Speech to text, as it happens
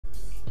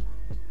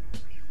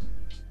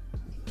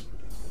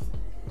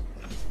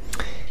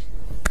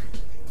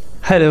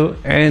Hello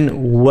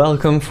and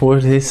welcome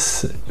for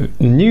this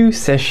new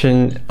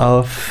session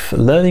of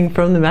Learning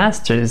from the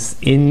Masters.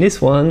 In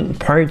this one,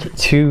 part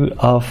 2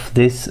 of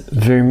this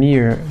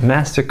Vermeer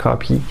master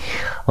copy.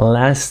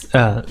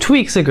 2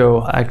 weeks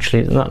ago,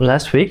 actually, not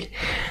last week,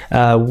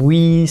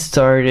 we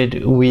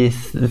started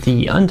with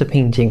the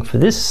underpainting for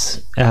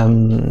this,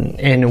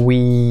 and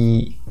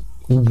we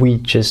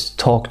just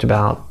talked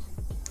about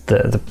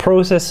the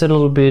process a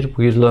little bit.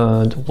 We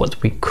learned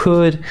what we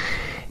could.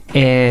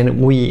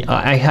 And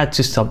I had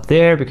to stop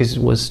there because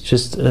it was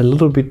just a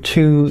little bit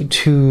too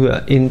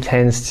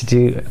intense to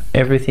do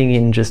everything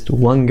in just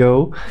one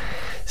go.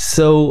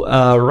 So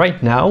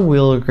right now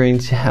we're going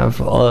to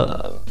have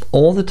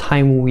all the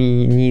time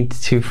we need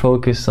to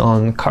focus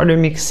on color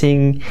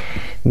mixing,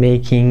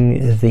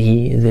 making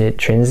the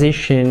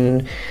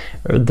transition,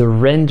 the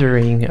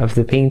rendering of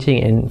the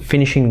painting, and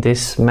finishing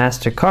this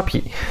master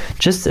copy.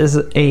 Just as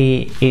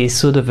a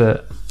sort of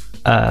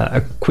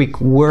a quick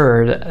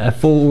word, a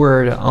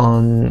forward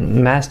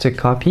on master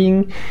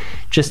copying.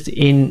 Just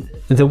in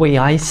the way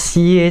I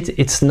see it,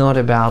 it's not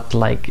about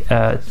like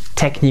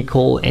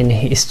technical and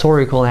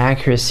historical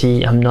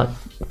accuracy. I'm not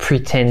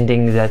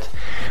pretending that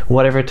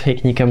whatever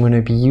technique I'm going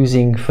to be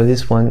using for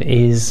this one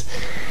is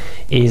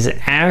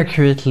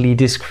accurately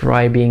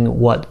describing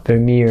what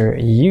Vermeer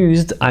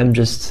used. I'm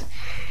just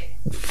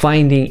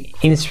finding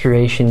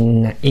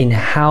inspiration in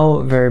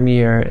how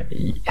Vermeer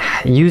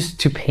used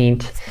to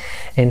paint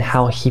and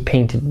how he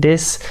painted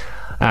this.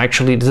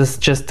 Actually, this is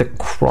just the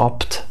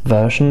cropped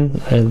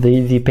version.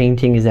 The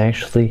painting is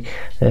actually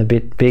a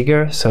bit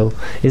bigger, so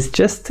it's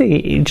just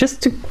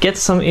to get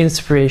some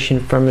inspiration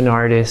from an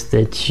artist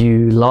that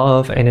you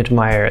love and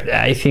admire.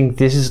 I think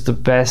this is the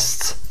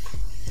best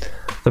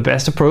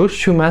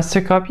approach to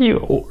master copy.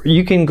 Or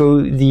you can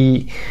go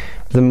the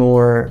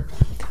more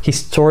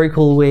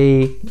historical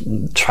way,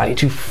 try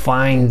to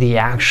find the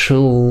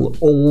actual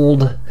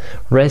old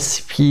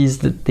recipes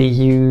that they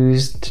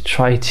used to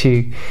try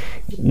to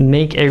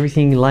make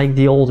everything like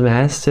the old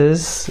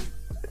masters.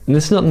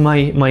 That's not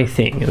my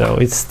thing though.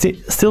 It's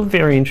still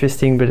very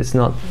interesting, but it's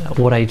not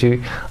what I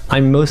do.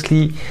 I'm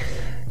mostly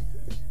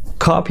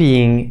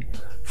copying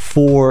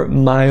for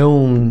my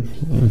own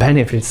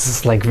benefits.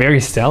 It's like very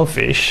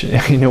selfish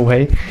in a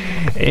way.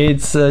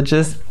 It's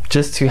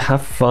just to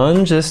have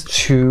fun, just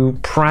to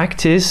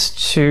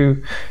practice,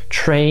 to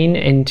train,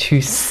 and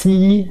to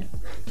see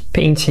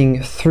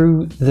painting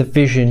through the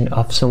vision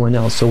of someone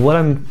else. So what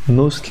I'm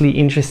mostly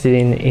interested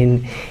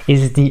in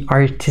is the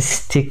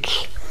artistic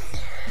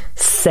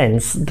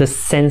sense, the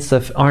sense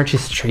of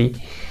artistry,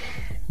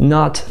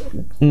 not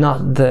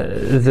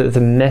the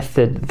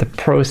method, the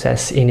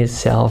process in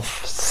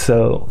itself.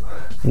 So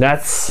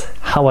that's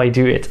how I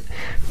do it.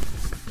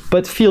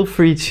 But feel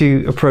free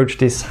to approach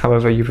this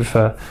however you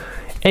prefer.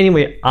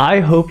 Anyway, I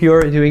hope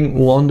you're doing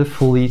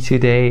wonderfully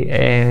today,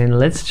 and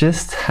let's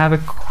just have a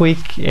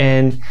quick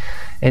and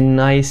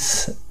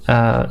nice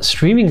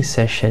streaming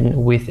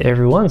session with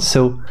everyone.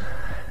 So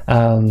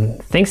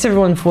thanks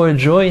everyone for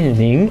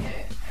joining.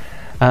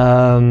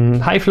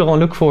 Hi Florent,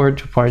 look forward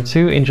to part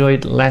 2.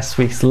 Enjoyed last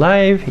week's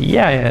live.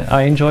 Yeah,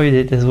 I enjoyed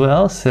it as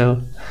well,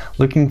 so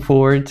looking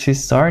forward to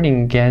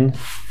starting again.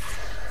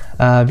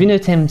 Been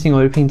attempting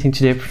oil painting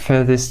today,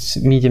 prefer this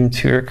medium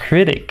to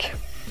acrylic.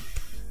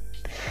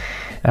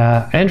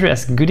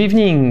 Andreas, good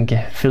evening.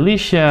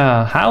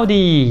 Felicia,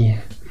 howdy.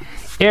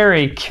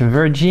 Eric,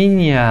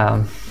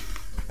 Virginia.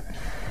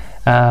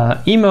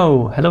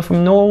 Emo, hello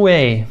from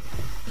Norway.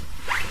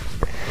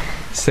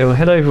 So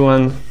hello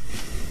everyone.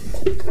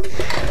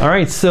 All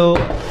right, so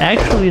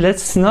actually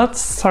let's not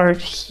start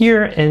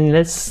here, and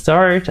let's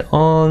start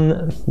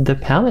on the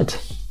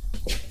palette,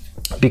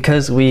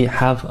 because we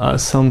have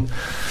some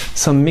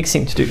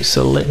mixing to do.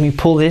 So let me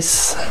pull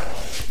this.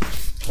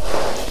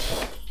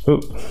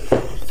 Oh.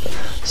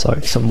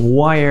 Sorry, some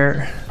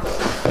wire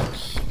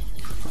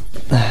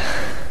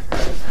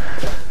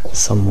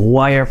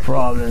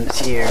problems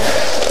here.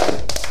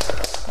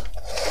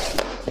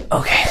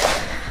 Okay.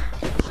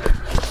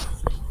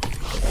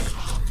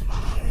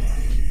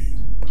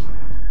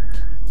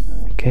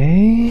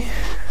 Okay.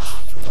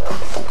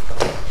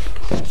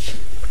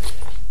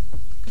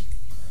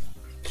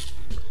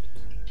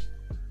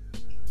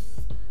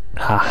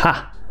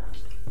 Haha.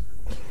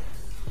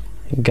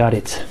 Got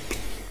it.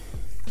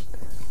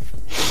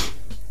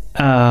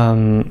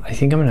 I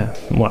think I'm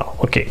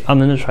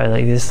gonna try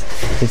like this.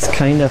 It's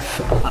kind of,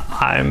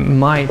 I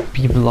might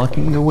be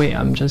blocking the way.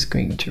 I'm just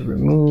going to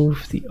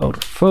remove the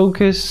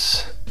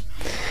autofocus.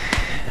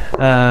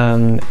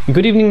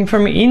 Good evening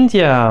from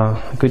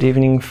India. Good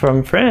evening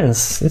from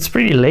France. It's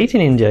pretty late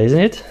in India, isn't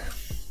it?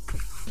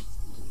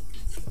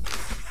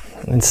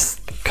 It's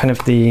kind of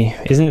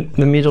isn't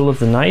the middle of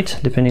the night,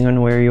 depending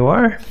on where you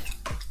are.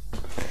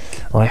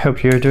 Well, I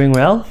hope you're doing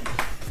well.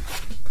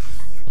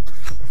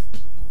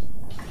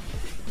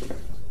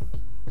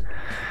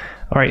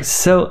 All right,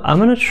 so I'm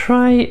gonna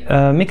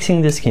try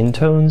mixing the skin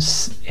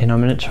tones, and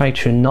I'm gonna try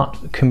to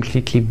not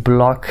completely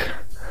block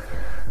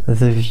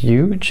the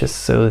view just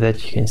so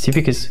that you can see,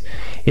 because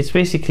it's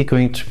basically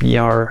going to be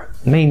our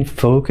main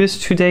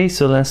focus today.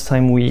 So last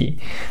time we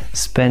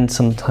spent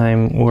some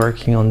time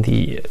working on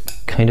the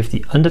kind of the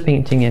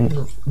underpainting,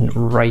 and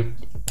right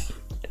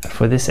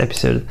for this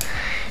episode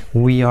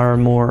we are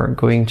more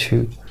going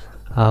to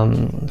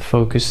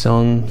focus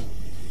on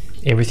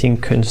everything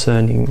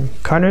concerning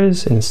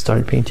colors and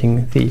start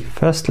painting the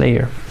first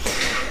layer.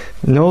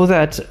 Know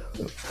that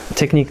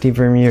technically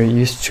Vermeer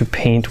used to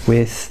paint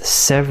with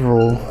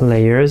several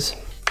layers.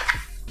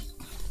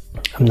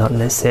 I'm not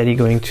necessarily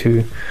going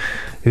to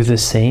do the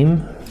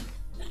same.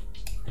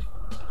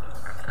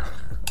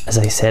 As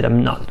I said,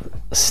 I'm not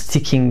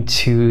sticking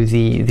to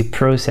the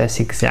process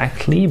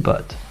exactly,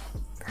 but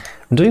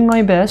I'm doing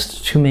my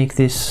best to make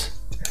this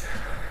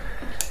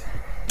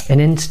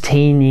an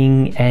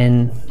entertaining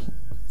and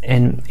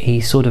a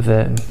sort of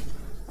a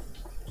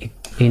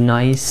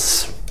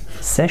nice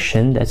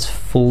session that's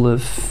full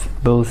of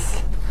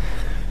both,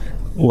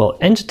 well,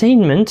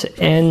 entertainment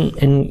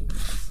and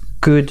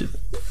good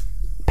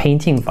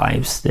painting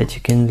vibes that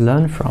you can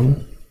learn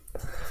from.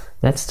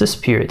 That's the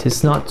spirit.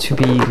 It's not to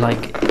be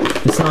like,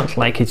 it's not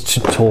like a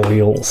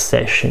tutorial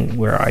session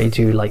where I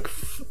do like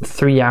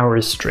 3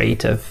 hours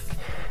straight of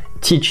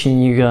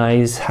teaching you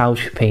guys how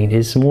to paint.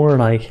 It's more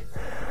like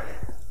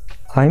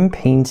I'm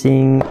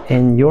painting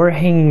and you're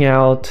hanging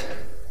out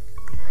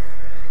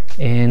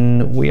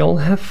and we all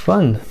have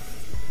fun.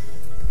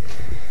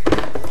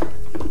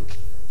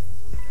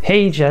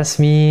 Hey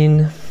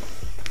Jasmine.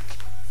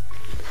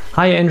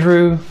 Hi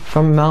Andrew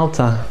from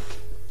Malta.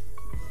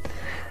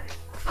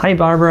 Hi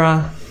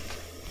Barbara.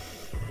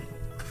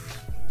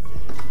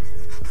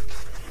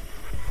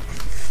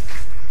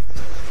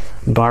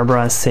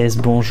 Barbara says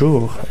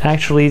bonjour.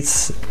 Actually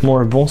it's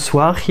more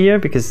bonsoir here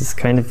because it's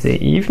kind of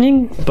the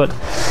evening, but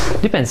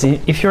depends.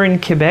 If you're in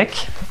Quebec,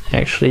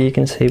 actually you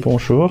can say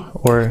bonjour,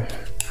 or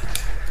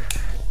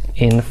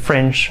in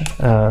French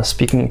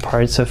speaking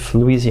parts of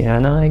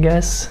Louisiana, I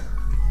guess.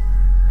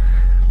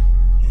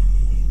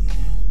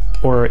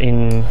 Or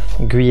in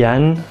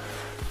Guyane.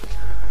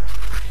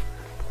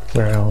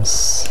 Where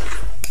else?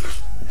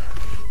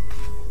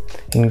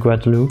 In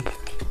Guadeloupe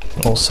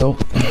also.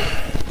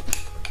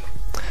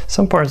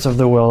 Some parts of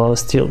the world are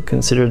still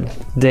considered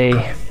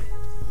day,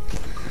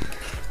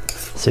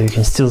 so you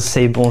can still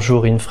say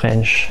bonjour in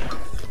French.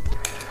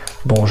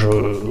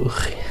 Bonjour.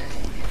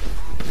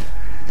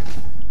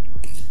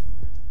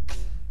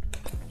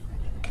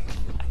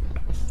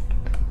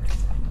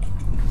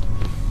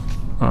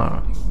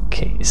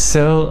 Okay,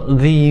 so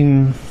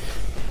the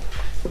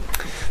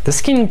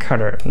skin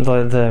color,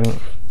 the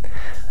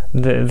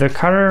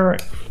color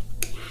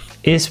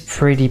is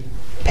pretty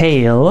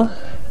pale,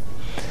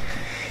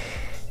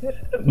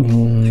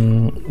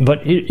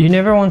 but you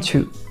never want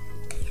to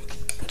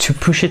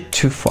push it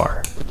too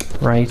far,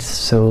 right?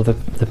 So the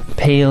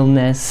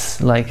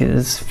paleness, like,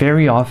 is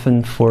very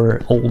often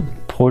for old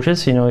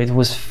portraits, you know, it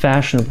was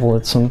fashionable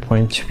at some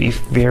point to be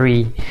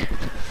very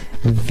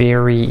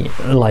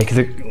like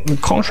the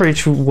contrary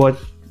to what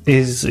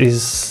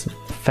is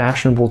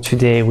fashionable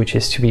today, which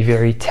is to be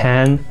very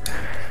tan.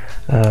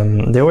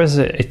 There was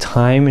a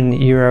time, an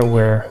era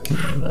where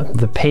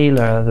the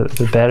paler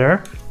the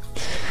better.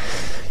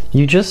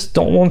 You just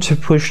don't want to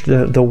push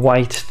the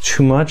white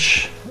too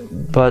much,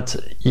 but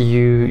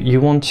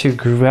you want to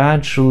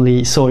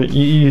gradually, so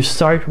you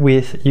start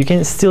with, you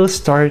can still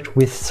start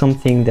with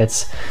something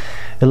that's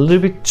a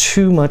little bit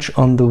too much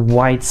on the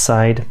white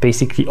side,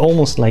 basically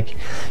almost like,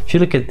 if you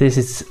look at this,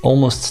 it's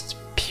almost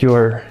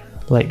pure,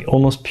 like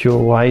almost pure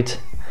white.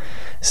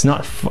 It's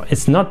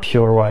not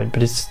pure white,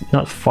 but it's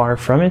not far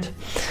from it.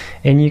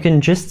 And you can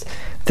just,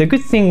 the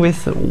good thing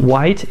with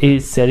white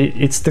is that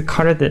it's the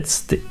color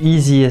that's the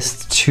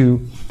easiest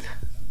to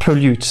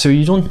pollute, so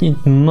you don't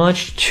need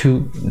much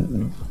to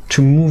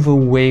move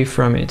away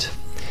from it.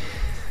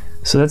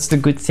 So that's the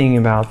good thing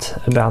about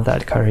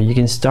that color. You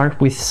can start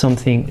with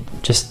something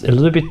just a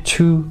little bit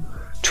too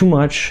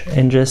much,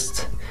 and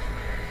just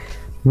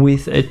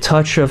with a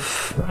touch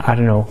of, I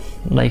don't know,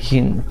 like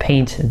you can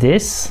paint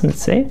this,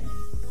 let's say,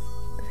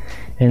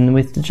 and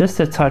with just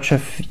a touch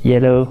of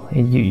yellow,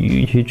 and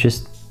you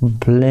just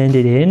blend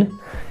it in,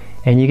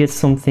 and you get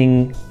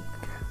something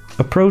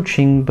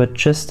approaching, but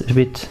just a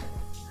bit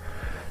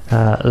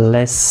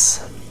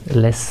less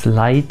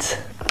light.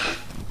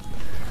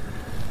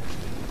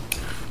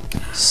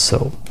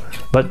 So,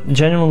 but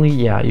generally,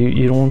 yeah,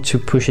 you don't want to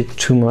push it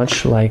too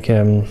much. Like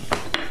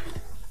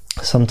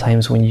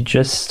sometimes when you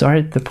just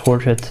start the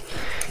portrait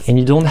and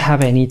you don't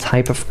have any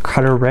type of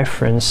color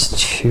reference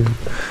to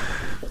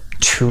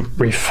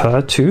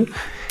refer to,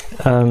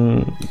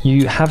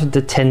 you have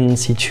the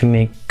tendency to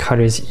make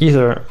colors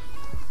either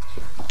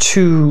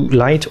too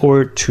light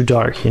or too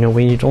dark. You know,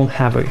 when you don't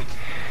have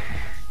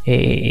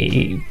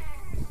a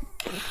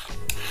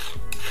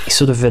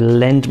sort of a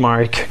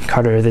landmark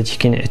color that you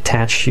can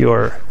attach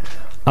your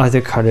other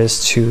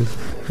colors to,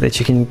 that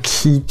you can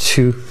key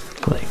to,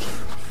 like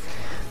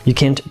you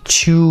can't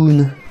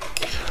tune,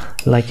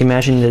 like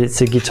imagine that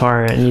it's a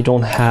guitar and you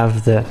don't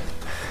have the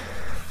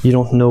you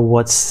don't know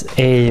what's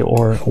A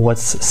or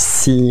what's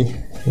C,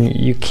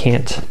 you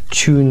can't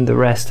tune the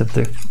rest of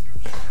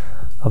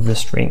the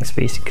strings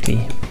basically.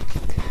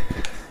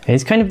 And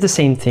it's kind of the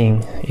same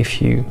thing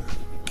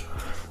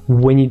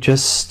when you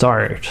just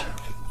start,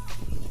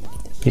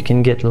 you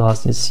can get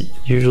lost. It's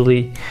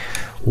usually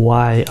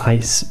why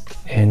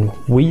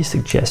we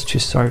suggest to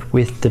start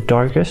with the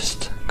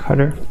darkest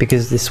color,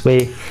 because this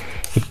way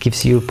it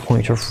gives you a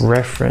point of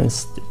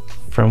reference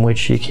from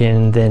which you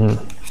can then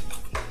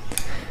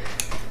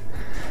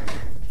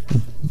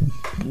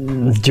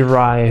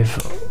derive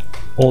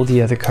all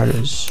the other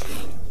colors.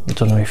 I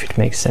don't know if it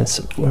makes sense.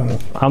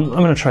 I'm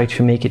gonna try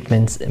to make it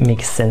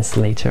make sense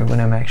later when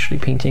I'm actually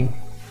painting.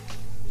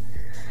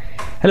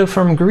 Hello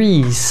from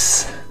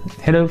Greece.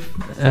 Hello,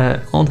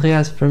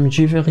 Andreas from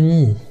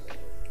Giverny.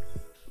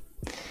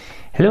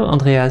 Hello,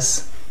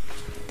 Andreas.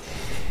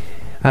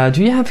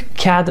 Do you have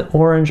cad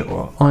orange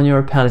on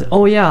your palette?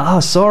 Oh yeah, oh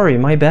sorry,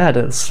 my bad.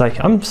 It's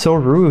like, I'm so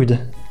rude.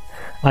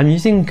 I'm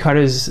using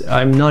colors,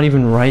 I'm not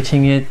even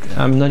writing it.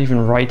 I'm not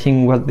even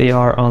writing what they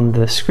are on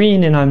the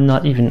screen, and I'm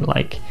not even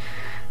like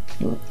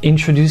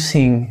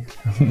introducing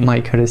my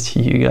colors to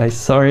you guys,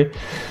 sorry.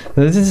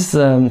 This is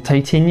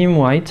titanium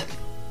white,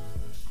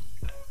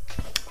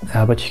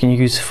 but you can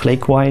use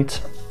flake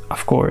white,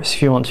 of course,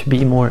 if you want to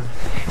be more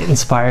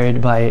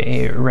inspired by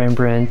a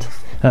Rembrandt,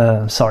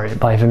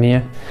 by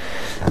Vermeer.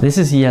 This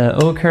is yellow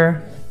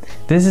ochre.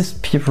 This is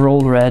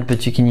pearl red,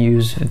 but you can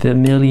use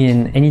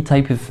vermilion, any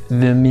type of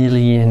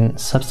vermilion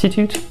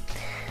substitute.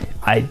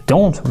 I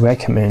don't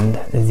recommend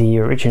the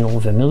original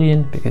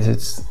vermilion because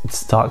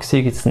it's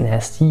toxic, it's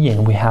nasty,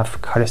 and we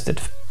have colors that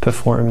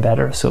perform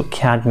better. So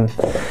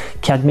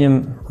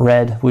cadmium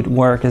red would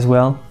work as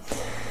well.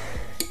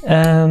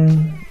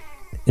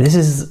 This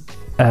is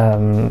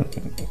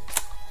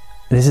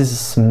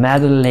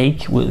Madder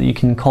Lake. Well, you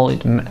can call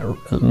it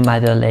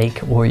Madder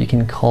Lake, or you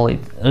can call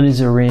it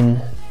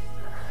alizarin.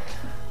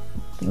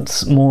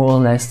 It's more or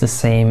less the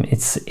same.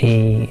 It's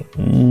a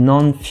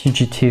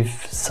non-fugitive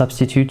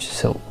substitute,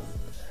 so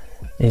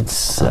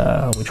it's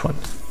which one?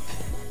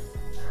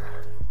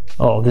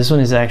 Oh, this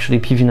one is actually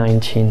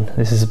PV19.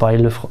 This is by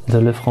the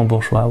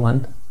Lefranc-Bourgeois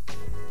one,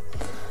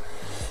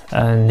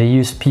 and they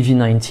use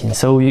PV19.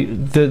 So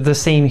the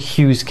same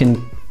hues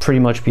can pretty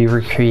much be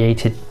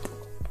recreated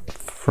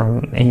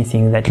from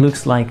anything that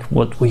looks like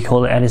what we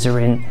call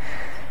alizarin,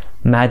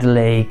 Madder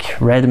Lake,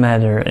 red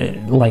madder,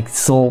 like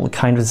it's all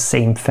kind of the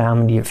same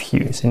family of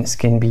hues, and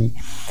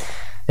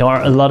there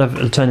are a lot of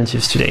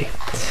alternatives today.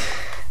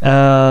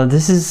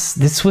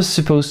 This was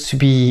supposed to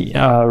be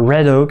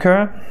red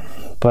ochre,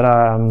 but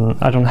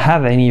I don't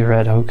have any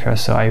red ochre,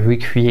 so I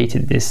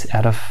recreated this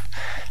out of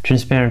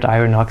transparent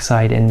iron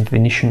oxide and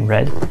Venetian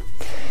red.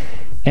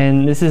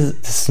 And this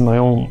is my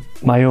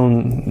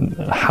own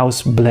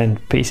house blend,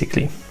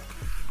 basically.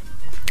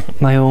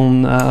 My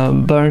own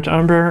burnt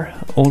umber,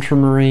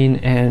 ultramarine,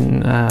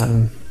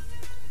 and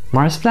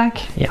Mars black.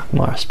 Yeah,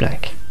 Mars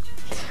black.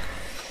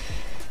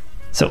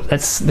 So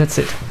that's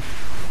it.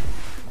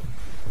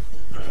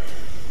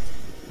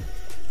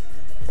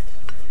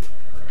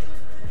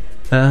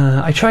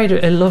 I tried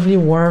a lovely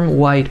warm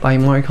white by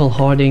Michael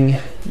Harding.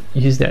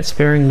 Use that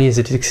sparingly as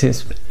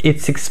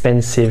it's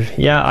expensive.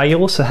 Yeah, I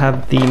also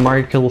have the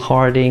Michael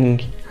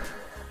Harding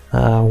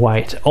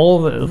white.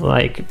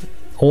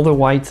 All the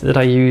white that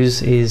I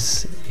use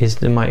is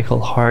the Michael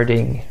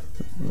Harding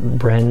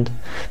brand,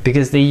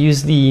 because they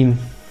use the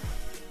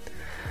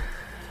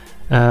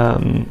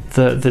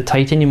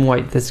titanium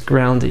white that's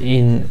ground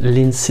in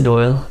linseed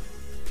oil,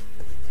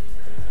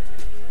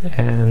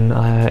 and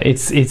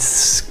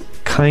it's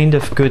kind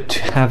of good to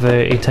have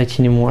a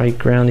titanium white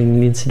ground in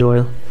linseed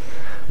oil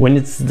when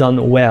it's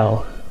done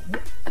well.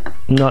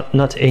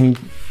 Not any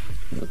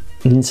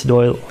linseed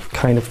oil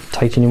kind of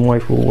titanium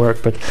white will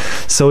work, but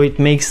so it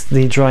makes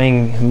the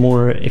drying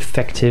more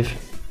effective,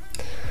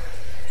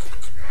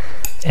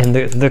 and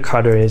the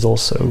color is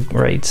also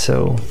great.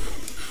 So,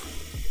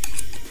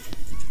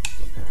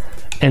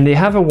 and they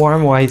have a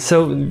warm white,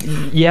 so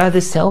yeah,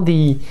 they sell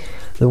the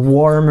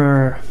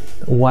warmer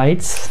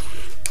whites.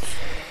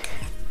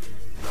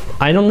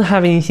 I don't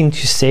have anything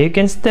to say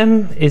against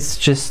them. It's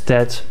just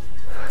that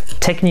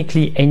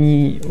technically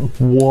any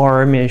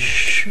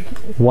warmish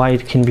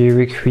white can be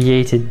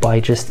recreated by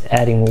just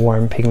adding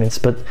warm pigments,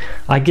 but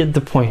I get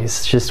the point.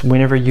 It's just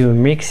whenever you're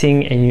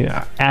mixing and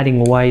you're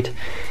adding white,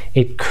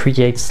 it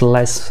creates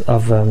less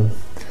of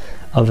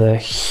a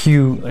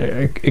hue,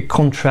 a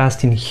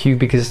contrast in hue,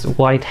 because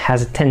white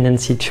has a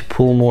tendency to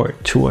pull more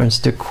towards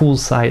the cool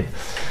side.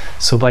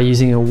 So by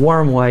using a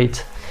warm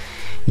white,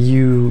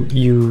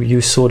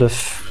 you sort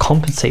of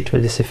compensate for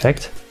this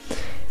effect,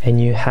 and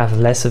you have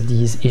less of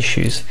these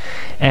issues.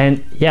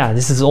 And yeah,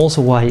 this is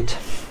also white.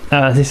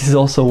 This is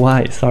also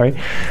why, sorry,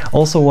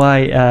 also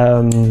why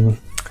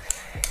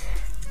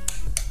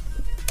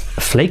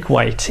flake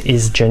white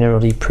is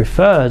generally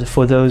preferred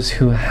for those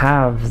who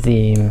have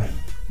the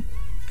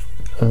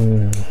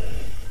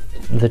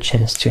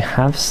chance to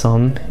have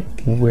some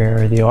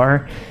where they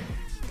are.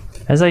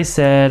 As I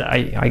said,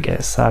 I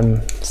guess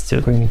I'm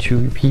still going to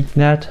repeat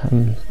that.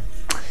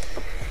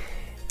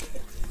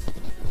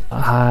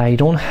 I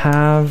don't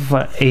have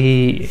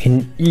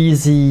an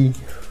easy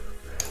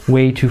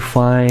way to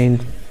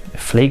find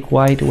flake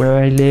white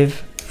where I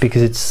live,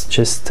 because it's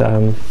just,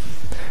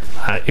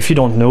 if you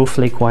don't know,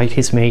 flake white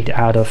is made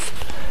out of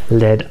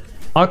lead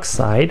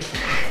oxide,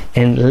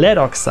 and lead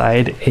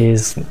oxide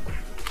is,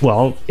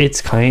 well,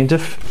 it's kind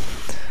of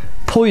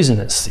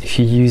poisonous if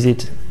you use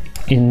it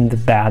in the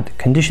bad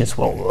conditions.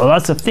 Well,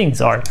 lots of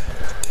things are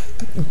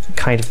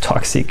kind of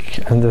toxic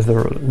under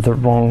the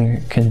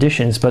wrong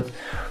conditions, but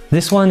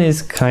this one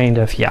is kind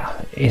of, yeah,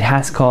 it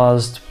has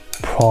caused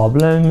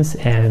problems,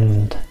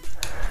 and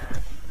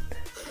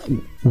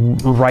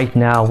right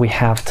now we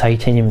have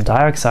titanium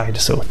dioxide,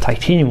 so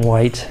titanium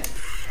white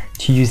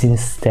to use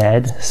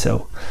instead.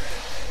 So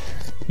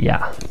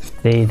yeah,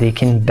 they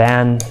can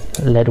ban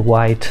lead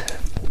white.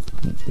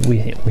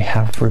 We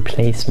have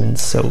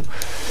replacements. So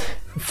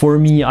for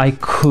me, I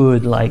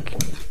could like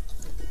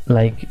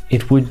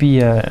it would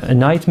be a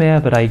nightmare,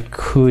 but I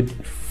could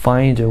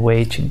find a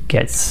way to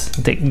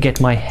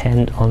get my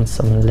hand on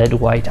some lead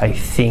white, I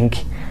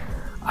think.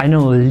 I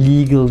know,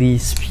 legally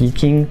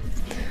speaking,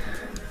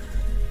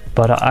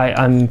 but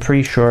I'm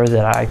pretty sure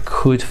that I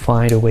could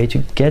find a way to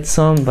get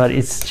some, but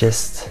it's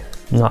just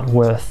not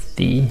worth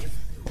the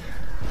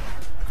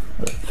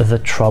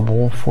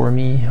trouble for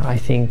me. I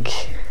think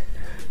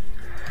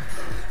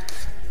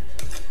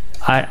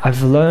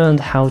I've learned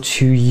how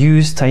to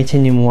use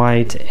titanium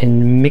white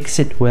and mix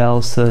it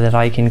well so that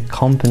I can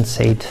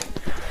compensate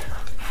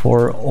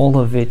for all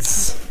of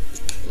its,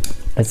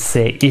 let's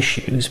say,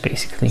 issues,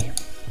 basically.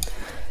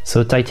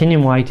 So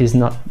titanium white is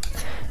not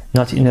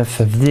enough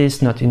of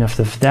this, not enough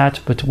of that,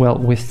 but well,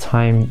 with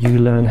time you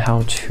learn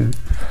how to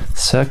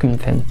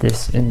circumvent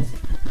this and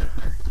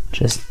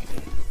just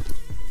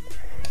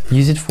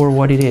use it for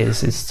what it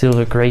is. It's still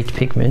a great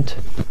pigment,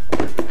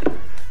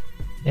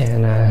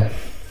 and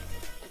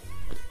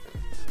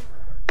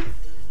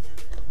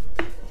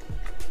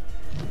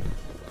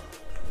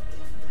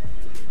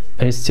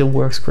it still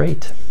works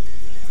great.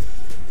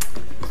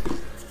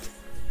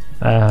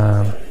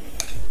 I'm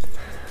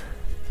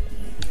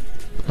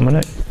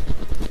gonna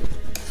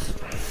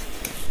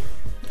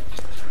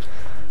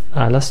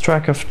I lost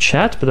track of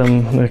chat, but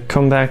I'm gonna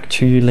come back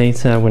to you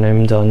later when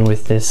I'm done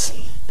with this.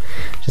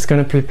 Just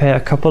gonna prepare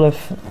a couple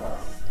of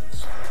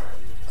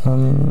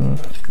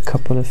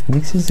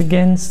mixes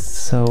again.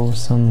 So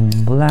some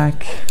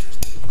black.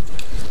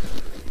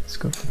 Let's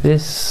go for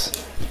this.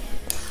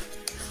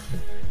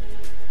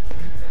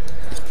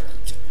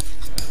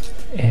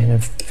 And a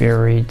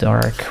very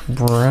dark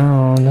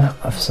brown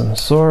of some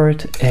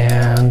sort,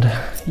 and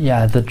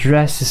yeah, the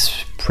dress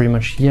is pretty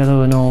much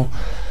yellow and all.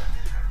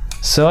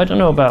 So I don't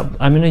know about,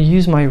 I'm gonna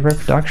use my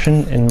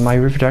reproduction, and my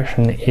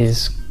reproduction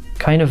is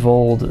kind of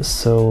old,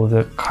 so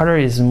the color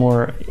is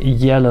more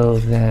yellow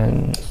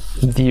than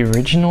the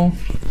original.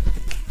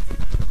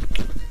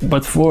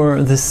 But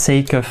for the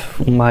sake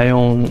of my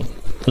own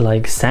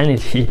like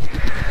sanity,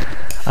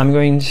 I'm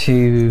going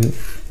to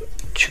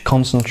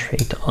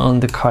concentrate on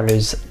the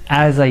colors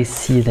as I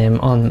see them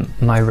on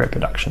my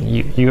reproduction.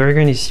 You are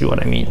going to see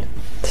what I mean.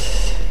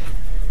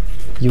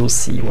 You'll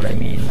see what I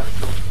mean.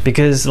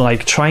 Because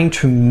like trying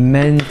to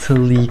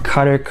mentally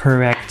color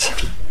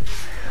correct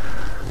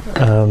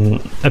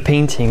a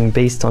painting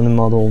based on a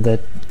model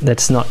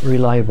that's not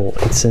reliable,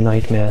 it's a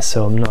nightmare,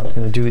 so I'm not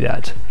going to do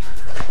that.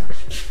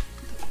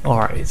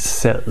 Alright,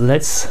 so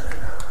let's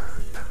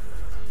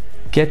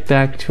get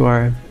back to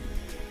our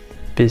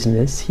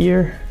business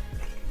here.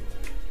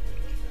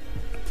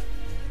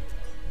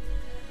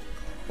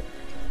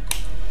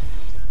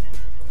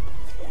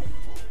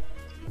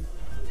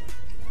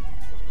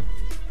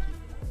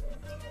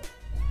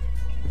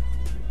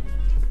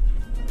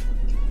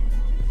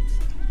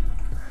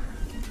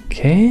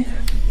 Okay.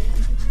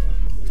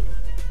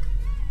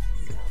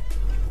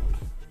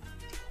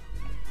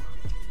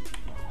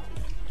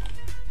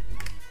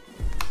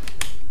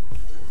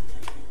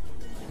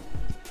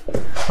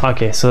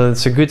 Okay, so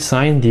it's a good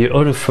sign. The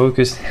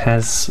autofocus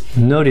has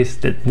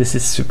noticed that this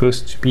is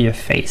supposed to be a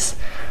face.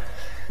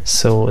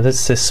 So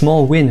that's a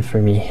small win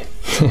for me.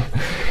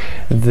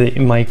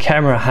 My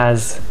camera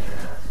has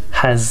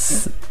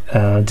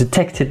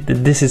detected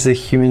that this is a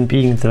human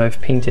being that I've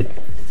painted.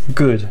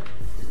 Good.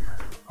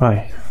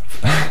 Right.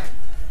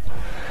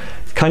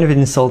 It's kind of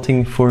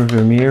insulting for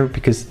Vermeer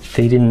because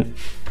they didn't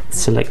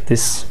select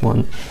this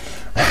one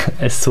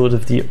as sort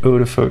of the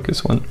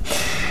autofocus one.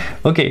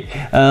 Okay,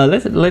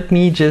 let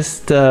me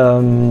just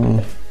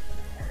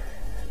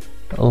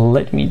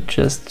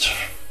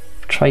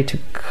try to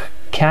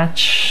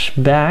catch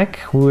back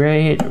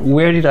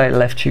where did I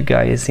left you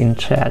guys in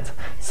chat.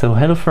 So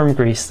hello from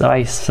Greece, that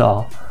I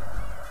saw.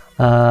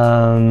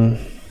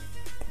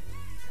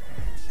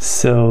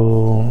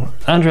 So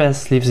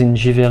Andreas lives in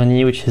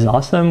Giverny, which is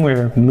awesome,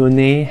 where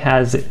Monet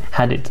had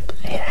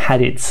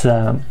its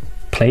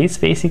place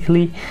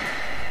basically.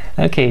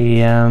 Okay,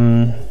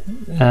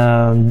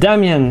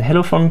 Damian,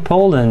 hello from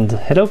Poland.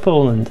 Hello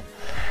Poland.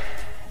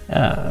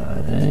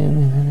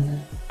 Okay,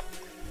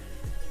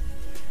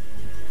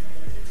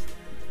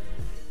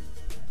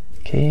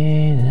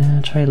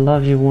 try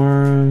Love You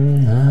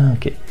Warm.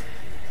 Okay.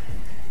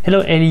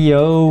 Hello,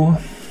 Elio.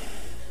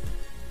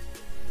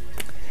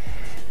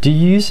 Do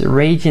you use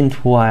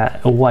radiant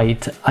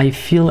white? I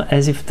feel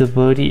as if the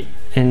body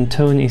and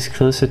tone is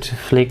closer to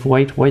flake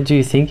white. What do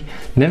you think?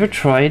 Never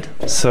tried,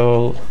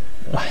 so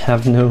I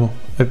have no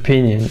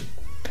opinion.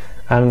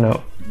 I don't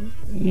know.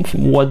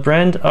 What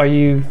brand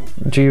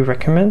do you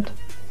recommend?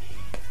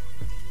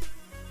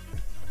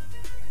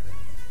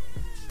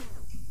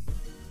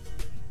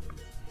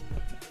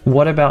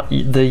 What about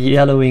the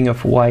yellowing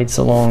of whites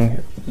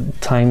along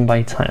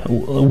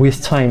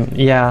with time?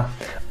 Yeah,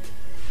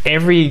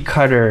 every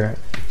color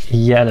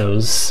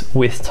yellows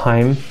with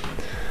time,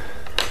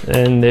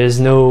 and there's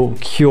no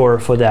cure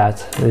for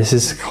that. This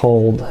is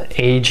called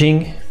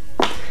aging.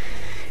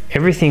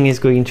 Everything is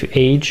going to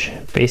age,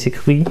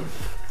 basically.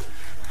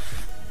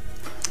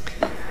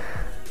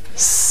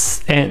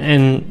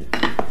 And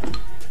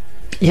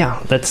yeah,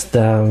 that's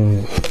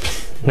the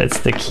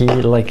key.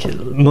 Like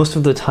most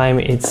of the time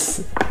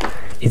it's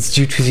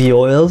due to the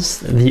oils.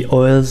 The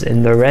oils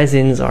and the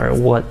resins are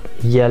what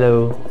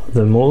yellow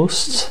the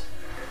most,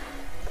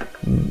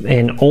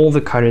 and all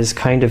the colors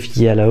kind of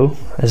yellow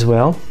as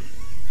well.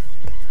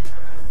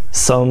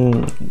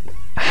 Some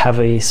have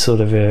a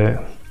sort of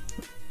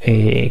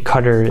a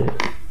color,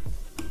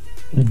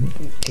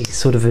 a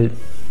sort of a,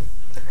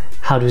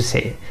 how to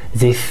say,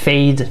 they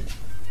fade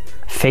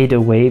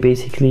away,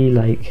 basically,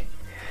 like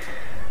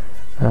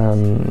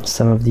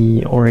some of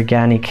the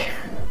organic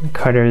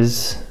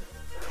colors,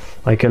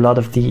 like a lot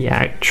of the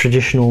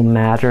traditional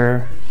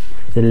madder,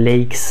 the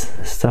lakes,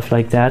 stuff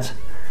like that,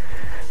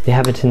 they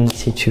have a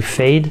tendency to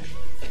fade.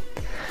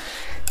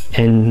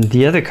 And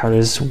the other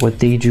colors, what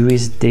they do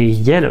is they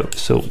yellow.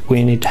 So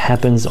when it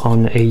happens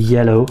on a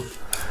yellow,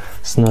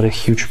 it's not a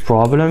huge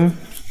problem.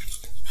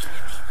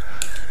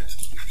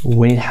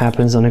 When it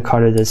happens on a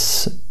color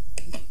that's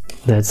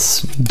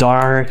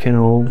dark and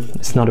all,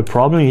 it's not a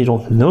problem, you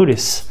don't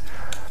notice.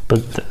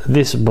 But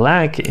this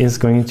black is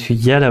going to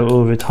yellow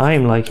over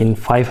time. Like in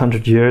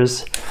 500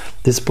 years,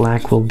 this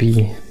black will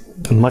be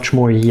much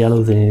more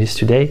yellow than it is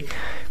today,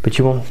 but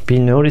you won't be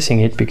noticing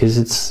it because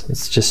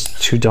it's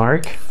just too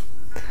dark.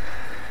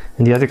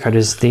 And the other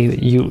colors,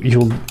 you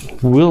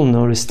will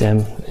notice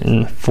them.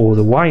 And for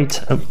the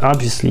white,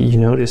 obviously you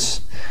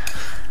notice.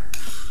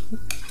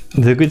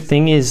 The good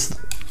thing is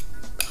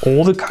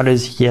all the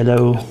colors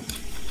yellow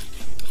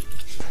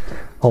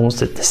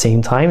almost at the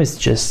same time. It's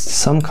just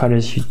some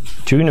colors you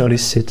do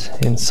notice it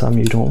and some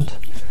you don't.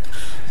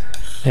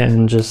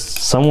 And just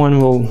someone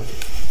will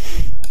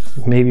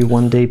maybe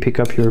one day pick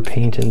up your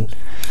paint and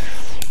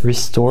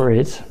restore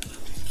it.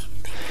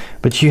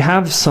 But you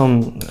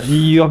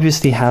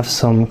obviously have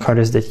some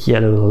colors that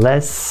yellow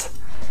less,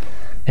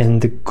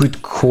 and the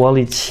good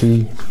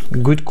quality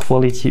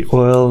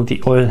oil,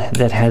 the oil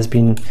that has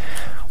been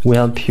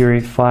well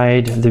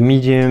purified, the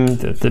medium,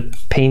 the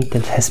paint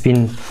that has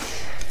been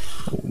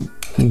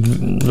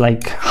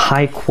like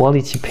high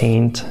quality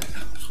paint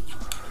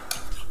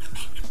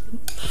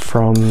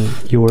from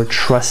your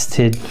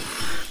trusted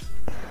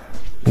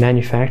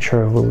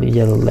manufacturer will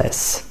yellow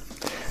less.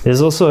 There's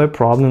also a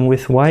problem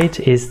with white,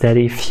 is that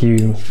if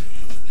you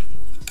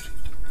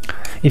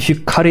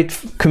cut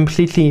it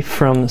completely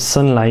from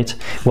sunlight,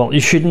 well, you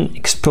shouldn't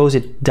expose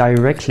it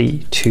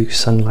directly to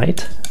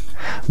sunlight,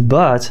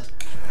 but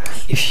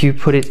if you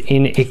put it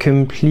in a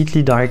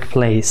completely dark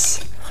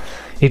place,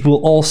 it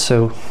will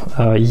also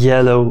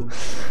yellow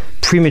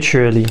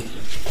prematurely,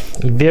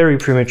 very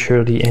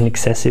prematurely and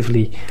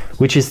excessively,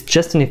 which is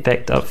just an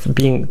effect of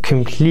being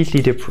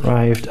completely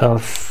deprived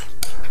of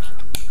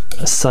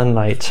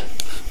sunlight.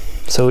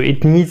 So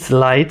it needs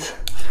light,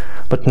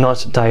 but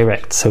not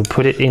direct. So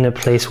put it in a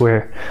place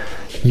where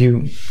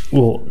you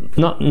will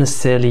not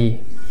necessarily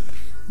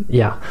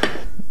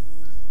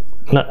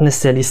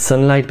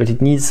sunlight, but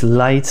it needs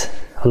light,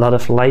 a lot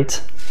of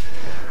light,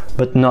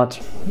 but not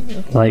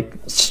like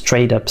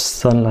straight up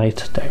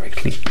sunlight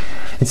directly.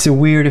 It's a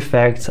weird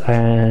effect,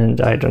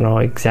 and I don't know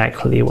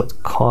exactly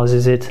what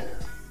causes it.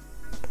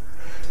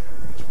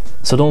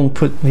 So don't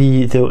put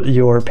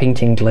your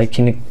painting like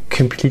in a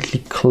completely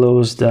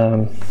closed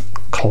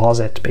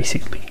closet,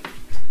 basically.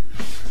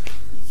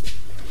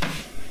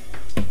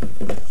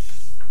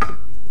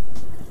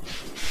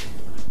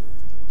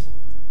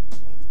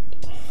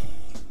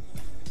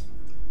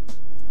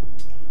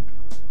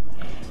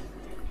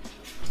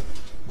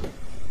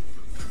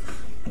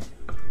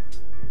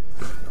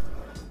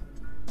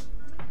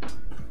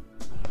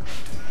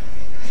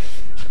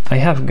 I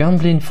have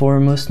Gamblin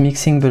for most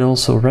mixing, but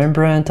also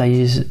Rembrandt. I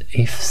use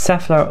a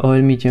safflower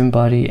oil medium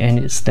body, and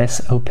it's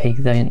less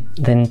opaque than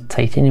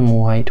titanium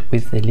white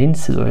with the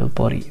linseed oil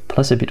body,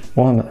 plus a bit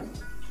warmer.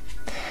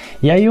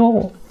 Yeah,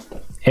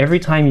 every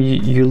time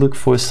you look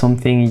for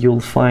something,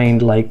 you'll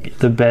find like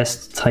the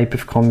best type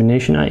of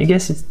combination. I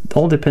guess it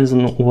all depends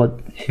on what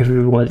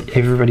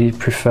everybody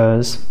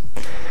prefers.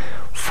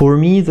 For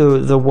me,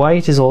 the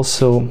white is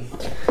also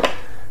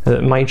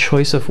My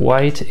choice of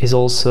white is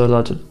also a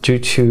lot due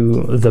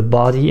to the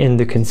body and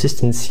the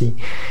consistency.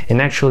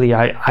 And actually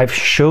I've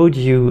showed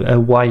you a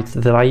white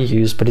that I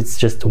use, but it's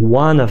just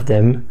one of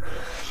them.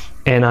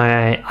 And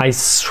I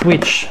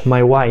switch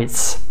my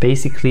whites.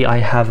 Basically I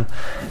have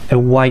a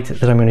white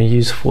that I'm going to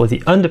use for the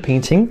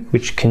underpainting,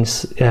 which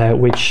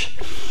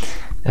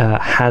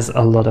has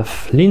a lot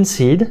of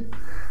linseed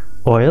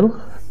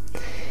oil.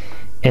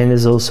 And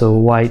there's also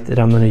white that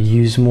I'm going to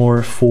use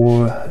more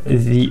for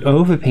the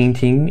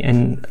overpainting,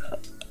 and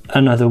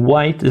another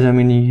white that I'm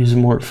going to use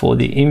more for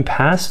the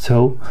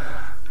impasto.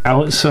 I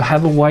also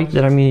have a white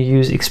that I'm going to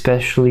use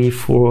especially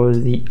for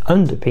the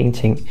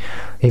underpainting,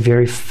 a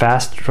very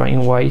fast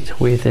drying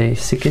white with a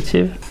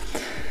cicative.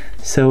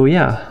 So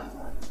yeah,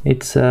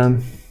 it's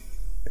I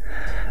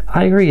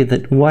agree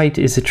that white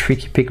is a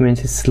tricky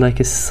pigment. It's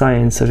like a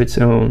science of its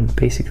own,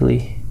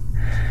 basically.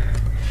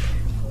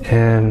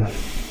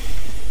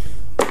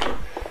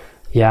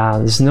 Yeah,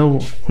 there's no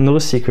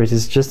secret.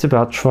 It's just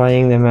about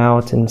trying them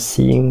out and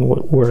seeing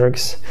what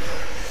works.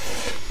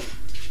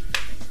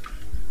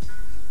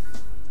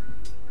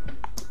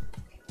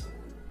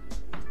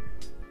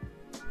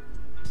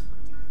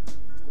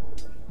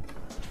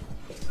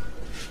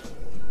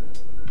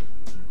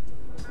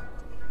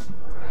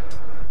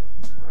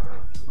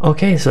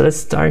 Okay, so let's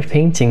start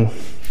painting.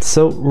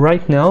 So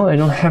right now I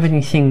don't have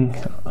anything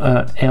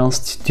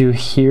else to do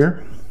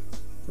here.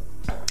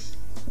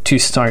 To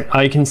start,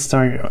 I can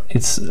start,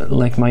 it's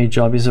like my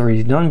job is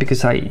already done,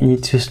 because I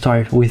need to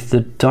start with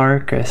the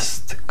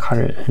darkest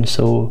color. And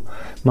so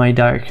my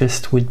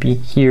darkest would be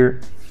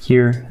here,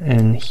 here,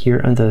 and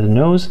here under the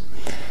nose.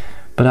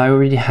 But I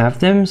already have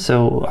them,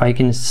 so I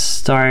can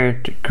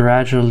start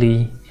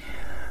gradually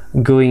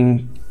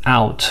going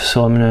out.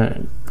 So I'm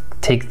gonna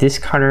take this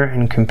color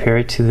and compare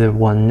it to the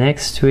one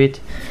next to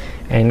it,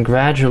 and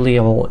gradually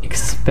I will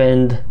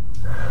expand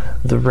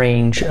the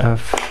range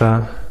of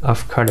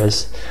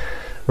colors.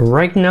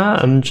 Right now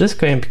I'm just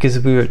going, because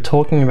we were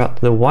talking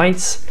about the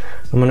whites,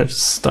 I'm going to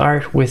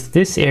start with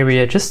this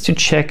area just to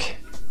check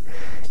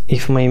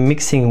if my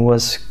mixing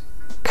was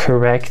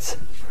correct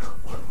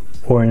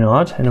or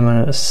not, and I'm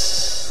going to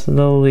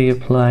slowly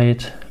apply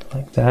it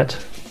like that.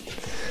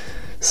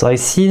 So I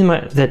see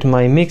that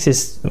my mix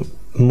is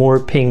more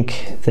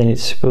pink than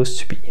it's supposed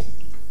to be.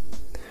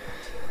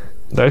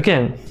 But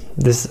again,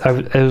 this,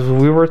 as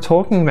we were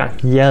talking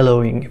about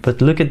yellowing,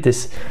 but look at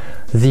this,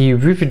 the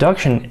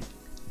reproduction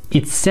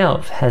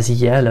itself has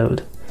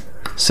yellowed.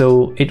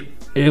 So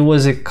it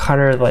was a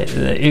color, like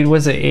it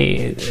was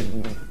a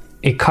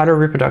color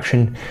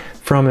reproduction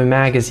from a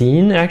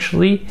magazine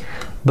actually,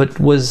 but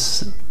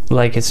was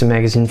like, it's a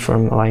magazine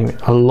from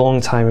like a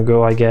long time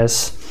ago, I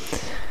guess.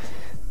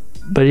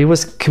 But it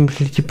was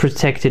completely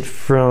protected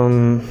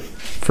from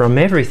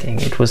everything.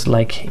 It was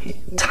like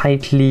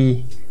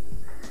tightly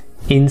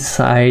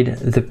inside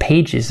the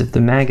pages of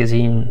the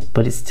magazine,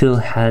 but it still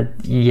had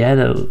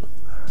yellow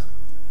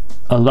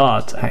a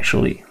lot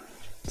actually.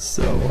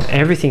 So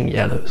everything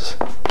yellows.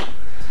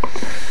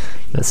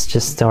 That's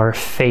just our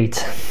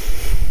fate.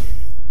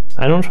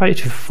 I don't try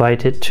to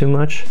fight it too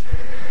much.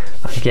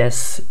 I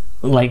guess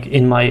like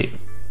in my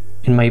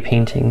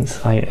paintings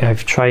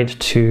I've tried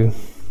to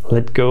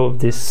let go of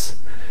this.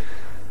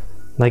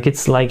 Like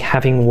it's like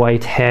having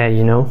white hair,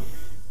 you know?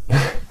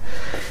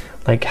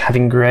 Like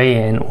having gray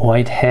and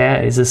white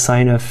hair is a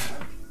sign of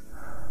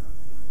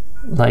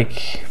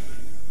like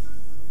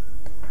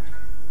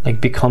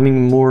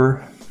becoming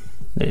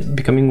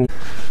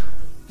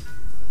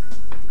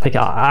like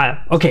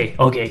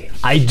okay,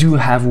 I do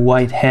have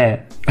white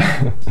hair.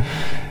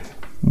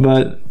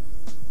 But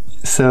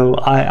so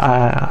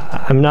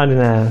I'm not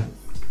gonna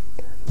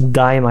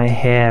dye my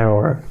hair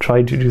or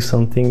try to do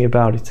something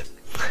about it.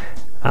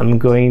 I'm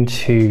going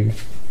to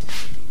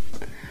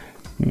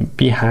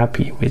be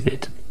happy with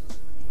it.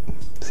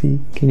 See,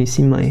 can you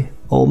see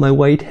all my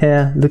white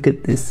hair? Look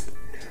at this.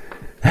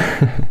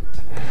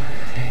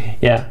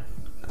 Yeah,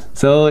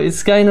 so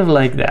it's kind of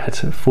like that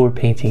for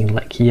painting.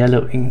 Like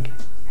yellowing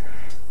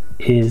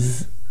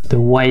is the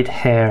white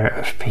hair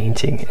of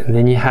painting, and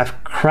then you have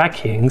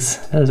crackings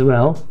as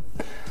well,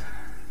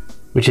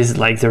 which is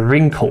like the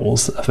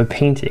wrinkles of a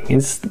painting.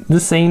 It's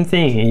the same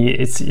thing.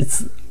 It's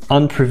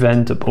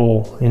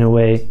unpreventable in a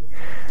way.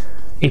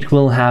 It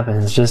will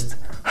happen. It's just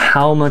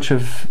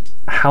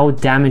how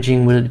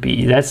damaging will it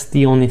be? That's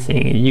the only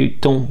thing. You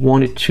don't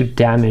want it to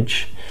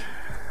damage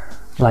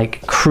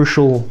like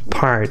crucial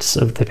parts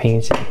of the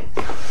painting.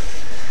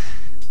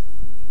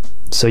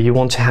 So you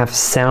want to have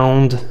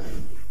sound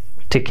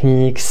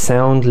techniques,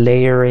 sound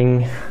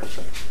layering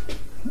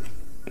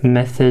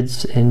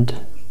methods, and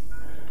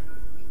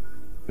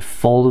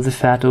follow the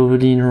fat over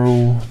lean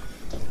rule,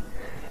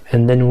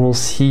 and then we'll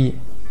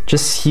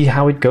just see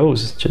how it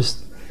goes.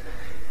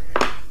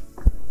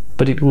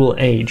 But it will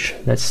age.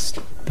 That's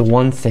the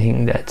one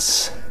thing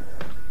that's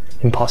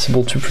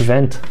impossible to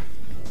prevent.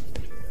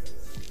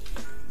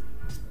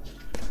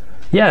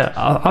 Yeah,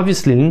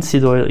 obviously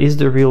linseed oil is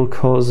the real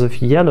cause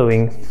of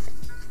yellowing.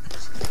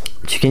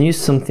 you can use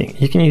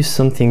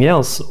something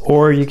else,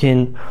 or you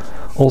can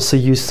also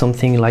use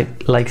something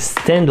like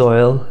stand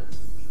oil,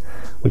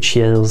 which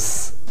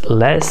yellows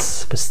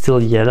less but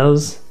still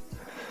yellows.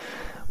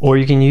 Or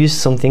you can use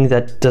something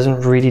that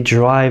doesn't really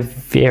dry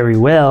very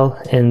well,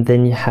 and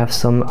then you have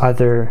some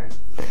other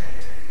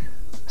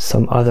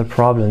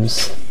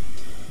problems.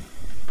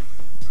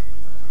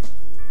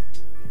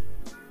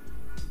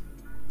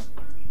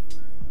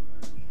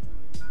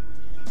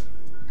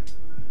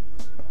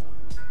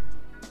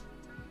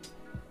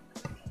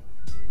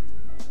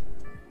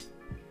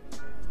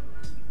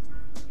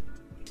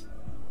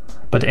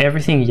 But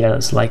everything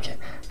yellows. Like,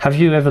 have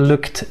you ever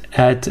looked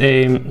at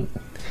a...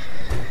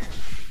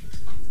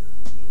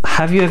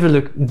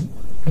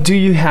 do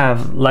you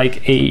have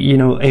like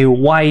a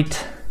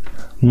white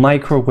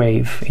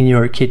microwave in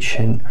your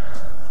kitchen,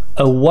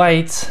 a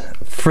white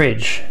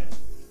fridge,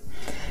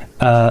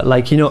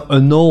 like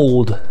an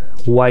old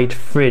white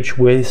fridge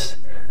with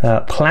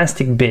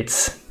plastic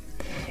bits?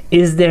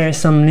 Is there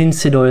some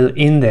linseed oil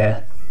in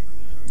there?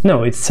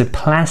 No, it's a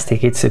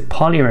plastic, it's a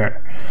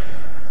polymer,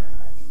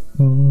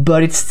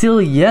 but it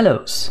still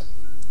yellows.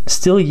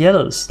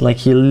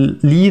 Like, you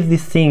leave the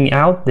thing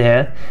out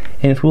there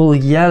and it will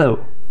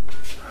yellow.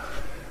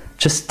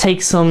 Just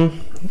take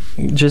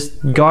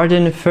just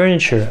garden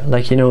furniture,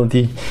 like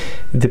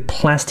the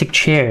plastic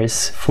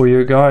chairs for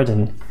your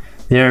garden.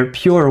 They're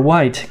pure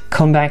white,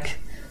 come back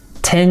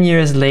 10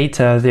 years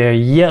later, they're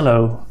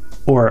yellow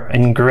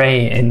and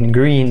gray and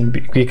green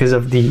because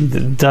of the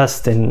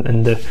dust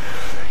and the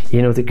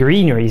the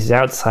greenery is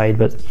outside,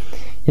 but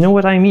you know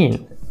what I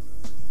mean.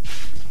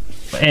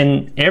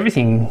 And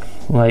everything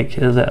like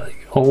the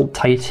old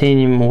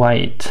titanium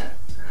white,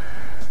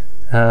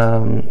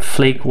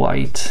 flake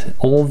white,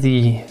 all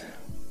the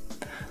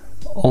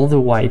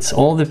whites,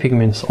 all the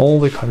pigments, all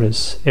the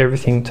colors,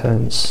 everything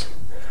turns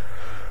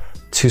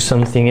to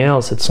something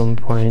else at some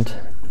point.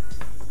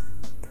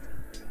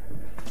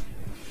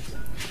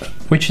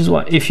 Which is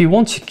why, if you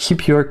want to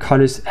keep your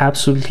colors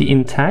absolutely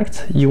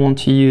intact, you want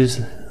to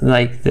use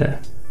like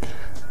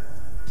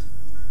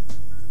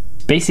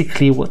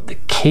basically what the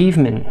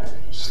cavemen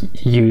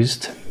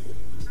used.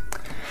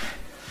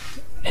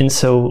 And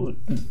so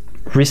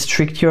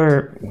restrict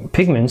your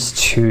pigments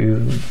to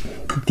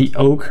the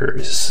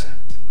ochres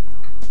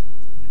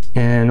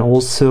and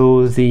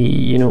also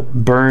the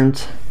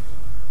burnt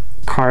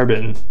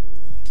carbon.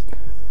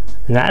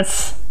 And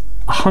that's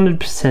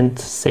 100%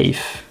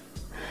 safe.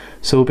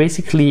 So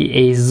basically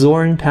a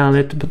Zorn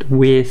palette, but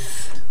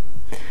with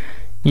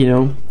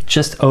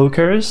just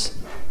ochres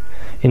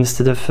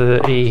instead of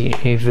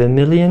a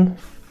vermilion.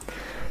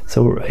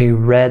 So a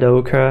red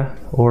ochre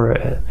or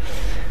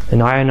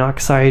an iron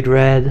oxide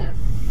red,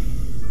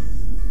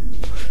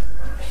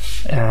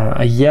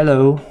 a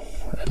yellow,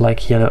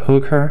 like yellow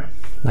ochre,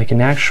 like an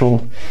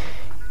actual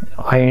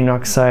iron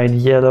oxide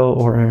yellow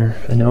or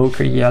an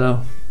ochre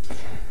yellow,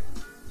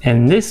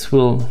 and this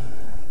will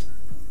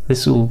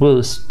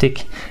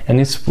stick, and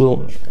this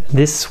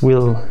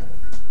will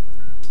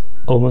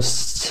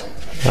almost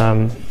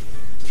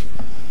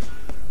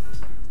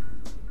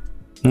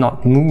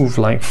not move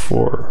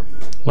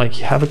like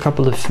you have a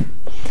couple of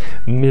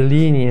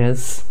millennia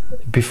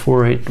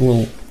before it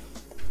will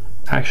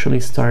actually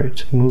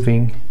start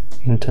moving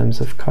in terms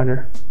of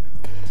color.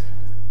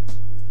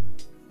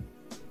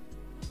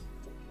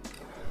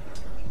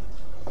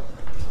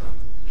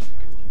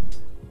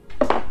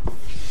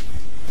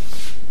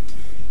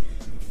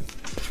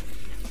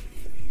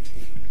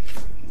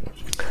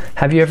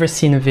 Have you ever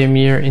seen a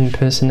Vermeer in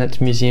person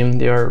at museum?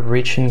 They are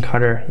rich in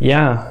color.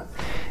 Yeah,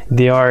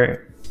 they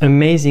are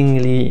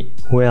amazingly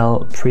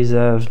well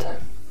preserved.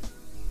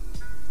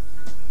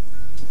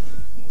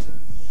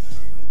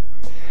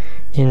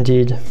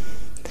 Indeed.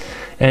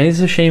 And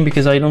it's a shame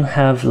because I don't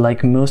have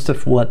like most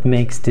of what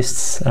makes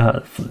this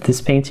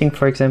this painting,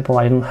 for example.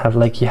 I don't have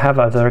like, you have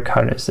other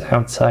colors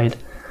outside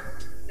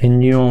and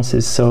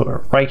nuances.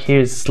 So right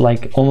here it's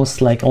like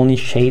almost like only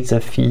shades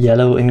of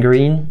yellow and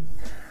green,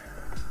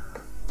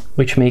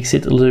 which makes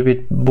it a little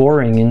bit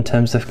boring in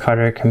terms of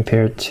color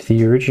compared to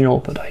the original,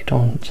 but I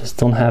just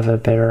don't have a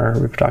better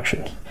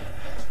reproduction.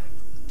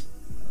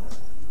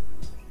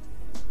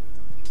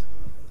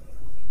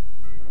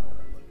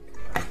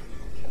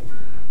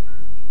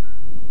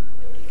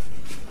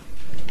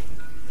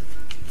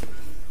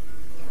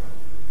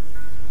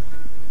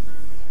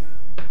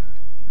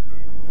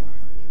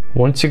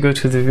 Want to go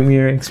to the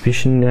Vermeer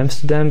exhibition in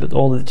Amsterdam, but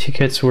all the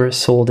tickets were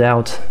sold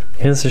out.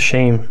 It's a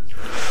shame.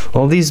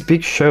 All these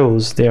big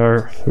shows, they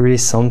are really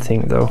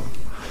something though.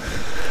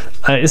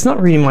 It's not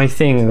really my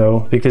thing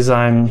though, because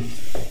I'm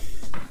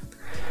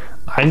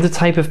the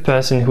type of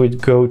person who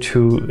would go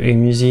to a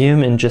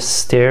museum and just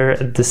stare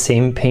at the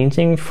same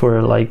painting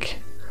for like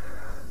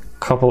a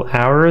couple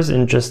hours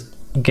and just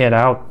get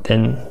out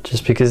then,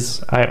 just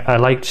because I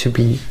like to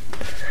be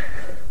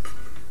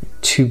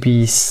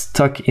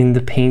stuck in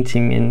the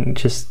painting and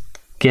just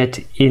get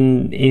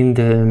in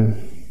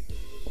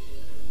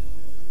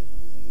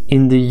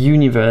the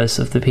universe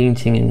of the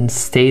painting and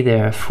stay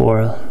there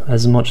for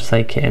as much as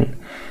I can.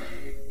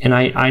 and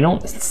I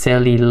don't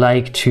necessarily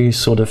like to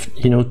sort of,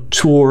 you know,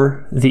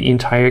 tour the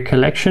entire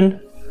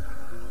collection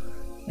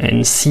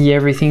and see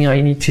everything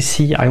I need to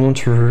see. I want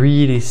to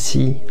really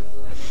see.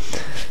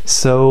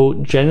 So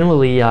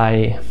generally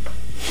I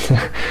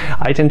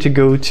I tend to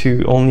go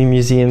to only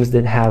museums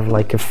that have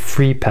like a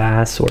free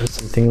pass or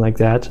something like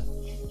that.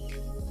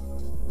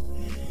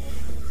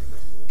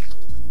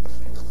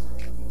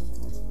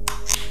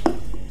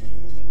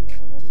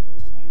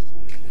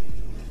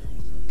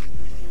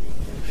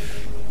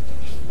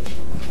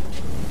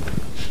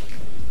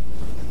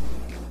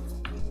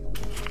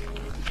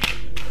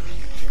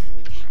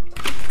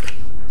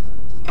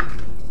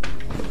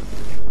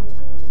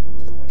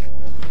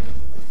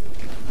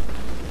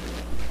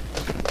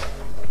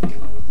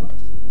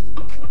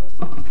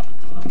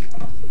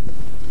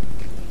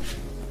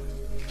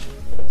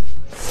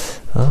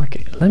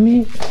 Okay, let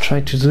me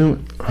try to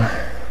zoom.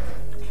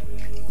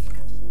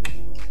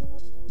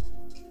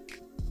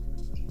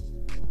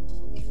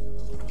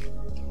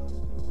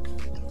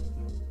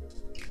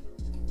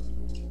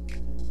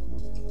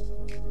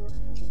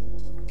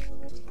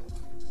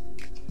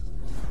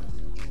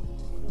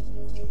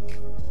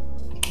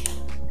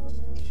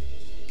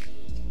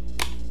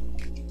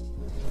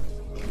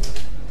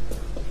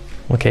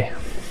 Okay.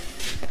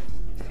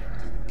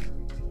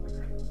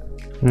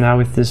 Now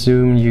with the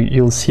zoom,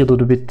 you'll see a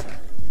little bit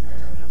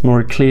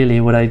more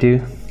clearly what I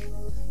do.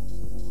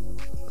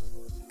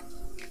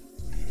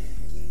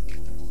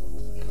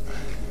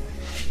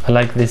 I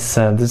like this.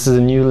 This is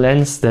a new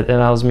lens that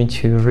allows me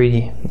to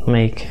really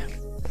make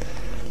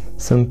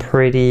some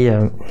pretty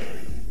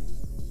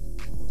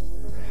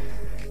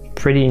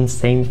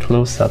insane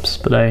close-ups,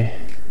 but I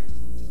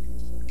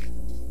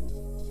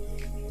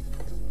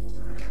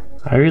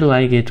really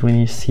like it when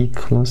you see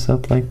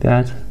close-up like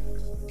that.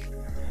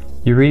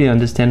 You really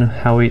understand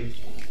how it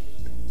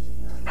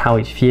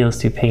feels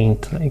to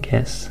paint, I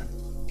guess.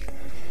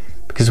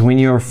 Because when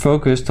you're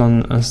focused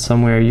on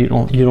somewhere, you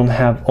don't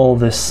have all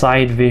the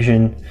side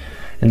vision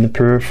and the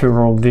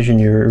peripheral vision.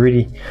 You're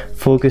really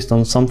focused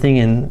on something,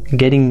 and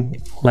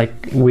getting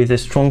like with a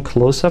strong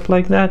close-up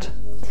like that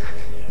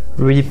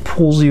really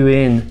pulls you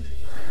in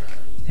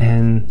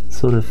and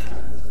sort of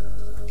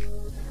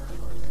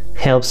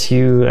helps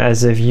you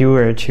as a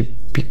viewer to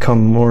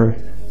become more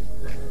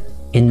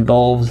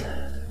involved.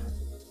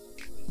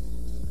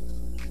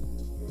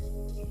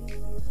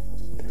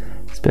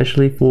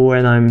 Especially for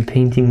when I'm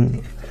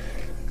painting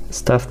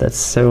stuff that's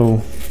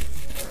so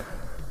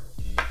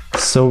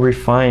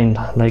refined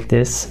like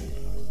this.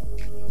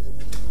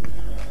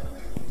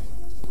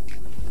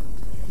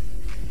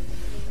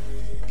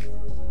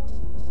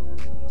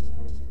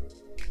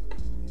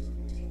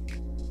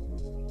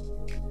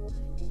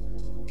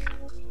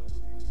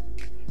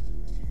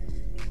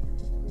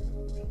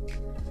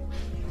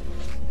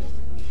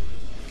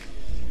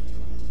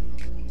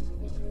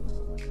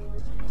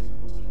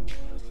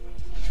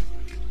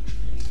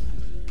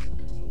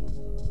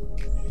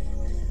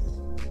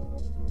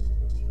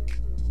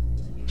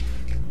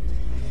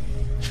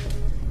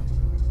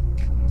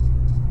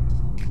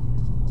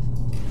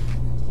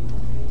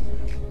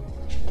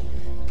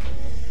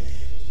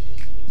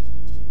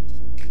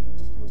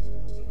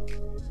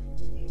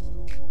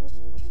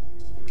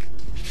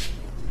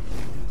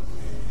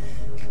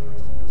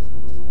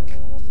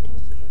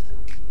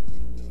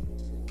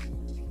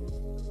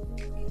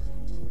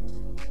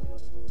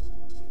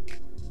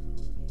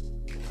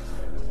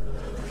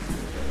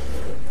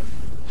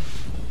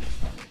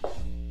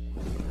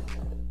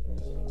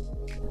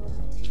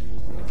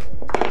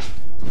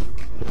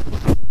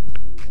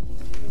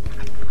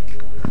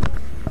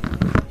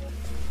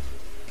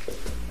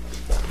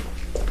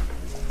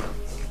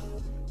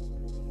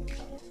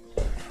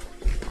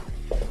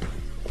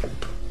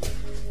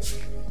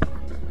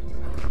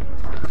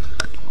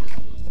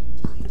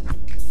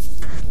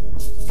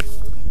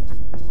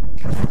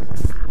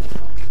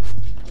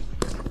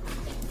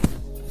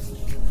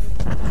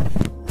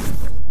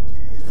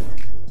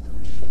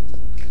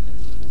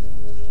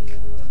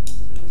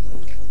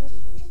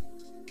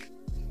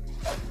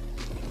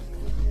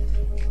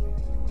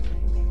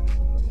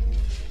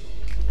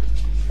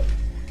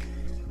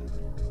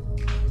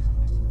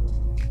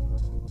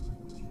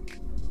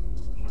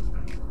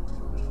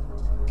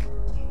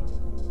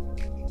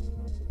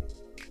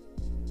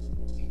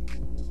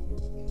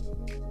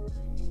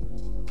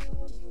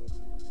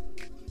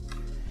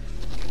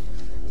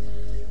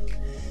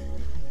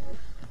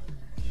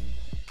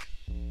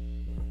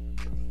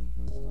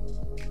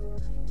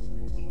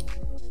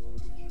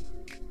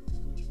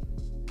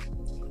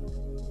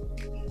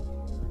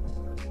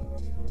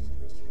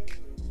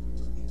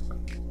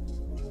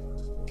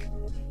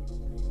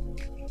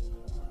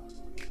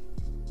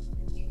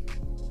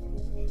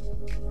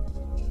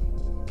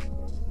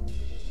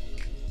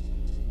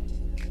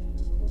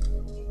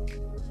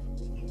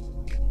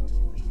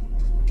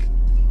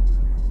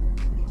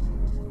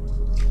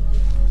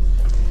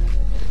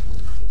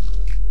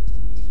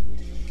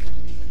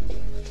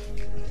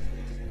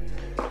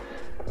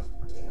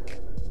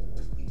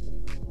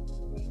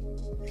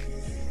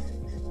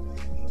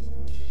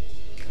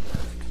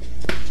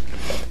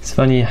 It's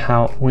funny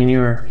how when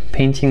you're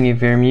painting a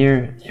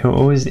Vermeer, you're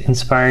always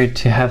inspired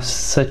to have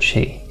such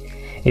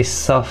a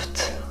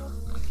soft,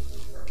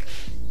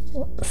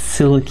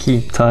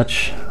 silky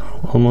touch,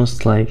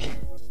 almost like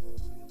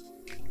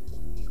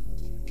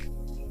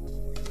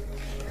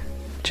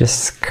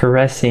just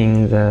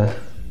caressing the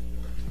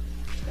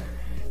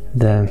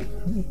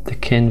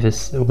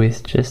canvas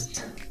with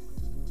just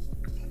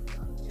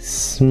a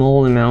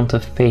small amount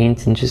of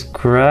paint, and just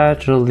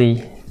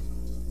gradually,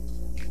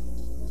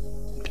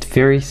 but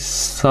very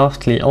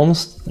softly,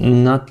 almost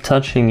not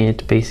touching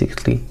it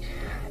basically.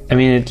 I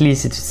mean, at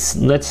least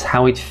that's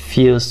how it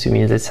feels to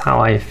me. That's how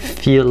I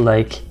feel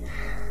like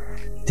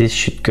this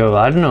should go.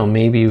 I don't know,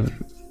 maybe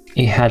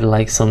he had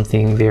like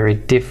something very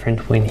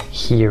different when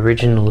he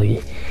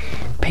originally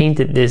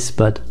painted this,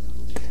 but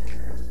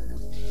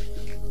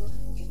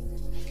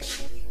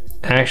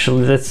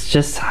actually that's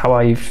just how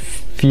I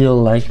feel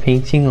like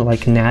painting.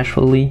 Like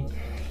naturally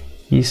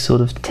you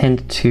sort of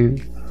tend to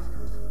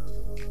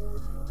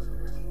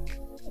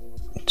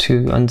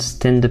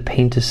understand the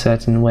paint a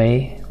certain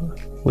way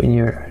when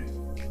you're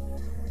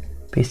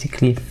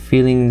basically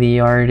feeling the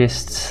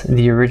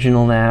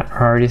original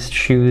artist's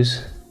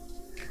shoes.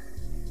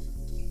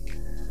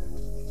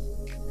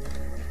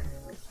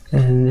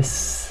 And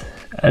this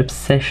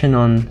obsession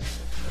on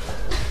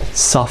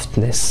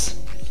softness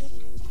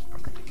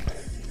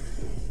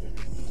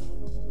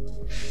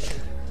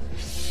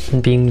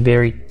and being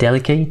very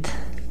delicate.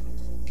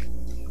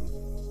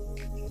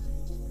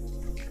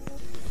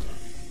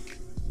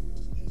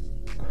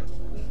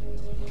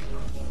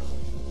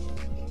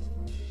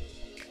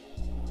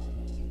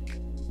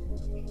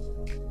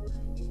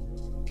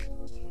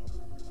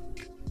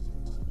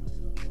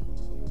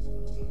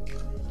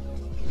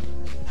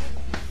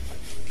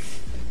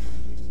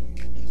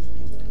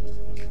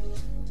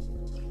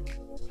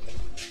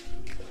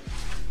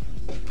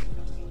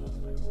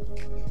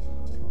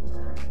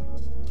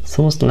 It's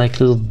almost like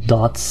little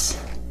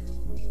dots,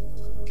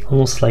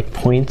 almost like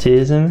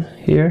pointillism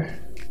here.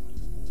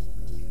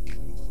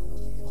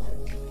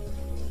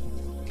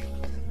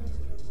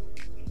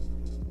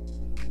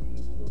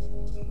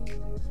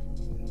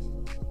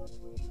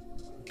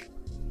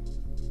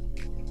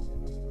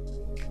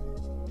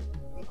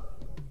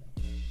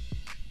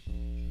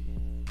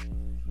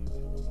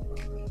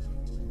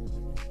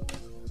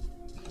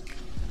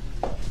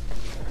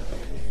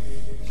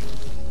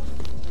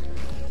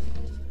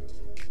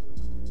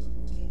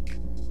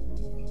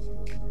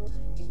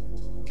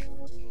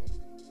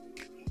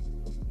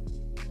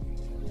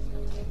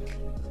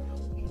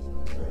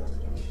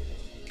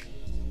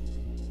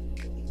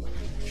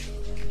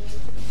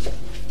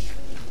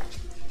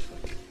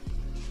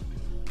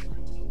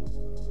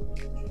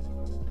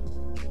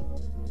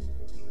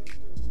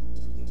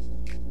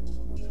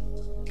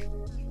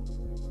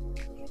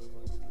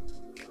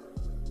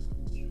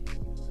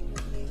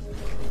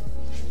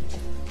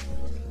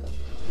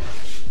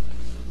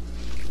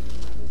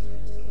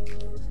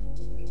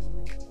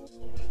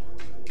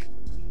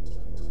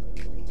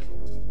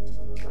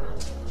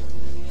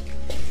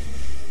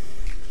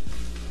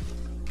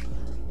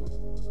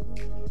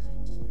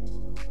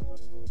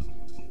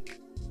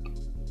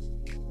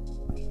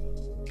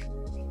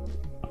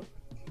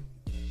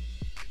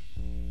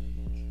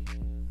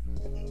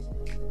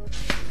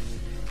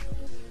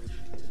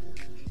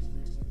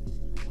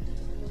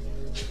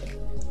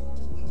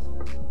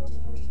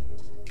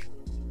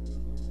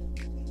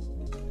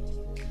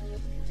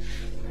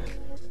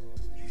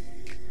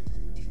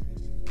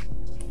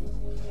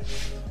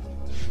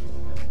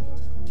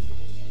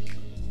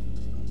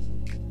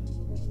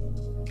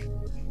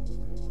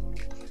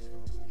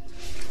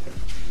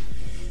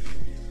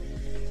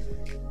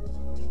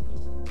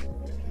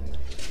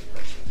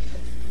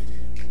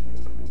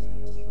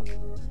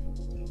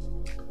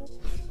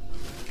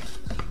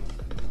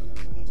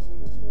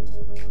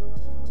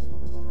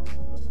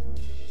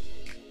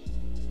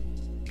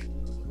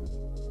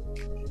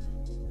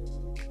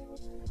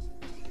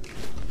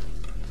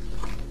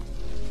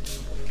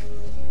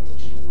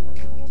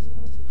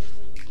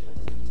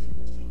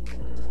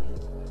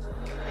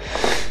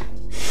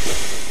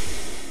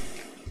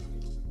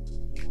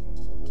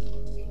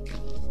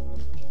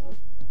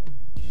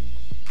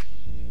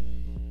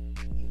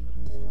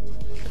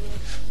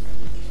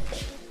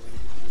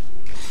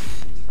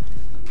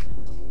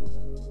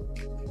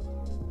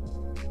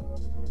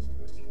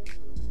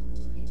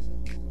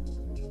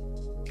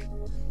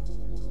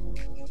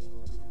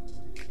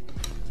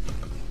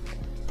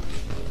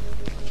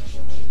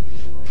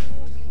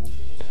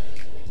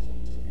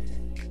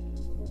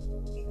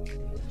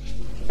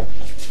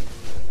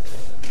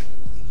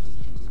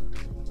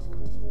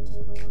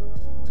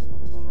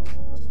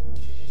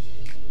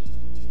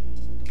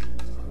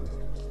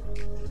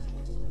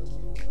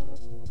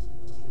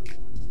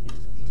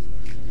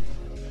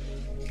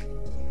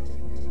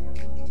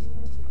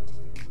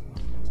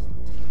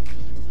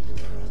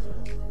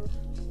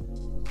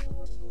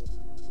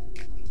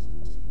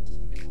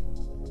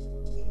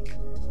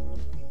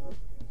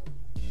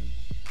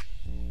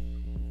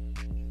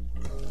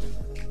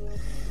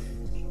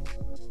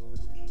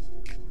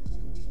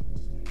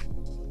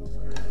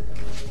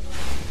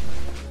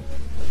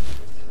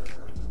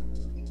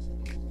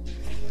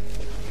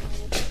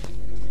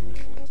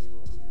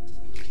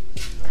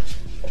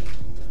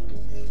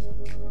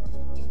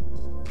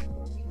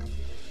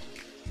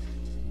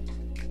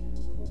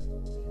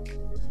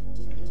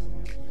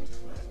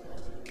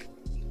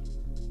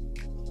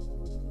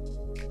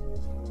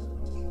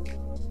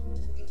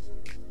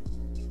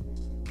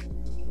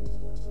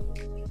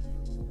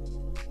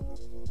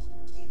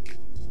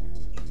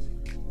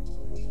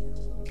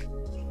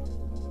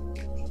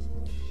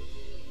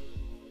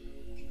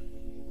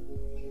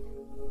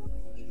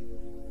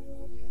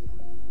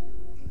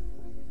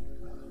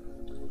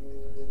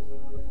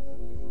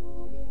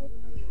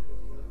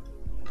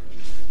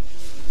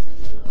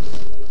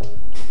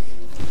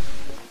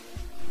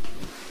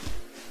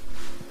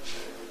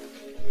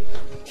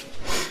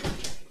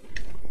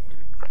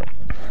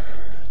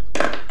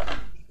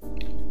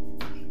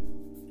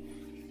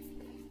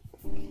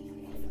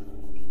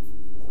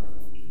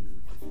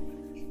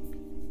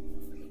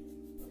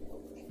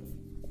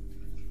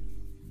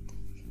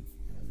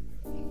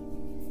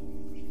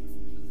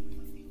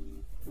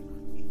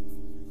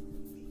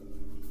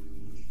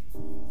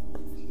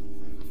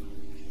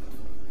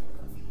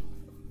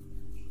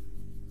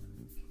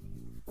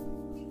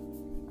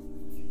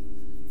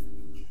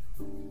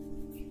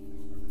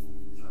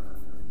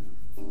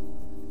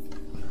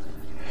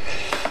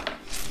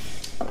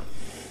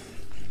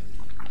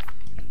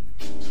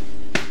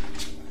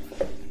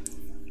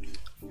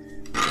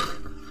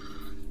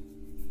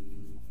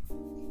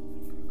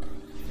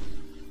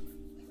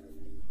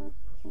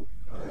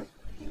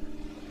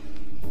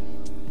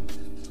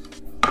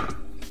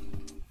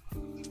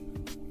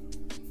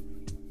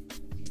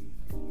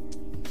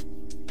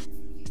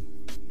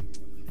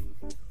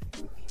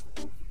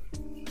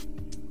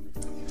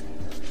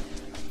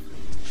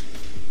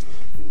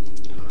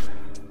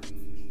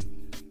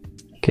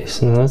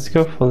 So let's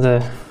go for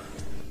the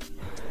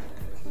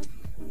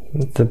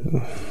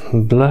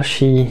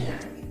blushy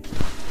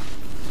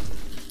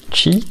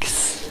cheeks.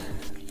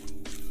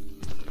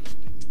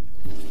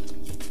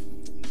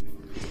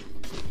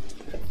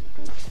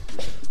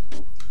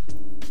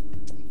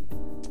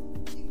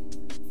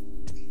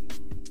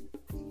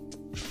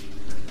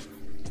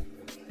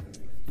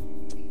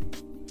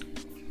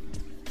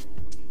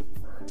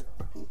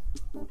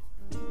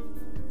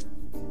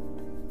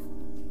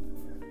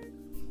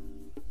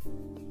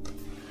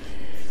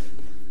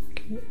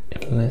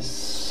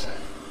 Let's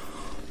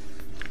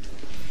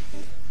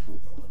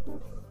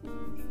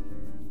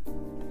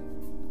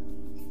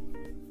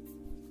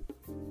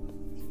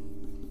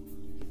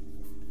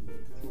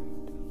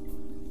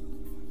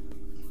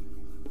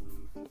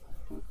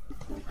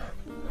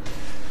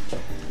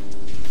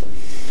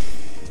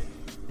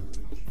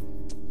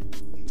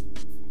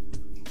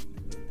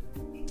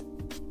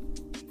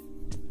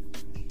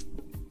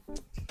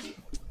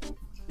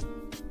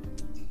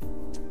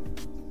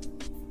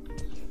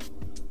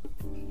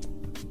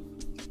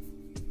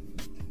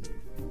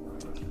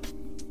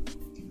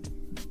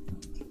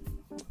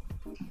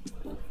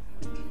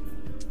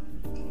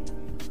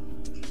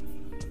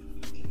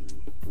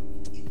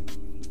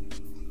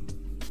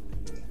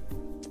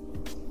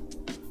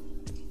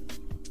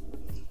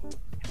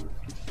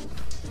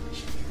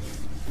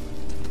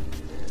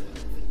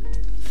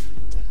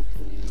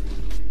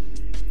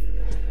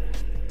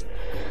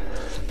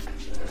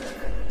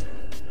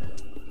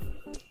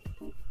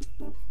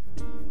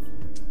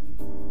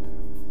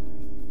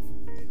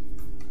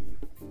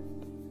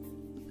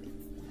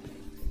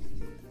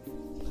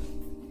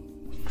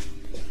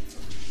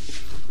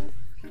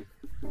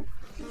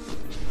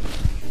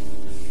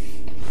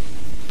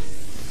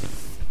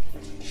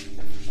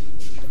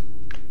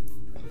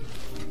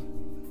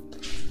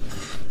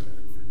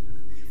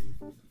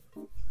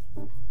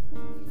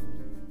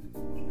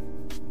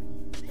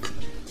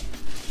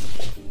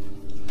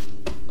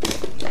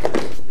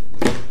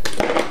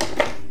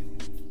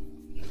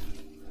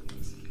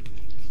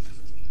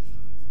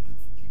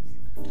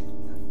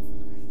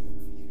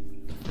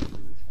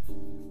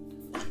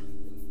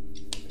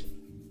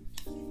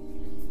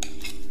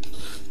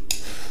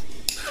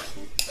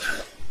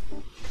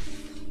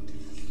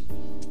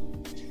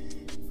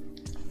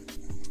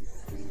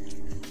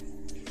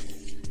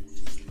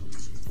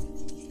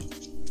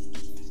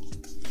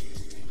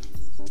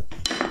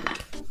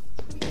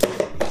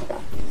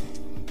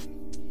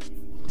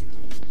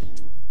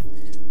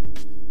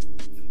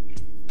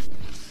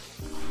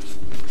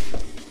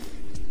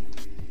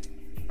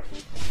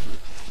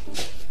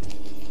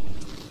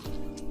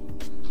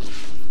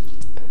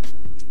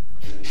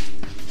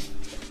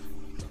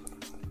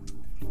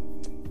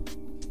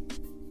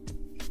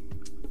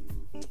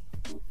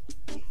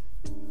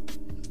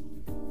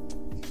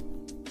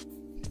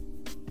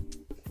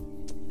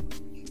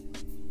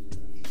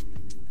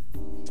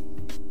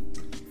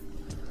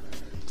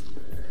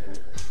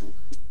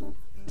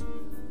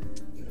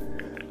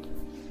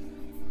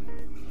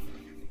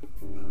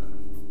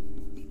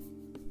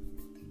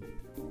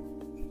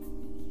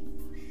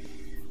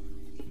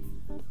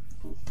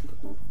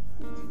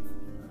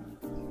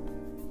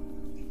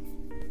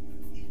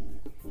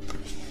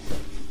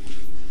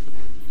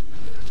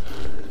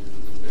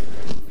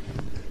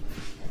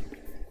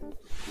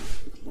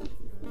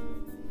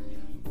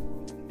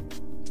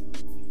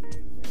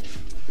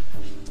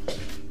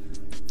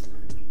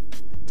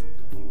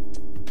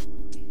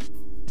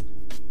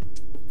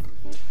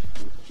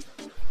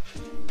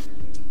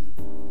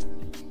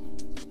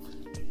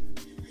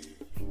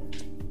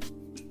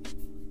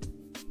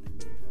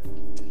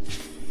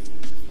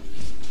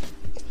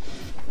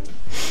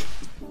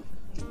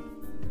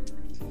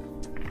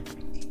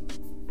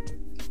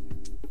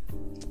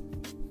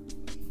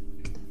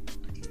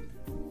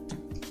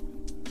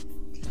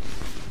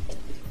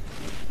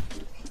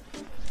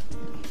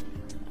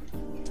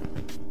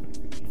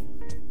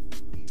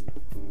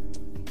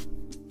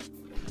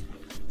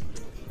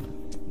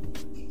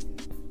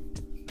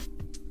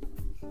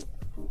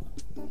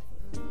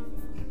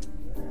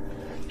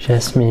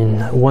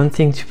Jasmine, one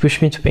thing to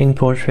push me to paint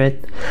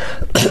portrait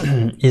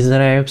is that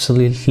I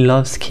absolutely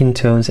love skin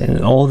tones and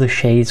all the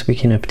shades we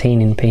can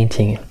obtain in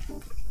painting.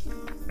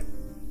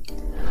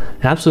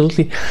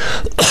 Absolutely.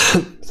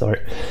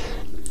 Sorry.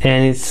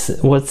 And it's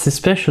what's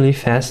especially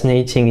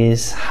fascinating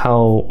is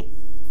how,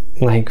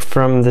 like,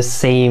 from the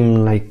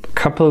same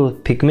couple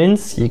of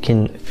pigments you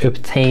can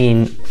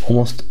obtain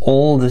almost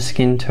all the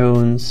skin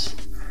tones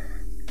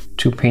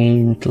to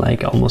paint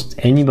like almost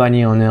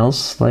anybody on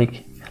earth,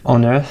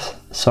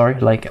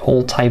 like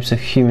all types of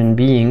human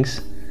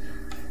beings.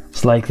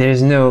 It's like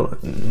there's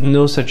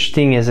no such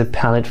thing as a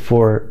palette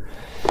for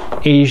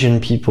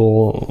Asian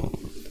people,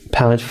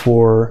 palette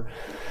for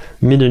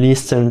Middle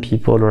Eastern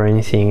people or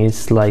anything.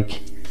 It's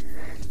like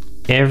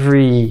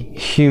every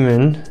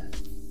human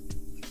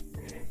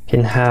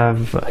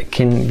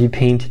can be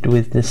painted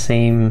with the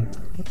same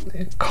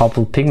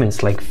couple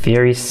pigments, like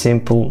very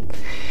simple,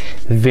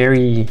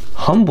 very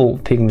humble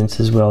pigments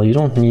as well. You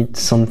don't need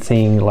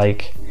something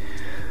like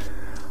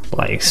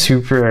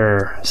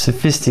super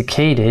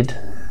sophisticated,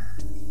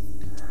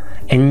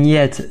 and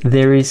yet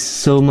there is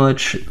so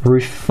much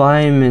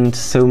refinement,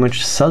 so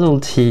much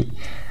subtlety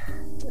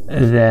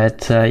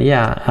that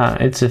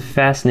it's a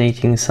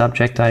fascinating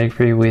subject. I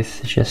agree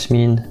with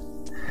Jasmine.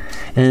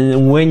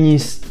 And when you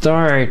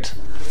start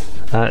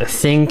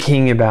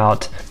thinking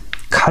about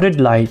colored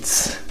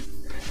lights,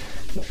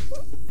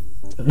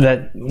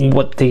 that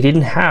what they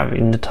didn't have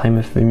in the time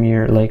of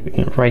Vermeer, like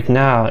right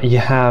now you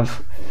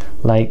have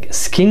like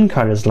skin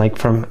colors, like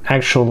from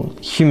actual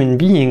human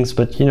beings,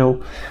 but you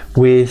know,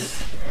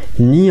 with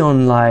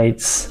neon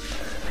lights,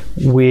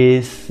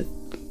 with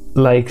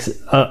like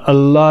a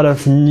lot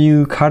of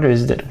new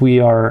colors that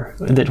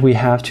we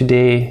have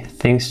today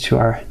thanks to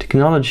our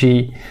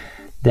technology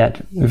that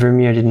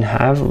Vermeer didn't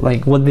have.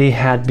 Like what they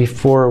had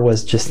before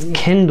was just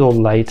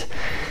candlelight,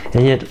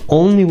 and yet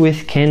only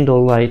with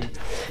candlelight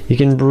you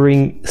can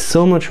bring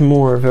so much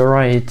more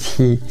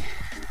variety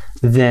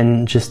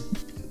than just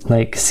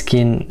like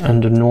skin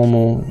under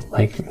normal,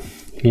 like,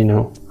 you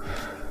know,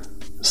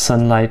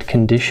 sunlight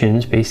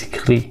conditions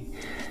basically.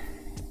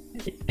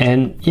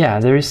 And yeah,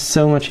 there is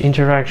so much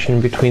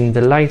interaction between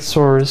the light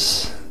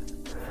source,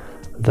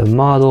 the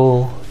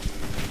model.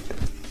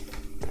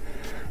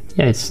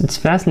 Yeah, it's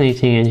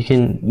fascinating, and you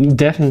can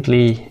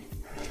definitely,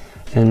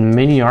 and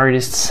many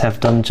artists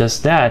have done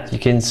just that. You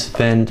can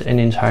spend an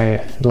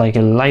entire, like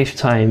a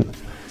lifetime,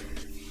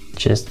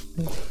 just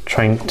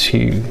trying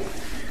to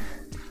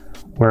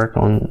work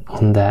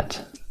on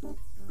that.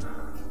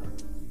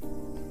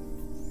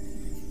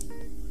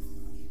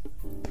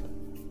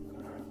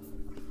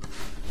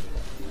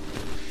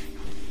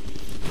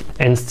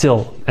 And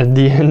still, at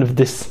the end of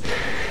this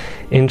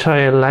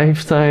entire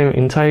lifetime,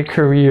 entire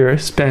career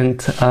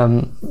spent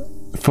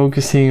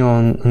focusing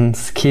on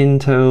skin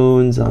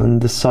tones, on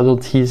the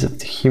subtleties of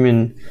the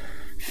human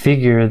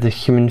figure, the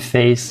human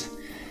face,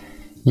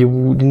 you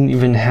wouldn't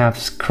even have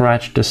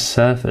scratched the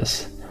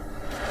surface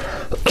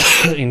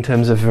in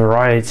terms of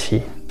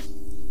variety.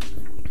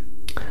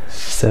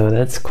 So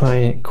that's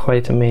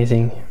quite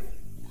amazing.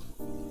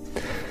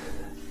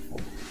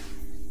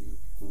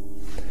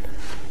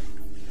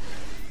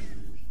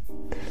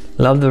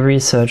 Love the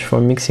research for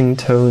mixing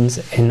tones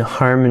and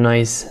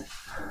harmonize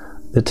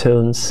the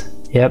tones.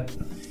 Yep,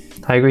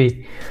 I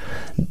agree.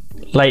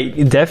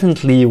 Like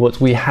definitely what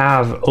we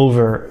have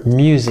over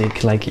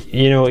music, like,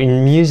 you know,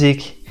 in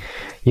music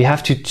you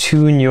have to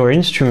tune your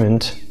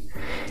instrument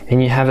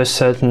and you have a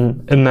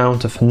certain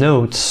amount of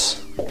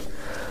notes,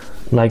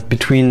 like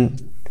between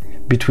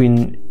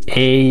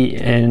A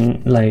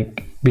and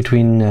like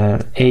between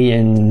A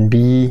and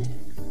B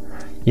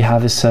you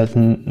have a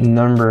certain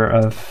number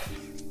of,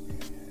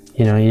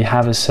 you know, you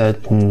have a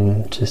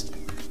certain, just,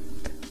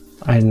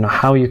 I don't know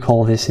how you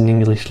call this in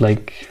English,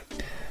 like,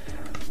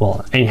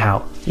 well,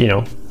 anyhow, you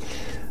know.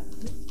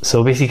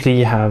 So basically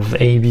you have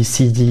A, B,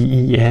 C,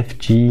 D, E, F,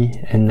 G,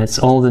 and that's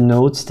all the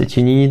notes that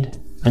you need.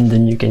 And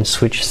then you can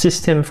switch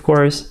system, of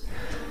course.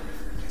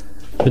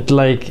 But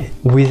like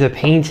with a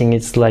painting,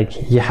 it's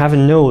like you have a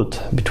note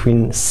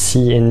between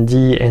C and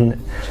D, and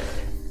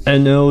a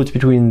note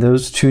between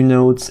those two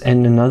notes,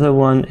 and another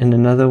one,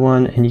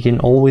 and you can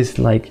always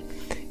like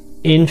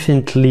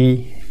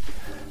infinitely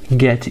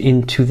get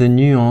into the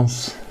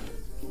nuance.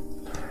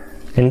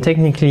 And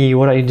technically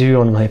what I do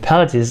on my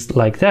palette is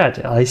like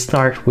that. I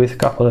start with a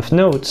couple of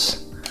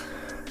notes,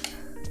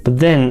 but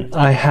then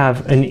I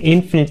have an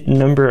infinite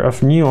number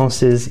of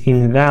nuances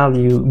in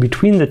value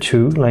between the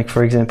two. Like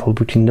for example,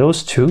 between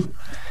those two,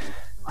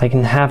 I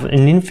can have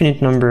an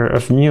infinite number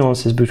of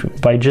nuances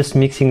by just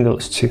mixing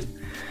those two.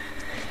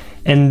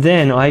 And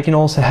then I can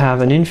also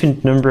have an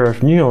infinite number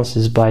of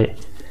nuances by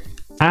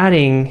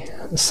adding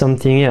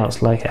something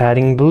else, like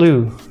adding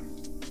blue,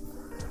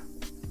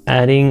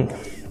 adding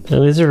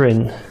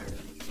alizarin,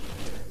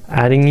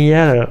 adding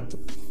yellow.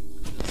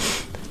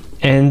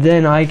 And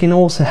then I can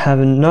also have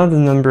another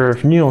number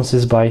of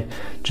nuances by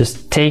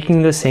just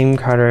taking the same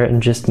color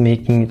and just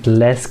making it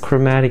less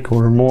chromatic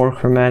or more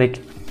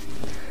chromatic.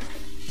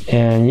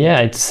 And yeah,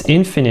 it's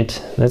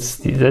infinite. That's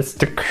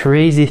the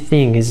crazy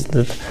thing, is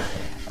that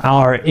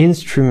our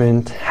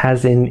instrument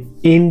has an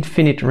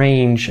infinite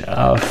range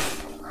of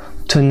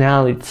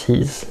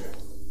tonalities.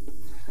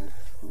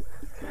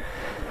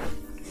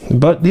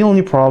 But the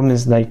only problem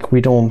is like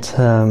we don't,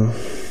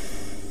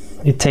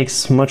 it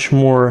takes much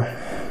more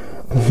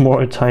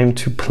time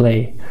to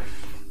play.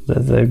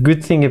 The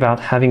good thing about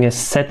having a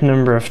set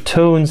number of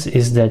tones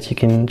is that you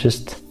can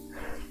just,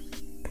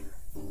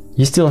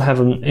 you still have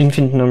an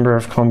infinite number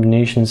of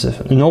combinations of,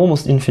 an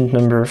almost infinite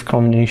number of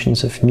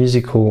combinations of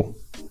musical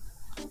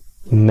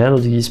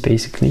melodies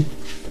basically.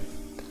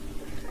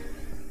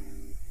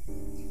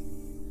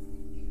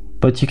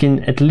 But you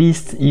can, at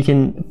least you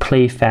can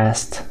play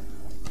fast,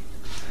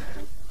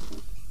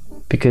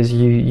 because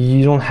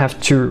you don't have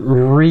to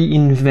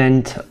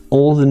reinvent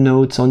all the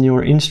notes on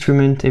your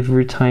instrument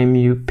every time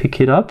you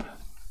pick it up.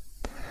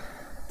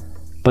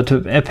 But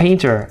a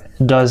painter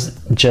does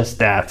just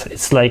that.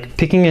 It's like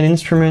picking an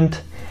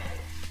instrument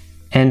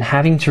and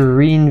having to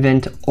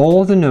reinvent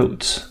all the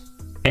notes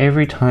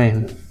every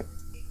time.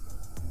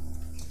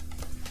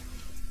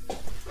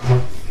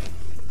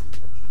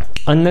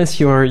 Unless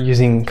you are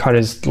using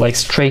colors like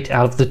straight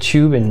out of the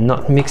tube and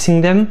not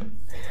mixing them,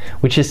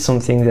 which is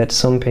something that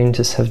some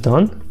painters have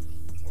done.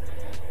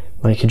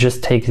 Like you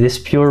just take this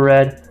pure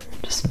red,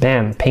 just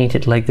bam, paint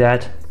it like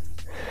that.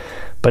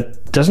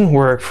 But doesn't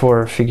work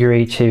for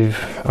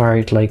figurative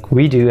art like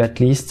we do, at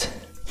least.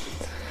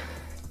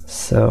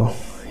 So,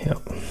 yeah.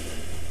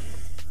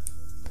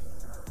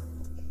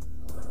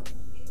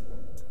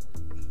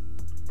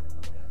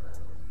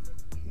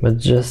 But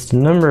just the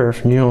number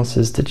of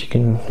nuances that you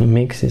can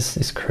mix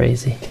is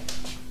crazy.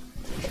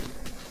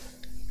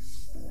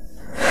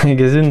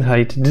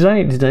 Gesundheit.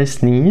 Did I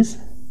sneeze?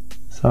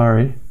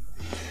 Sorry.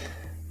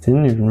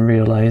 Didn't even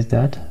realize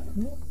that.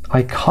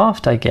 I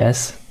coughed, I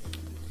guess.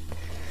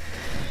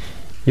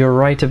 You're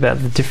right about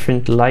the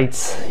different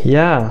lights.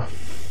 Yeah.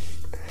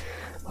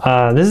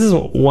 This is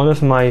one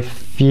of my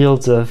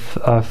fields of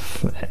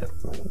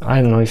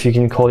I don't know if you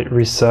can call it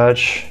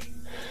research.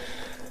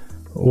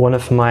 One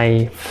of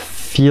my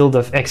field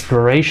of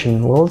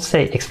exploration, well, let's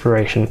say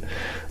exploration,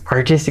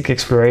 artistic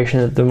exploration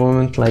at the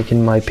moment, like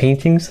in my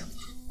paintings.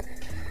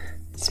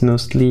 It's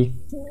mostly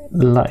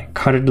like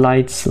colored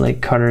lights,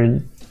 like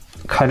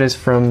colors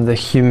from the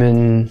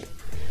human,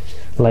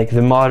 like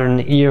the modern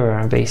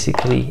era,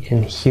 basically,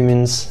 in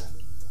humans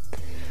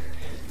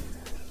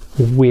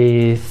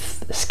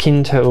with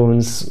skin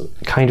tones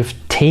kind of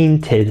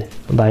tainted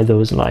by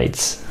those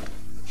lights.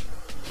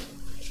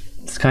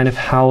 It's kind of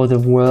how the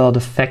world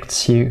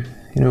affects you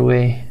in a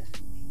way.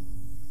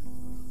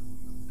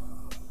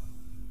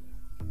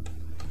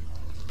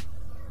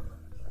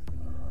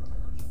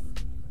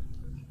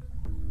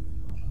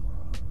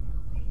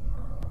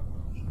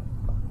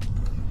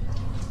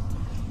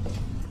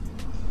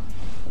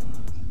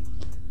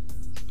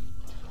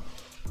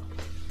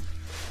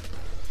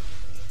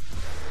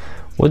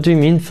 What do you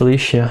mean,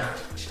 Felicia?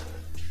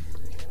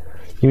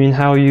 You mean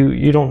how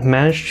you don't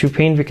manage to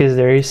paint because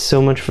there is so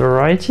much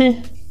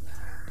variety?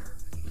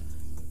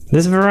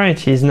 This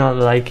variety is not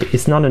like,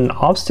 it's not an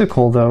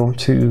obstacle though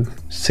to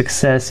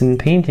success in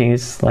painting.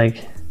 It's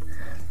like,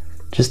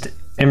 just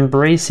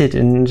embrace it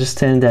and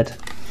understand that.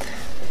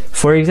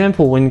 For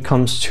example, when it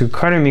comes to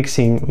color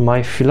mixing,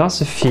 my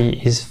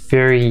philosophy is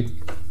very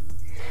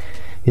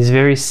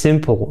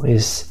simple,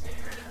 is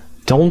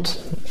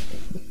don't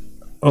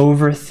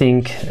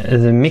overthink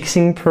the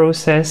mixing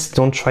process.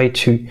 Don't try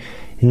to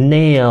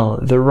nail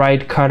the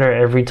right color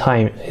every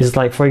time. It's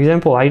like, for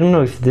example, I don't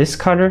know if this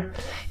color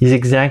is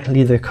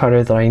exactly the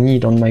color that I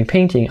need on my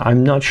painting.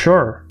 I'm not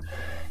sure.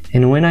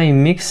 And when I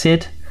mix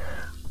it,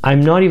 I'm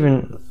not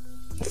even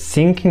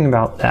thinking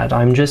about that.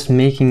 I'm just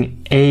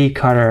making a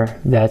color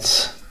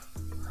that's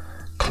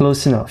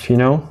close enough, you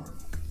know?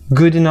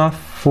 Good enough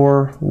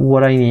for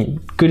what I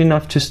need. Good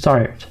enough to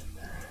start.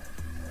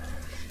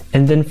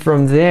 And then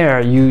from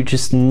there, you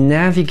just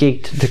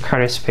navigate the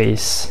color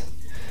space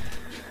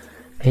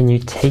and you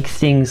take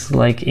things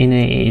like in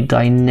a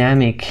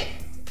dynamic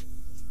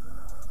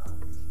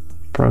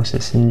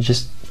process and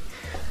just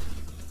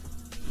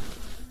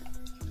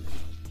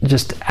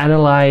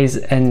analyze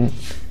and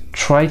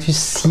try to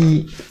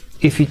see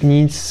if it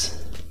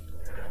needs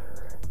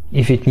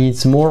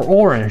more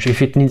orange.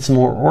 If it needs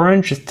more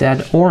orange, just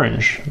add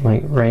orange.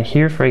 Like right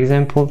here, for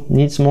example,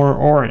 needs more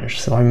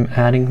orange, so I'm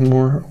adding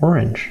more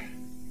orange.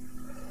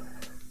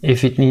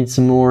 If it needs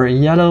more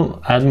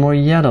yellow, add more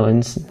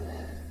yellow.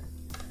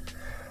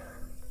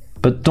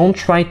 But don't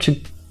try to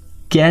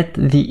get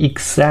the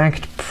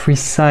exact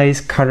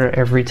precise color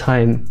every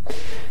time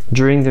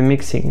during the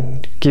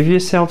mixing. Give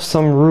yourself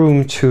some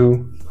room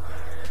to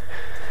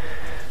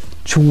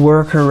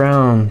work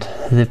around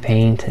the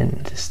paint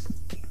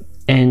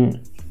and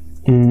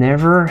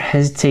never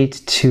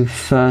hesitate to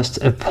first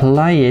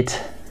apply it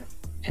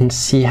and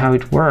see how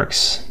it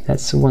works.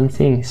 That's one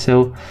thing.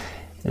 So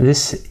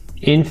this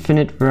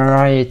infinite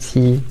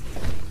variety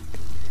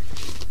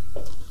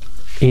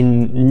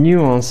in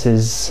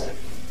nuances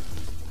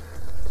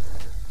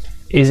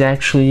is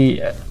actually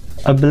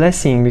a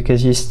blessing,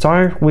 because you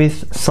start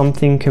with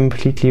something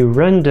completely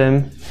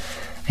random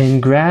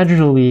and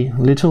gradually,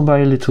 little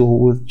by little,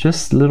 with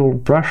just little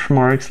brush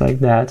marks like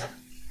that,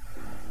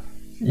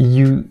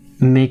 you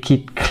make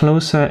it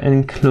closer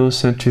and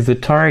closer to the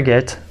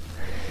target,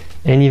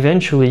 and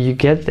eventually you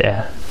get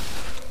there.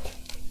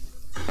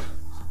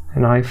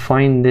 And I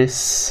find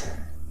this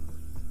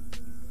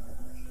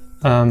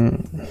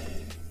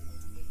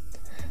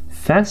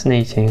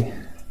fascinating.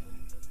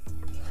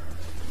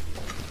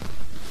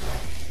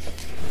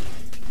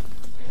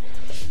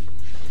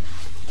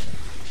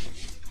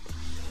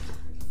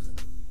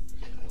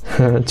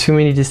 Too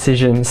many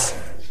decisions.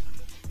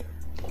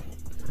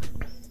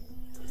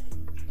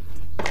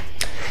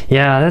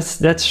 Yeah,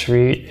 that's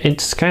true.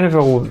 It's kind of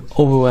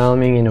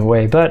overwhelming in a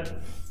way, but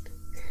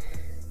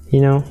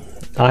you know,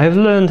 I've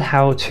learned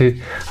how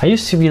to. I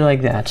used to be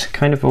like that,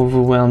 kind of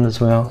overwhelmed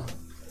as well.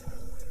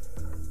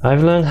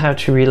 I've learned how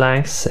to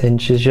relax and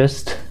to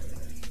just,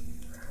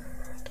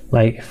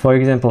 like, for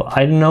example,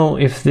 I don't know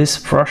if this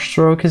brush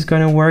stroke is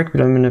going to work, but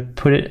I'm going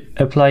to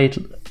apply it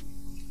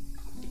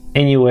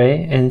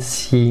anyway and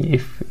see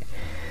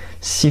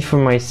for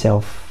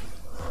myself.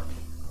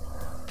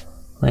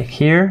 Like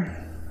here,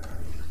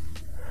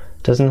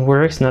 doesn't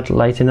work, it's not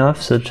light enough,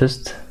 so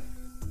just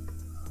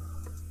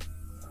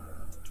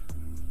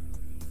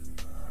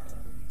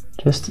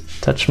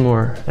touch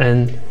more,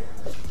 and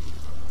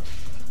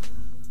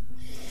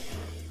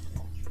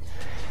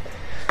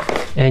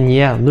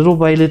yeah, little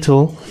by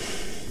little.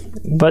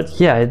 But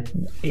yeah,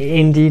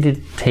 indeed it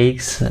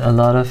takes a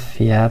lot of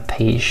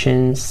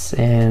patience,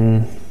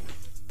 and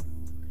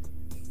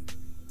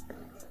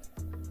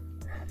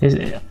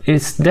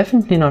it's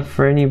definitely not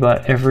for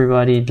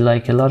everybody.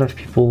 Like, a lot of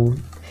people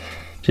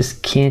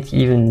just can't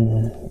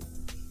even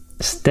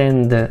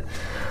stand the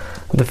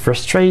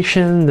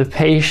frustration, the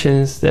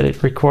patience that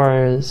it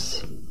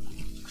requires.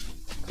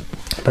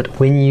 But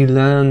when you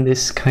learn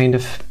this kind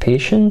of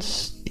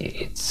patience,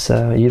 it's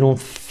you don't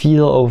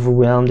feel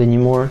overwhelmed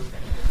anymore.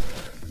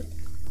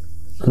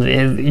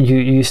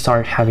 You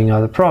start having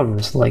other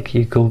problems, like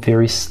you go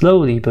very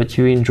slowly, but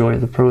you enjoy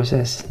the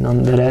process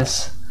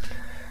nonetheless.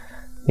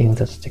 I think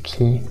that's the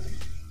key.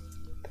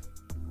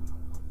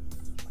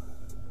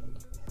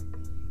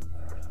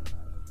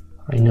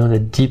 I know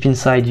that deep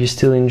inside you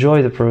still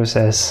enjoy the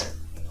process.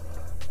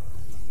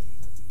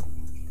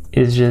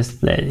 It's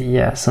just that,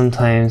 yeah,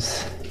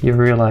 sometimes you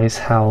realize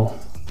how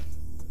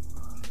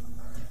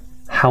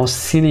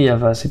silly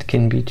of us it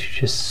can be to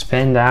just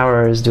spend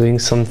hours doing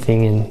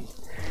something and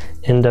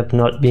end up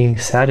not being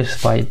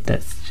satisfied.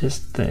 That's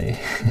just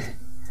it's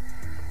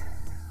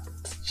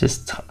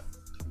just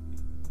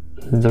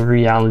the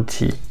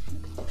reality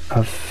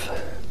of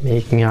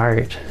making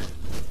art.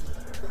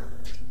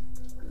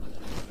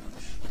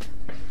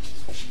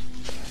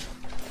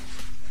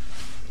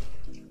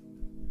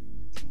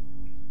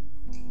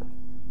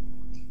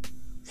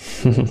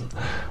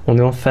 On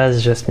est en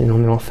phase, Jasmine,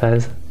 on est en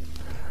phase.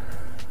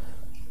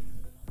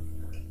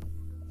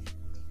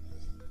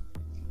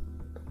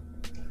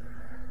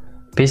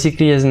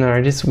 Basically, as an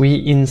artist, we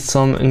in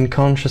some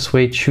unconscious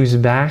way choose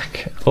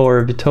Bach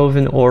or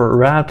Beethoven or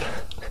rap.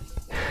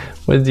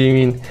 What do you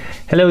mean?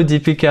 Hello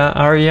Deepika,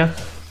 how are you?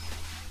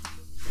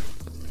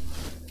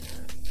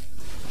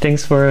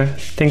 Thanks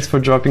for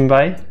dropping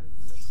by.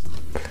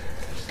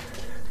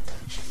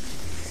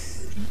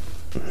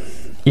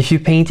 If you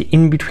paint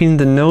in between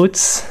the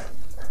notes,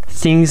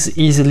 things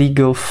easily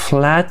go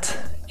flat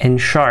and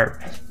sharp.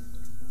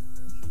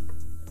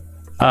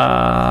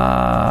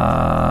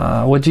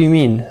 What do you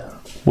mean,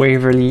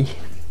 Waverly?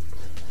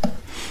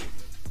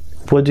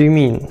 What do you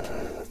mean?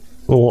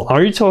 Well,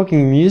 are you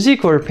talking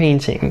music or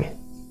painting?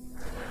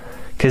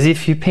 Because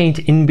if you paint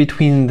in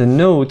between the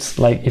notes,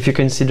 like if you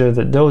consider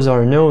that those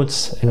are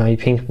notes and I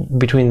paint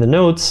between the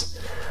notes,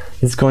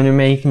 it's going to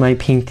make my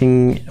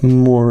painting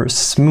more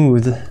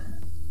smooth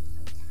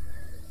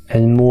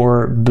and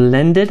more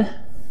blended,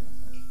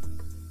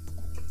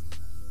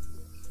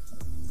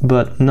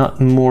 but not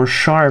more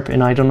sharp.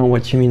 And I don't know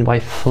what you mean by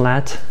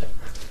flat,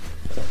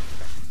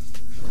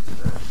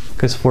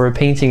 because for a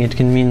painting it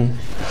can mean,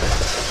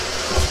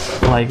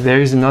 like, there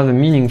is another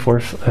meaning for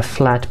a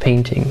flat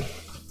painting.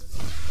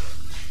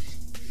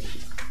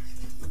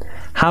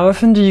 How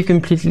often do you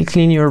completely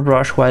clean your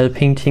brush while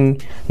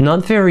painting?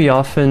 Not very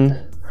often,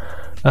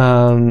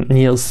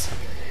 Niels.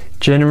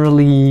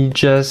 Generally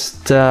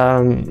just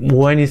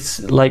when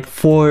it's like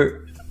for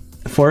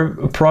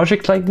a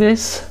project like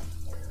this,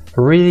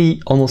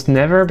 really almost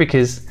never,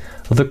 because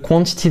the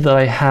quantity that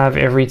I have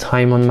every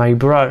time on my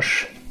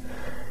brush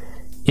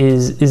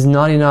is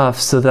not enough,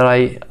 so that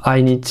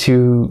I need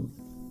to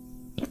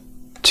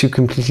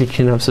completely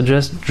clean up. So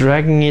just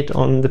dragging it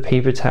on the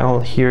paper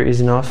towel here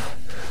is enough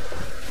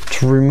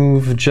to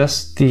remove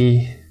just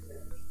the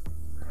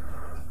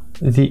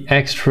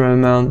extra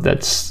amount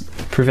that's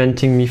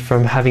preventing me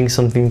from having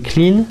something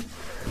clean.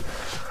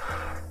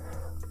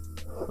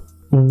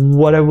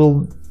 What I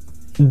will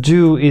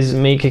do is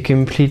make a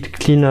complete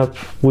cleanup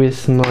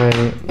with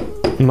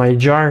my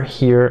jar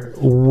here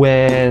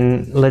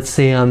when, let's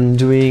say, I'm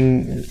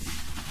doing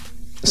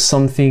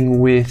something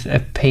with a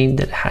paint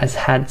that has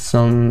had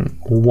some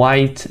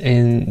white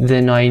and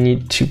then I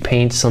need to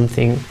paint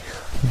something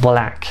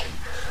black.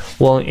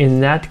 Well, in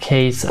that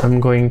case,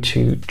 I'm going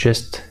to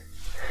just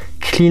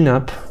clean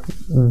up,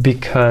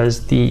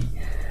 because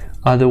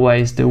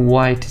otherwise the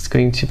white is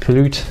going to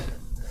pollute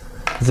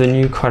the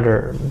new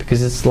color,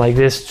 because it's like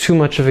there's too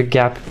much of a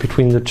gap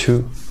between the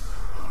two.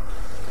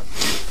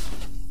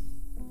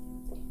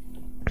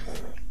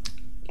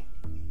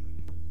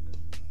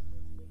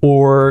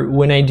 Or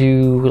when I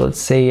do, let's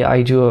say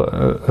I do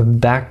a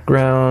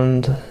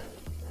background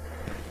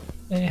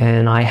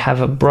and I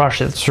have a brush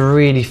that's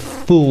really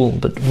full,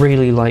 but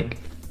really like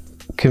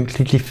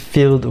completely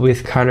filled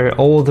with color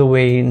all the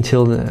way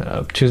until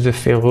up to the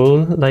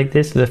ferrule, like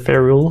this, the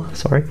ferrule,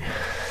 sorry.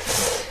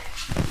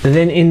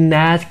 Then in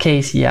that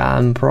case, yeah,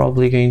 I'm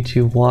probably going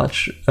to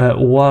wash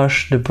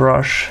the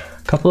brush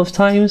a couple of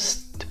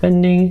times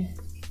depending.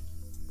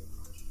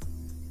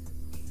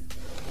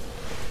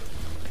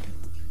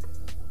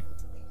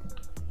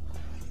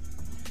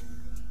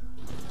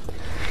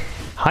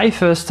 Hi,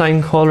 first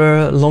time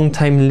caller, long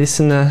time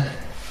listener.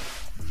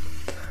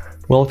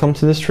 Welcome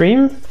to the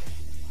stream.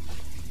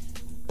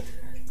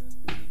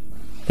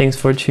 Thanks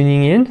for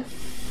tuning in.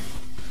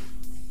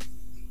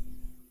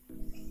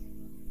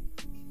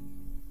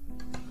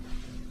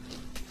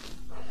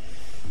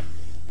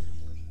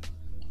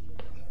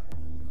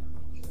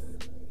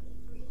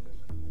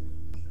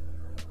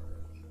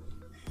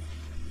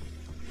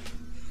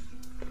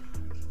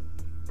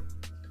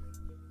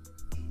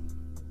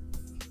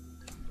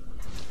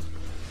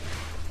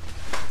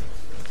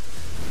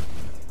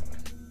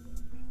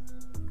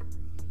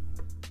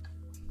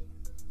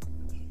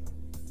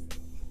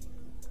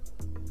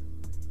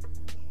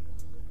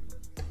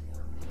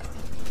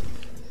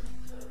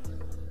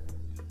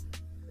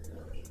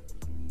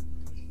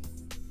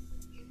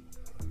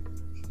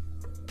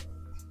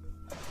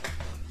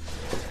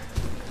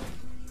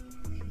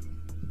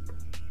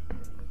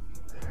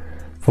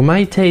 For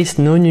my taste,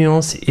 no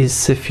nuance is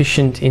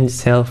sufficient in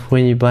itself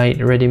when you buy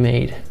it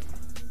ready-made.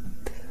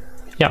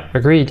 Yeah,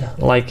 agreed.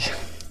 Like,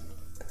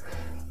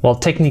 well,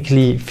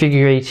 technically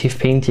figurative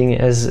painting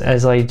as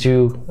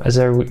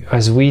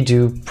we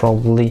do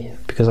probably,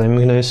 because I'm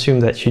gonna assume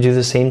that you do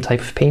the same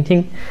type of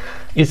painting.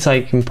 It's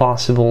like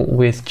impossible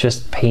with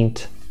just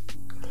paint.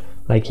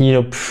 Like, you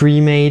know,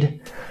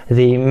 pre-made,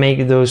 they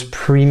make those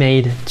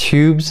pre-made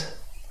tubes,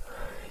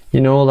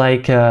 you know,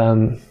 like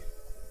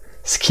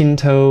skin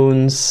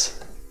tones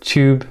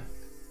tube,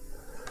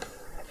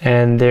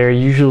 and they're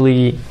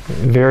usually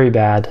very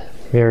bad,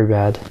 very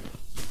bad.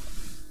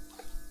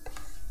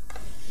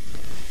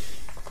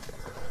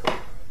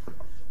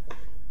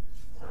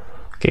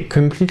 Okay,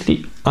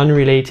 completely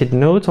unrelated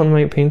note on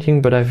my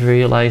painting, but I've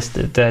realized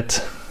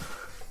that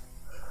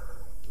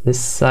this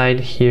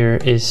side here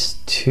is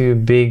too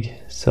big,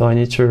 so I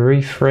need to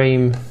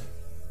reframe.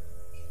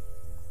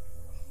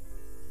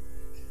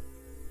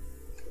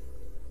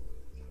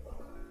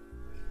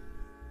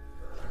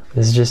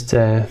 This is just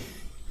a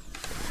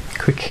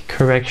quick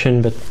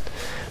correction, but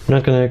I'm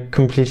not going to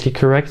completely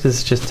correct.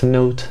 It's just a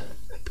note,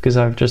 because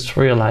I've just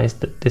realized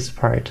that this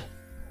part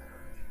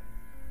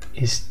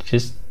is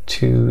just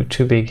too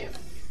big,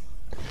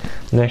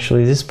 and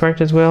actually this part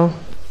as well.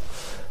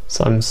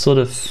 So I'm sort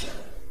of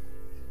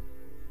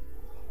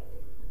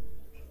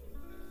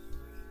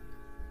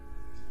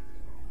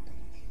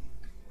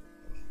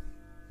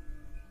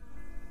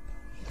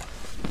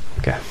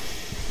okay.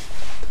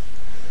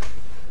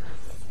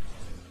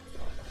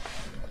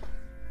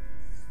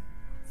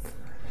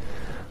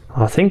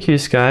 Oh, thank you,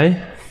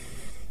 Sky.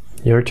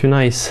 You're too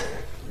nice.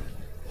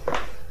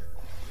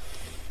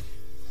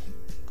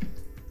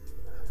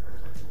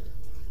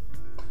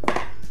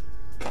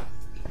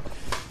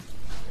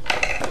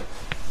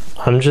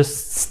 I'm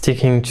just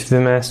sticking to the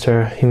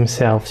master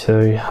himself, so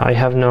I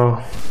have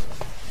no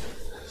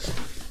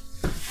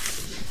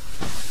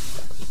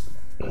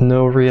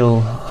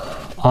real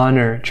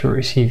honor to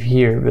receive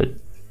here, but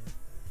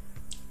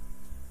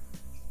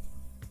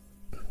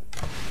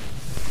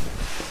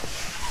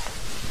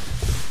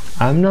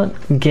I'm not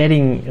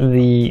getting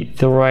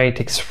the right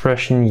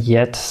expression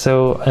yet,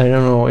 so I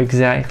don't know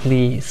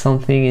exactly.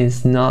 Something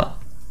is not,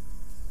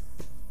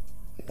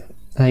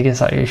 I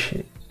guess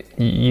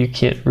you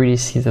can't really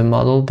see the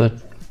model, but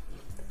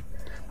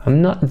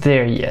I'm not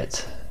there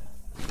yet.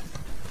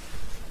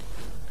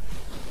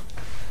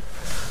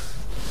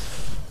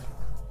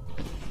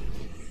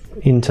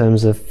 In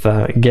terms of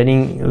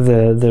getting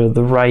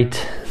the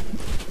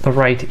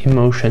right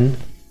emotion.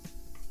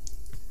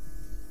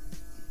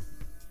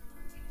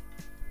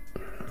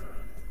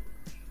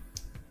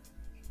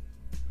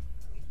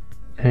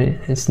 And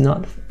it's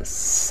not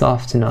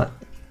soft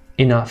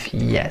enough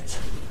yet.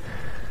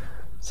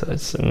 So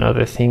it's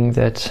another thing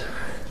that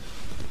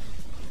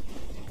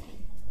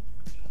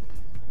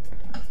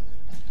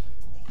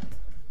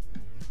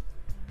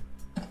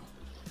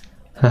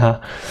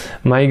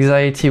my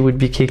anxiety would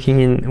be kicking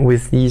in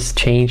with these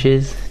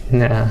changes.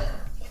 Nah,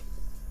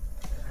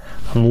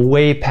 I'm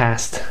way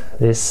past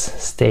this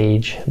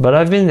stage, but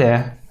I've been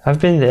there.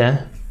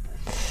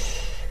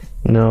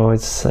 No,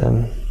 it's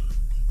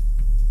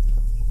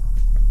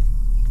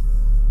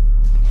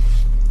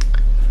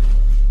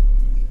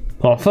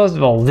well, first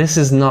of all, this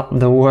is not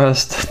the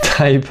worst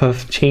type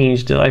of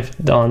change that I've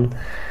done.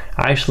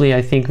 Actually,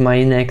 I think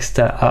my next,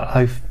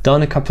 I've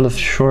done a couple of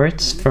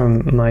shorts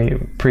from my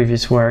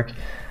previous work,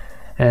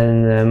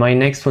 and my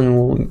next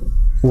one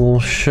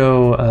will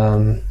show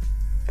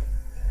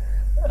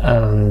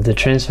the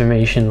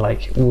transformation,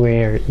 like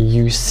where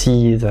you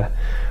see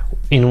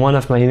in one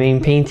of my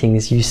main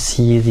paintings, you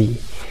see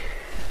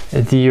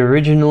the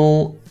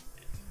original,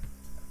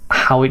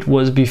 how it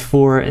was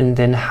before, and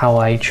then how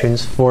I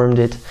transformed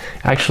it.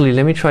 Actually,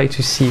 let me try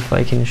to see if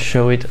I can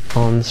show it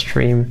on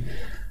stream.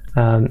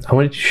 I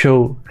wanted to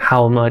show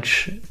how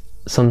much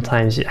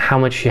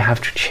you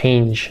have to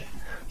change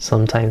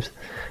sometimes.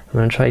 I'm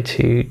gonna try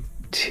to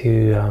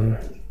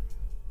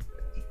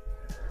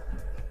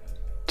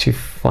to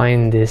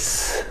find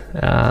this.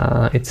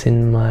 It's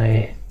in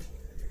my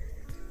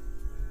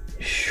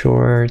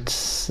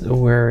shorts.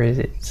 Where is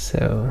it?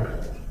 So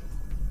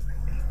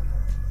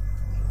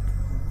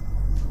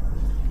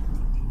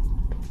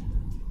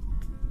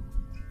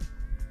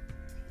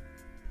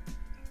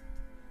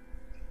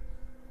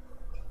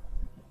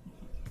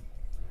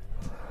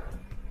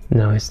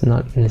no, it's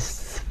not in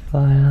this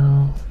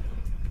file.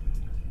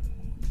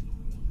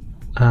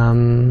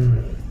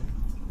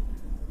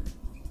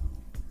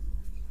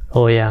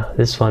 Oh yeah,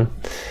 this one.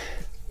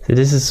 So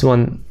this is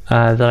one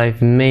that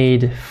I've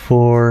made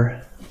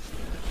for.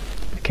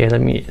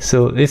 Okay,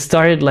 so it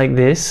started like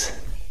this.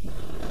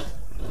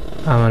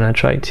 I'm gonna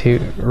try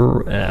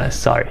to.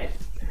 Sorry,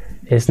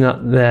 it's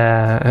not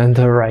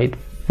the right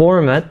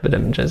format, but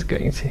I'm just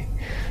going to.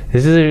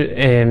 This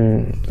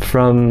is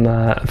from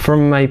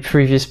my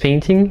previous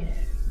painting.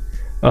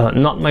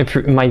 Not my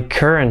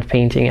current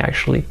painting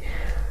actually.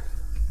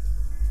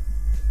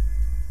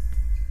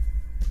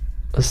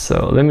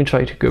 So let me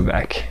try to go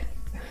back.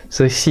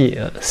 So see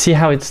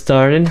how it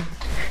started?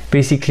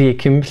 Basically a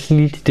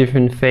completely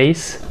different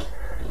face,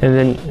 and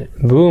then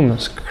boom,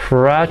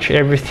 scratch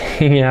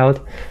everything out.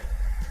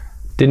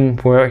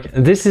 Didn't work.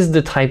 This is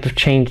the type of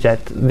change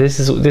that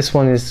this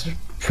one is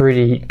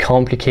pretty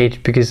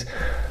complicated, because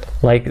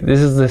like this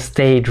is the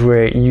stage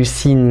where you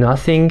see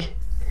nothing,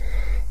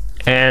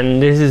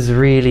 and this is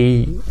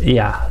really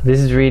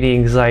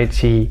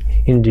anxiety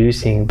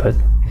inducing, but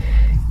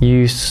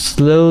you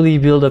slowly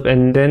build up.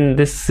 And then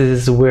this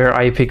is where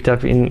I picked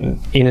up in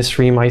a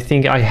stream. I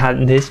think I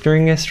had this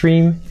during a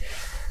stream.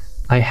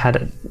 I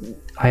had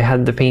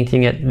the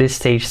painting at this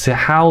stage. So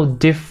how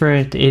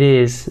different it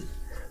is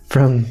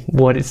from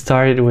what it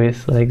started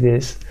with, like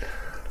this.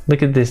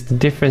 Look at this, the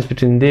difference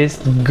between this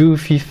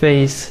goofy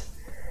face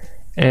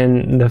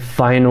and the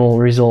final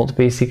result,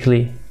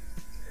 basically.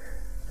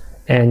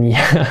 And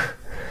yeah,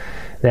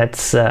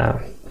 that's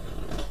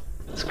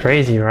it's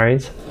crazy,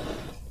 right?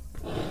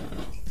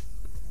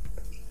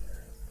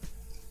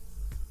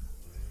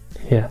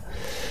 Yeah.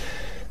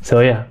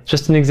 So yeah,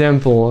 just an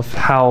example of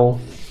how,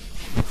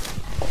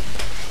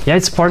 yeah,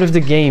 it's part of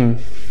the game.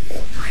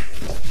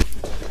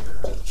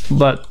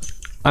 But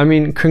I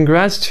mean,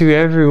 congrats to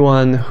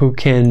everyone who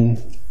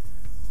can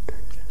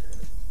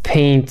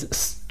paint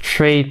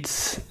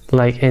straight,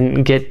 like,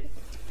 and get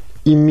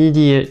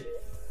immediate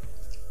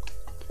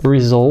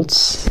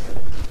results.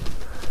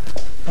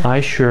 I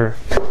sure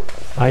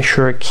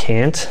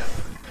can't.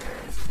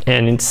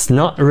 And it's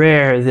not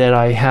rare that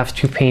I have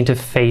to paint a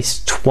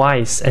face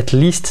twice, at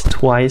least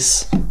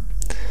twice,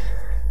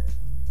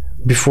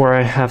 before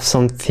I have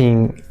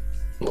something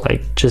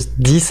like just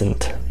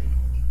decent.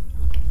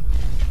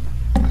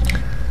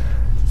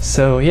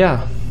 So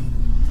yeah,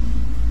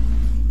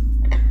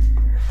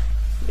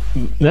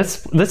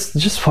 that's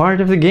just part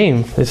of the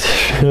game. It's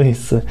really,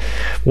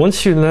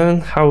 once you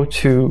learn how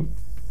to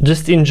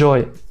just enjoy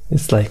it,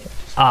 it's like,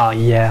 ah,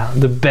 yeah,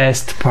 the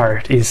best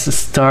part is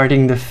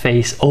starting the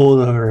face all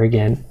over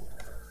again.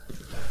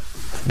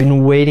 I've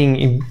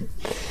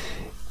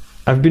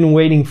been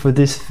waiting for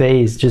this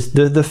phase. Just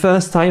the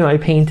first time I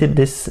painted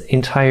this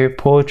entire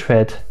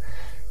portrait,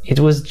 it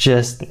was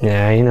just,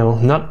 yeah, you know,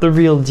 not the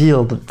real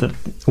deal, but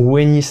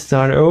when you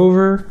start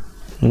over,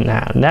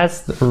 nah,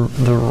 that's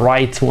the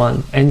right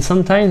one. And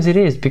sometimes it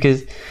is,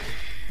 because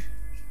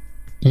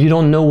you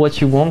don't know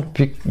what you want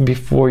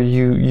before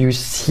you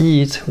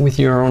see it with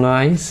your own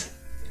eyes.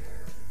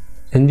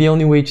 And the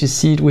only way to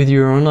see it with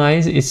your own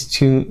eyes is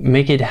to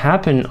make it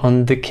happen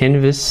on the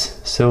canvas.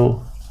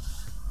 So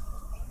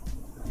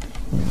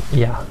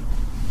yeah,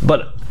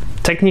 but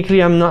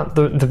technically I'm not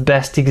the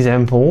best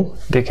example,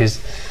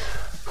 because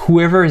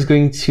whoever is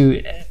going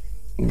to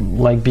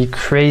like be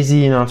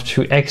crazy enough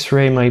to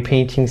x-ray my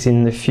paintings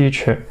in the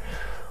future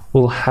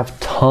will have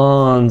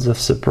tons of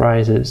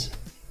surprises,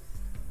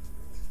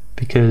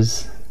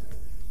 because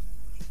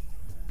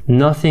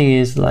nothing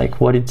is like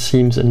what it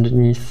seems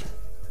underneath.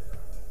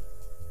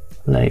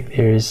 Like,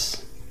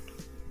 there's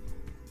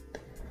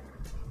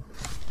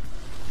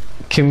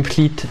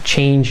complete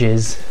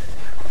changes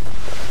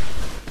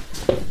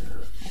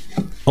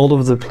all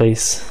over the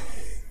place.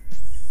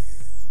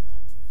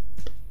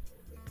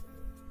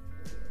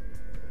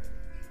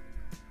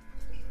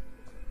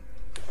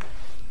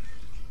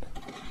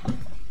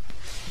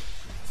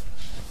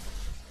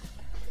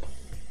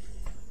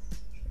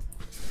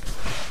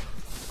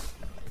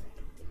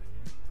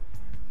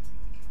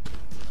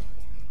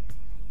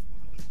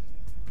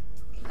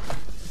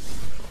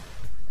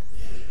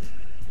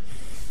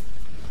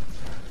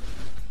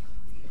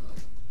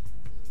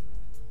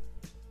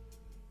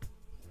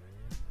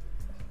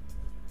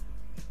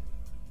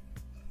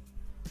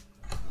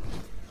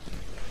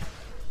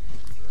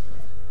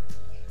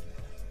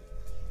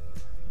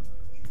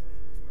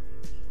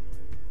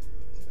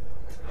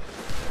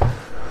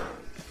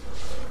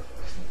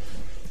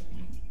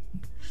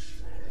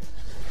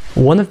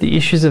 One of the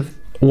issues of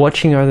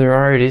watching other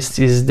artists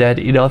is that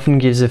it often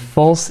gives a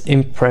false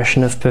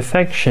impression of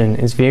perfection.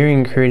 It's very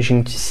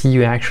encouraging to see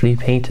you actually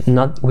paint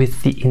not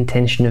with the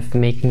intention of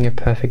making a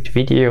perfect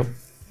video.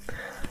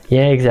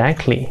 Yeah,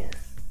 exactly.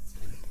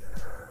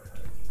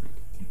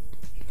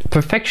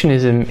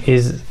 Perfectionism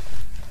is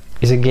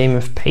a game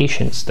of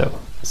patience, though.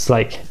 It's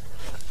like,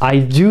 I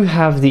do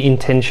have the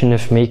intention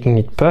of making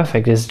it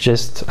perfect. It's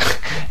just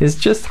it's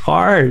just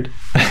hard.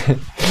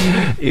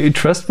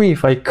 Trust me,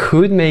 if I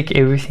could make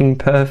everything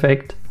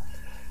perfect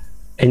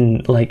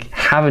and like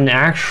have an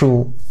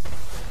actual,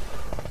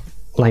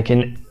 like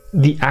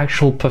the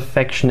actual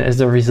perfection as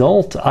the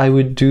result, I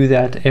would do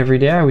that every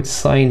day. I would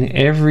sign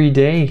every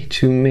day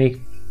to make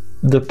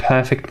the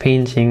perfect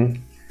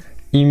painting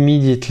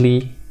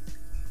immediately.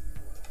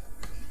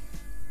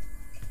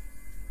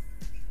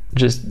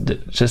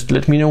 Just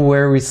let me know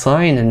where we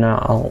sign and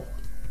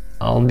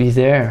I'll be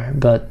there.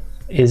 But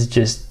it's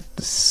just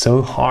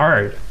so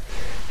hard,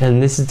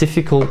 and this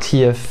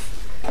difficulty of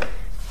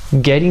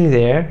getting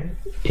there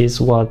is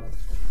what,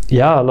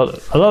 yeah, a lot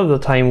of the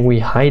time we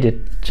hide it.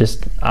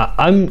 Just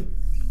I'm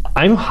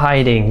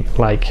hiding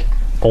like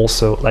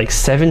also like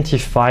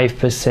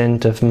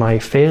 75% of my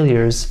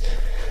failures,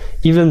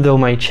 even though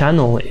my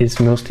channel is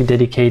mostly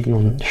dedicated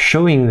on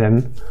showing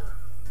them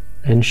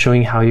and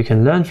showing how you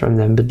can learn from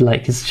them. But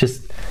like, it's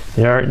just,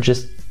 there are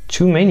just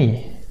too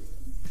many.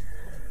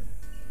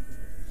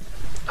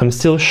 I'm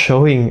still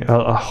showing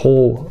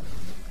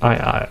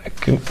a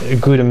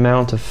good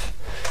amount of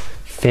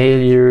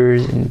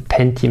failures and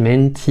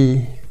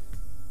pentimenti.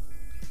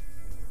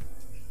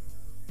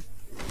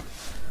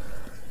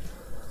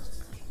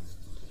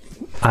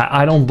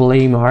 I don't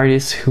blame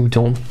artists who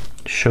don't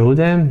show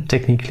them.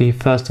 Technically,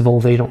 first of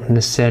all, they don't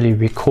necessarily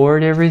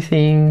record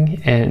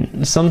everything,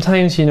 and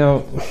sometimes, you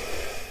know,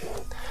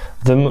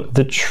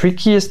 the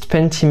trickiest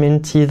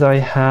pentimenti that I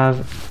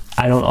have,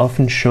 I don't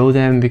often show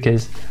them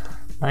because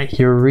like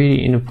you're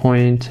really in a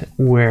point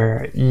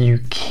where you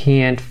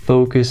can't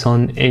focus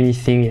on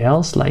anything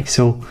else. Like,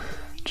 so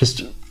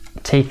just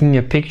taking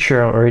a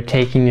picture or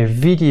taking a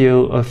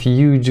video of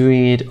you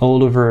doing it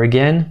all over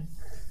again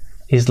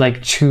is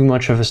like too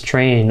much of a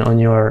strain on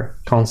your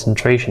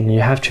concentration.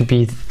 You have to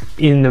be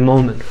in the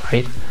moment,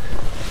 right?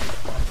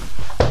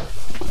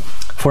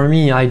 For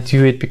me, I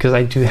do it because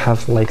I do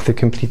have like the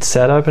complete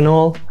setup and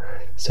all.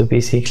 So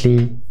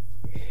basically,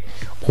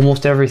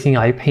 almost everything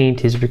I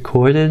paint is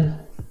recorded.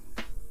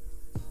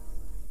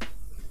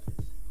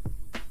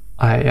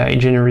 I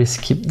generally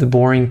skip the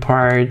boring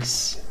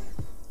parts,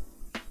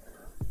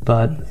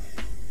 but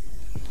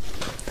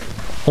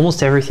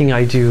almost everything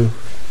I do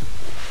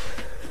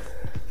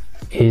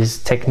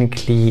is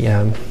technically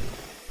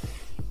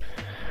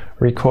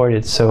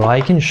recorded, so I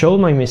can show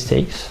my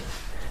mistakes.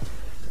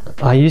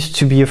 I used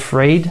to be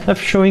afraid of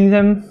showing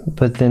them,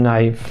 but then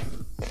I've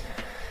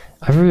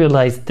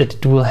realized that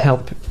it will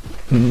help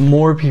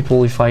more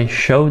people if I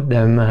showed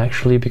them,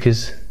 actually,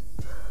 because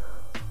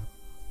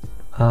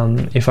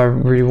if I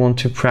really want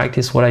to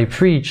practice what I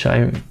preach,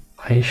 I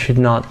should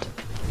not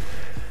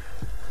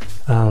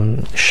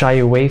shy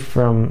away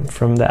from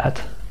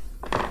that,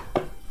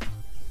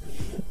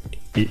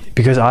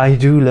 because I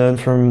do learn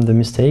from the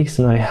mistakes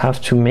and I have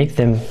to make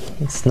them.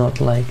 It's not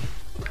like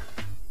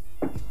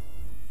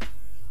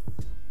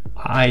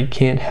I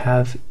can't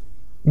have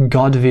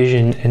God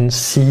vision and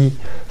see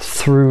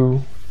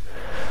through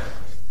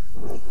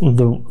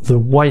the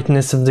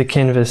whiteness of the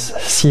canvas,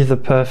 see the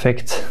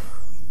perfect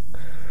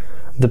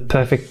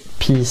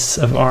piece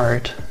of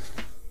art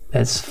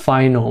that's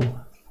final.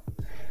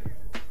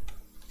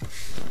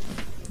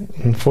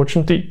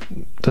 Unfortunately,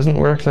 it doesn't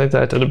work like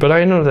that, but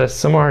I know that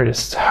some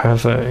artists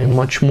have a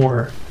much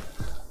more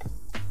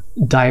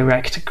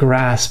direct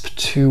grasp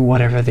to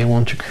whatever they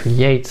want to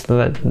create, so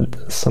that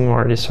some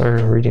artists are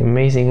really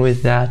amazing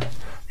with that.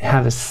 They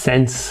have a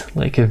sense,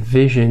 like a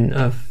vision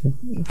of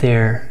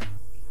their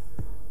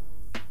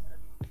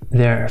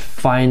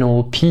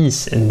final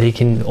piece, and they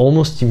can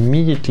almost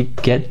immediately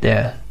get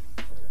there.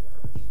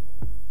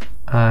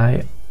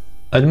 I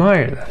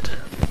admire that.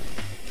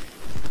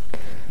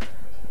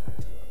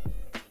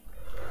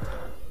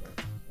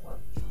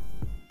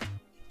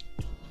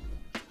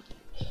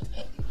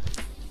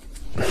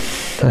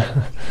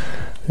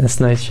 That's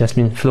nice,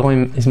 Jasmine.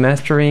 Florian is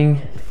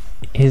mastering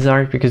his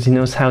art because he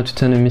knows how to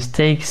turn the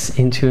mistakes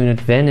into an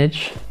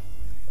advantage.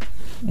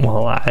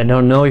 Well, I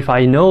don't know if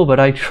I know, but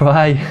I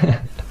try.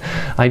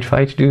 I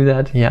try to do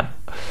that, yeah.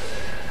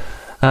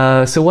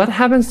 So what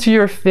happens to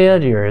your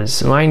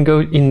failures? Mine go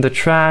in the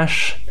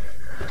trash.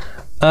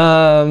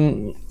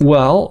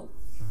 Well,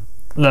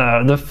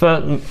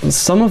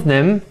 some of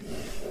them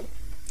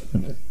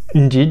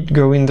indeed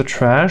go in the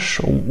trash.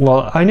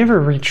 Well, I never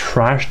really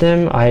trash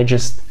them. I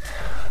just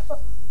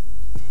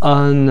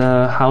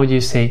how do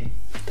you say,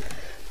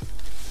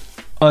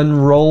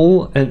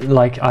 unroll, and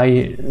like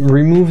I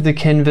remove the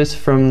canvas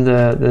from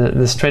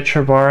the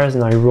stretcher bars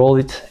and I roll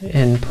it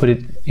and put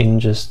it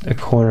in just a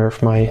corner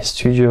of my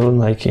studio,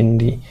 like in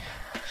the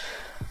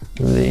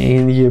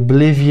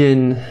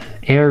oblivion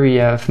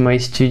area of my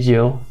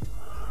studio.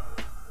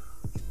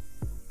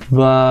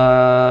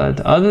 But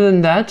other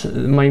than that,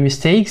 my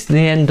mistakes,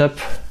 they end up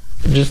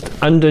just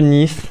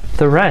underneath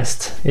the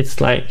rest.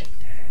 It's like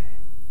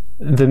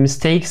the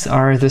mistakes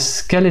are the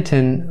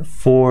skeleton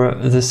for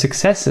the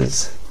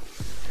successes.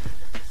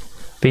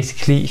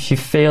 Basically, if you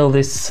fail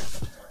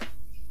this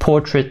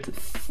portrait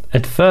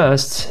at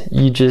first,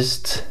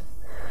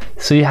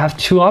 so you have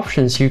two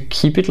options. You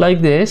keep it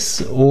like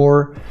this,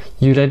 or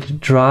you let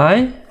it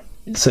dry.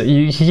 So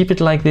you keep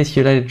it like this,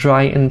 you let it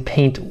dry and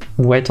paint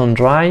wet on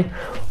dry.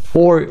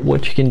 Or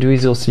what you can do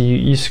is also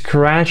you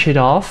scratch it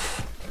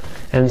off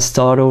and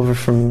start over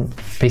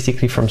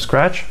basically from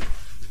scratch.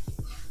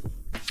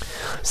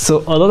 So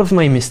a lot of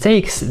my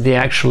mistakes, they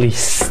actually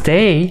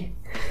stay,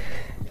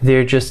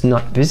 they're just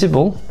not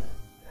visible.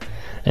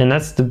 And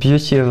that's the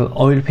beauty of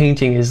oil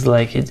painting, is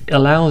like it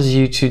allows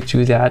you to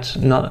do that.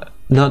 Not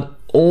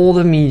all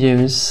the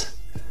mediums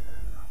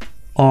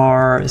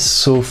are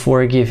so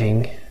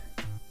forgiving,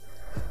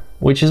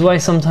 which is why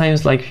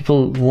sometimes like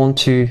people want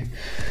to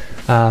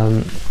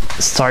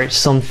start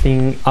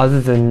something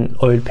other than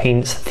oil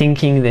paints,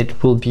 thinking that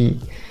it will be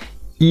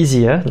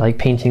easier, like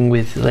painting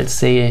with, let's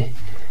say,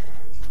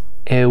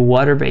 a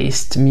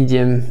water-based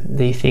medium.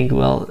 They think,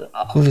 well,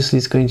 obviously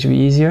it's going to be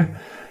easier.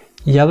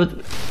 Yeah, but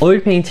oil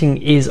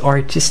painting is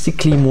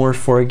artistically more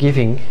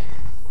forgiving.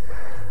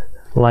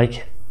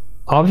 Like,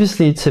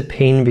 obviously it's a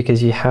pain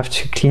because you have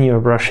to clean your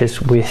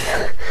brushes with,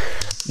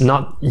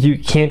 you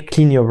can't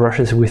clean your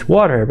brushes with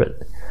water,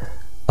 but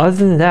other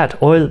than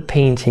that, oil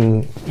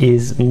painting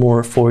is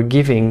more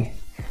forgiving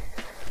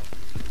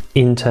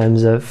in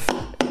terms of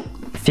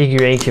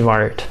figurative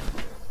art.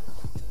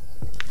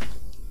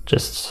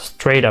 Just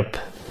straight up.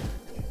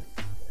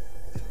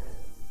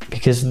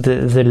 Because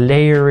the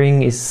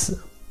layering is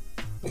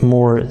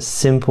more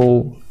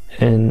simple,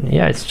 and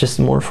yeah, it's just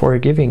more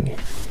forgiving.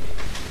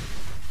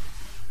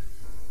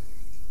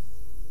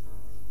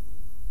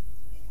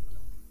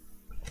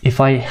 If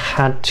I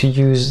had to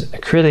use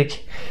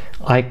acrylic,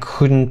 I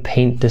couldn't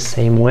paint the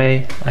same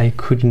way, I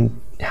couldn't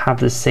have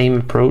the same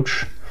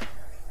approach,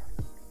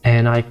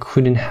 and I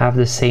couldn't have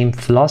the same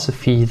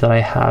philosophy that I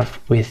have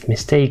with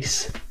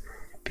mistakes,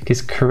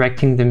 because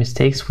correcting the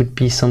mistakes would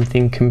be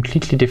something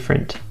completely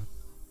different.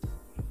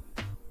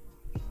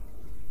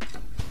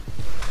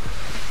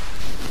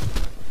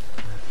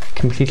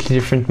 Completely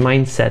different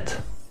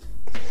mindset.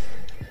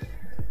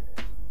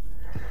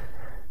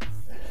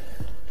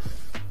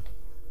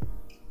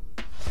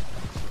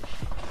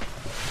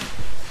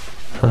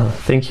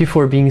 Thank you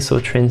for being so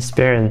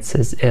transparent,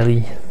 says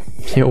Ellie.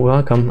 You're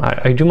welcome.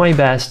 I do my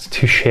best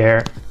to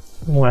share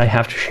what I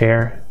have to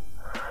share.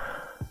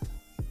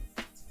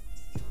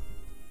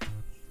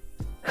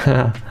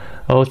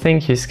 Oh,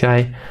 thank you,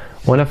 Sky.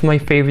 One of my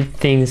favorite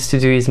things to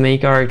do is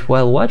make art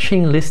while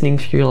watching, listening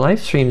to your live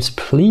streams.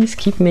 Please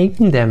keep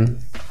making them.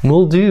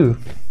 Will do.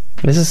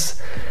 This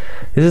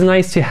is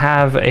nice to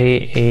have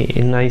a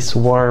nice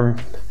warm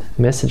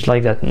message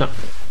like that. No,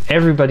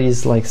 everybody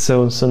is like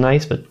so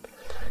nice, but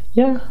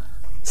yeah,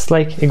 it's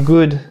like a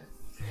good,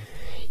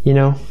 you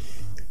know,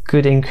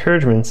 good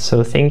encouragement.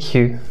 So thank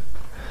you.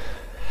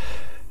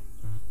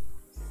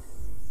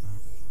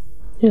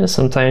 Yeah,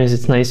 sometimes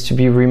it's nice to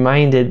be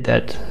reminded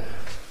that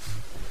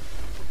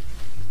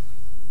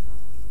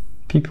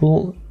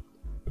people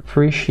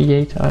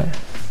appreciate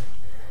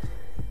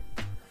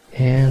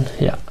and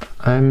yeah,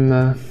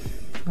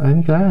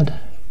 I'm glad.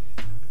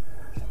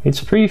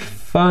 It's pretty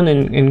fun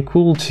and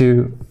cool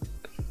to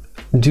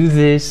do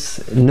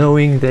this,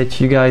 knowing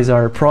that you guys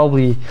are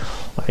probably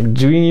like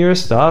doing your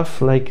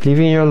stuff, like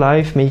living your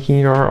life, making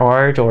your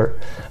art, or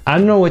I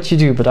don't know what you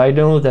do, but I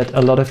know that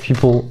a lot of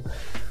people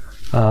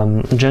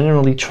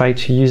generally try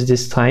to use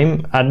this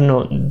time. I don't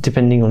know,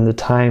 depending on the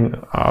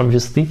time,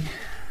 obviously,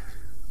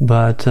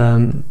 but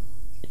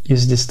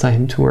use this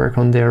time to work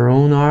on their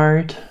own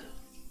art.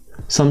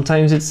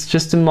 Sometimes it's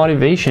just a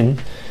motivation,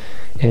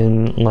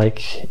 and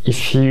like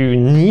if you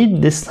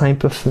need this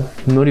type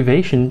of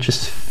motivation,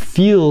 just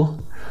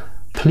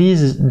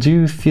please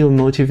do feel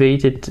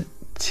motivated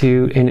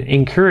to and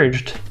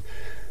encouraged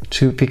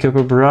to pick up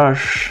a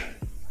brush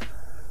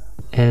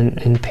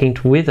and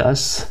paint with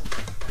us.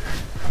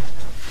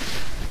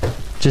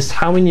 Just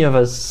how many of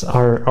us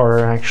are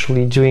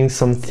actually doing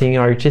something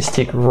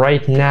artistic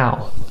right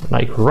now?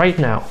 Like right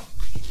now.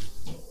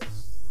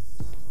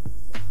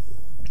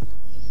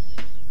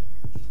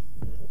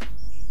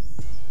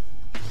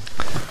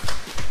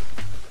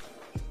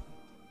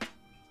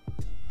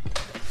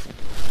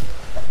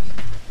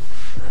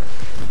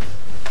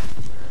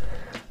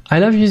 I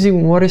love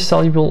using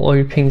water-soluble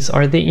oil paints.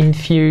 Are they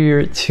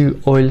inferior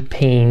to oil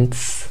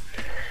paints?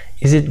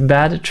 Is it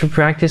bad to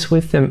practice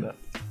with them?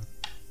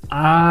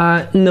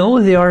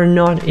 No, they are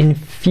not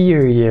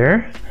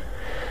inferior.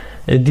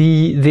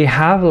 They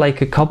have like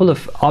a couple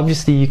of,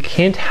 obviously you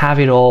can't have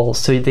it all,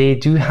 so they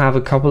do have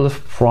a couple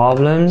of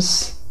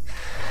problems,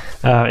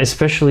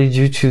 especially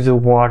due to the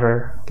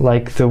water.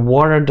 Like the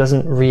water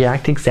doesn't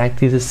react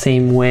exactly the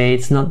same way,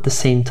 it's not the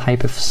same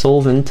type of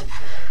solvent,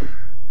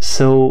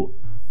 so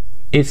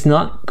it's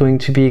not going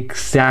to be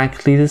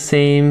exactly the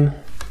same.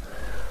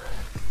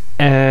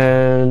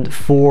 And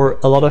for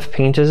a lot of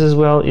painters as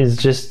well, it's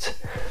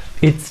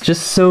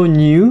just so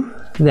new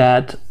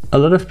that a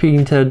lot of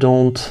painters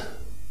don't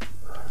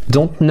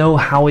don't know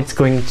how it's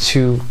going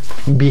to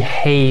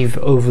behave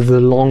over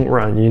the long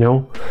run, you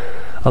know?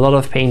 A lot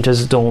of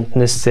painters don't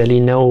necessarily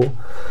know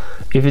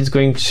if it's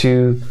going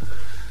to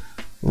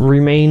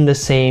remain the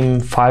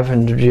same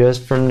 500 years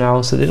from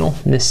now, so they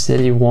don't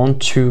necessarily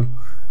want to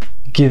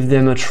give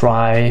them a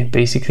try,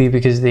 basically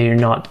because they're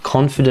not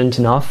confident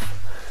enough.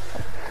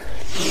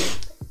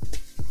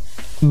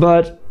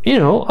 But, you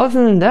know,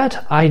 other than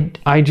that,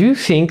 I do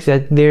think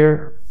that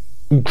they're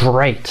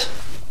great.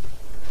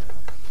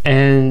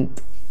 And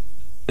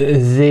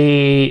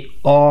they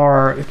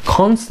are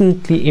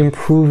constantly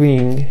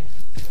improving.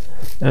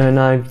 And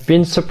I've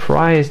been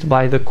surprised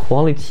by the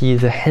quality,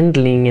 the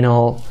handling and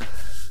all.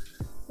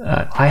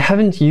 I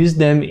haven't used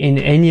them in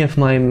any of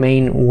my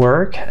main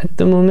work at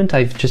the moment.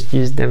 I've just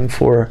used them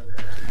for,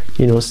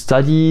 you know,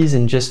 studies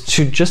and just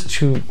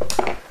to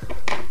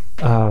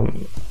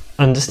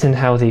understand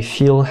how they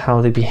feel,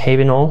 how they behave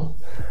and all.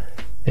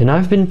 And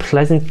I've been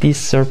pleasantly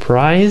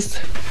surprised.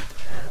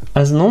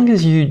 As long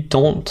as you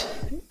don't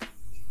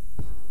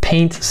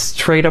paint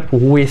straight up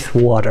with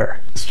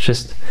water, it's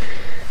just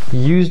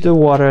use the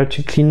water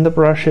to clean the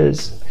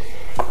brushes,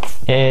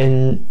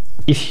 and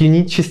if you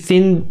need to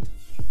thin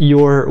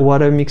your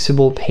water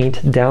mixable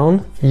paint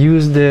down,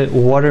 use the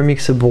water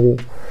mixable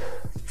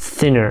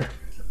thinner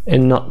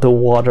and not the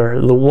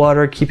water. The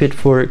water, keep it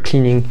for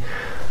cleaning,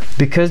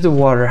 because the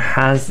water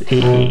has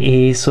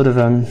a sort of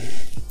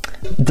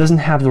doesn't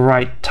have the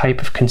right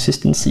type of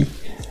consistency.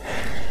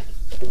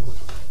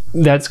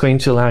 That's going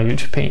to allow you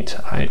to paint,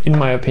 in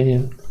my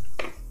opinion.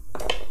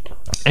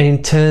 And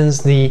it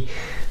turns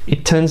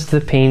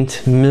the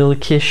paint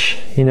milkish,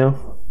 you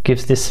know,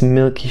 gives this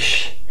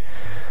milkish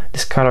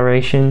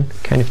discoloration,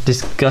 kind of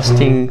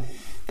disgusting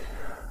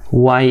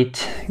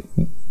white,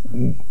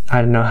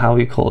 I don't know how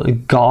we call it, a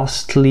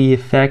ghastly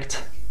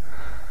effect.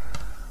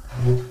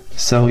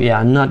 So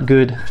yeah, not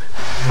good.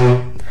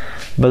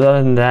 But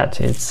other than that,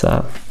 it's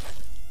a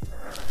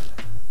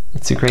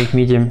great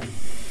medium.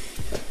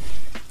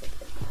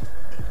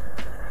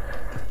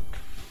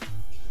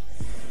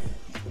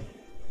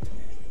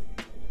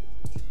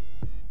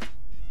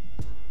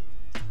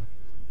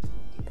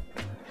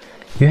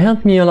 You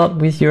helped me a lot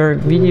with your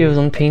videos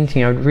on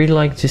painting. I would really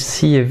like to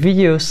see a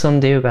video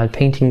someday about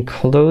painting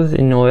clothes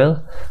in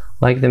oil,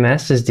 like the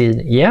Masters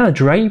did. Yeah,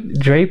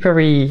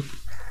 drapery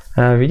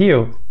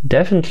video,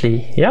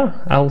 definitely. Yeah,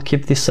 I'll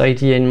keep this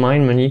idea in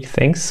mind, Monique.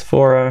 Thanks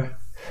for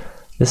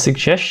the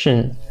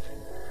suggestion.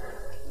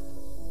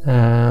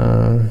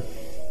 Oh,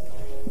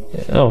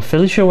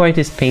 Felicia White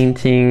is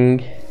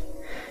painting.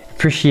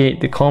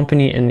 Appreciate the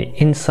company and the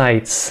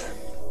insights.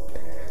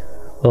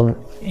 Well,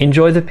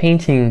 enjoy the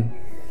painting.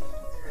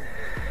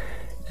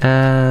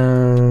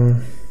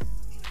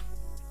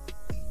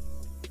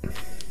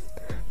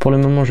 Pour le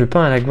moment, je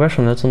peins à la gouache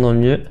en attendant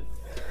mieux.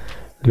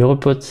 Le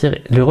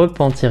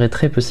repentir est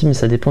très possible, mais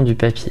ça dépend du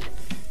papier.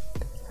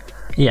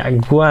 Yeah,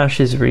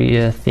 gouache is really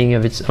a thing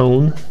of its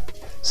own.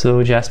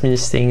 So Jasmine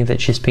is saying that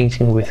she's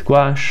painting with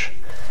gouache.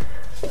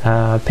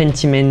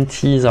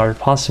 Pentimentes are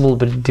possible,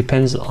 but it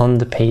depends on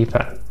the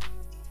paper.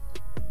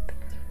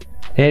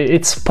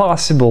 It's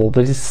possible,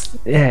 but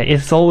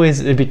it's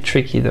always a bit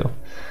tricky though.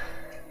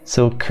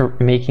 So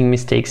making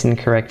mistakes and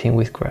correcting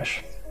with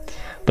gouache.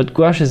 But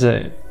gouache is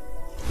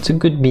it's a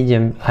good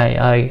medium.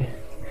 I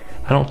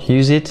don't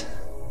use it,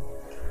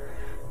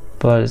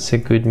 but it's a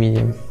good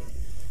medium.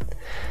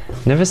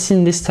 Never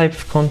seen this type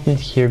of content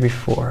here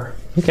before.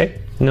 Okay,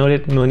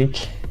 noted,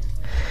 Monique.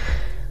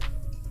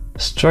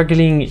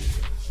 Struggling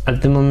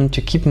at the moment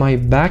to keep my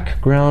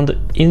background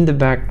in the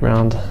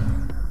background.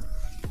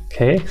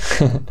 Okay.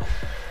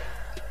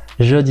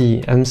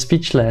 Jody, I'm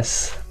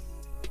speechless.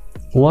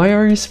 Why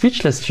are you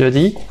speechless,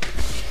 Jody?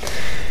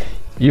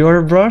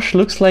 Your brush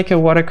looks like a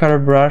watercolor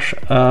brush.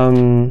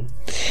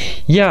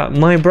 Yeah,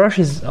 my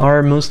brushes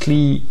are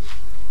mostly...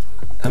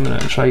 I'm gonna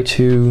try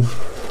to...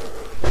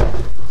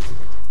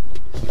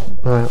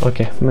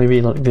 okay,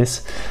 maybe like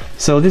this.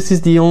 So this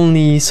is the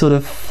only sort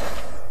of...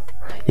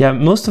 Yeah,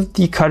 most of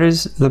the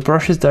cutters, the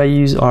brushes that I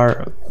use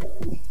are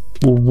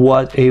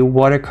what a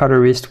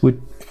watercolorist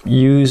would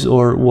use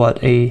or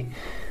what an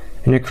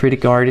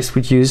acrylic artist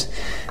would use.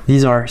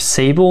 These are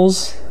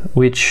sables,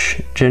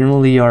 which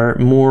generally are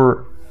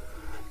more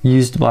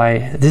used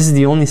by... This is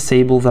the only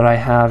sable that I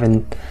have,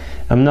 and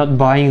I'm not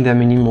buying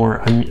them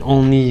anymore. I'm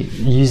only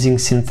using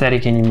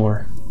synthetic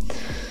anymore.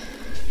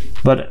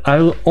 But I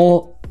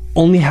will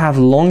only have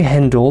long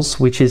handles,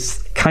 which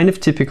is kind of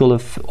typical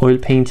of oil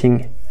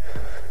painting,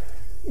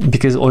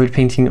 because oil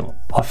painting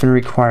often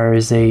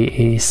requires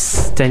a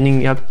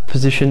standing up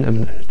position.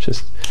 I'm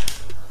just...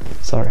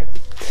 sorry.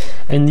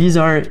 And these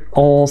are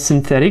all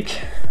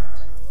synthetic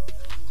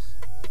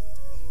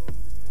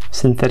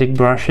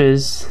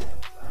brushes,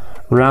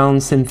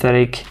 round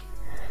synthetic.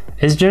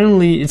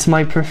 It's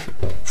my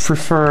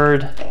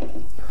preferred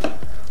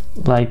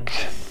like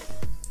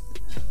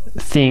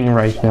thing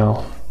right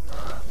now.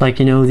 Like,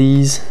 you know,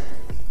 these,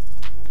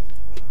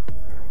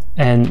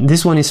 and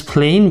this one is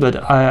plain, but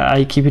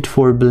I keep it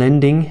for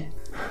blending.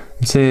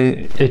 So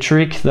a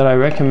trick that I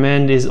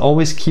recommend is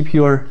always keep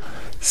your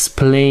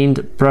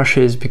splaned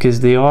brushes,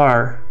 because they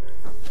are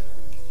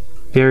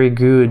very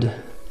good.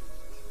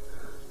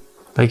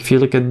 Like if you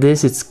look at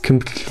this, it's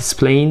completely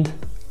splaned.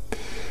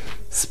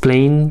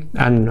 Splaned,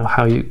 I don't know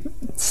how you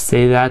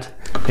say that.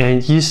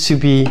 And it used to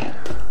be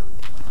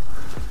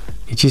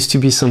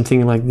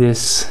something like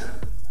this.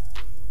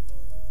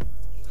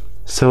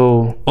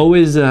 So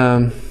always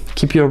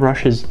keep your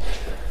brushes,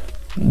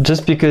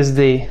 just because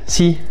they,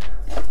 see,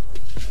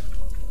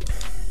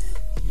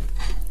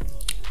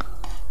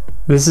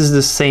 this is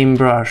the same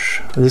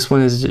brush. This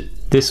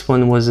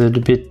one was a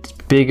bit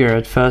bigger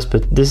at first,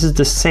 but this is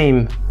the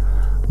same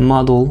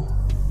model.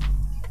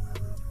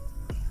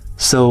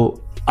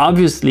 So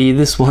obviously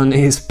this one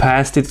is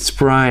past its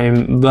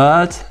prime,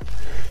 but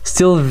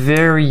still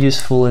very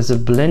useful as a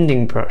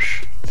blending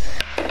brush.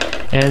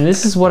 And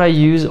this is what I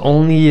use,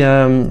 only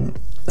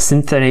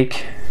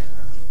synthetic,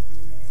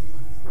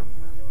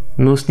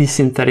 mostly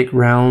synthetic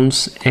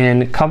rounds,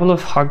 and a couple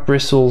of hog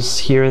bristles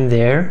here and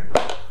there.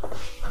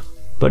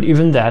 But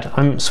even that,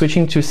 I'm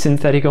switching to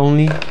synthetic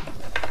only,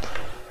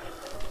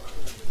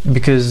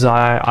 because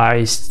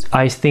I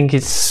think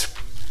it's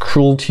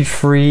cruelty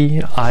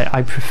free.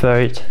 I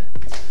prefer it,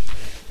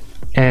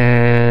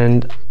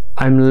 and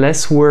I'm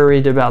less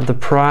worried about the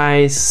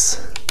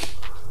price.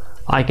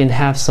 I can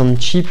have some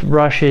cheap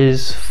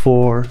brushes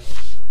for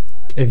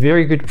a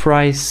very good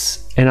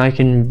price, and I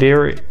can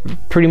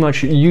pretty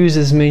much use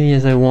as many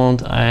as I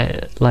want.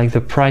 Like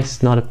the price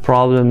is not a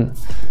problem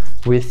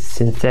with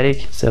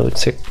synthetic, so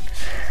it's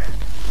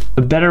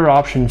a better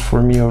option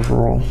for me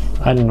overall.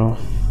 I don't know,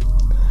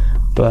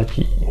 but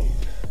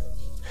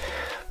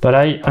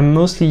I'm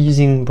mostly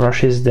using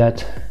brushes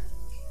that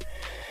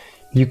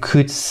you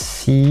could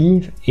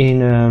see in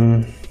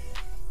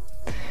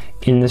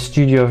the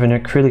studio of an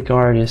acrylic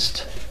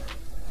artist.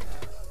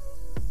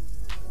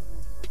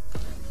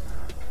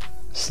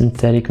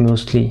 Synthetic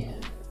mostly.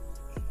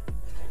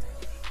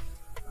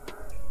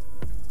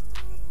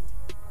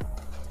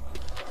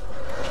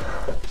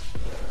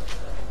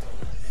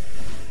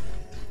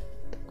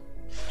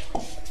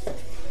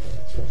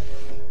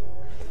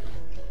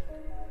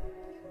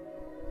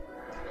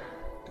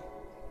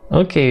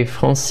 Okay,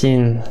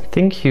 Francine,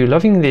 thank you.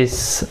 Loving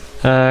this.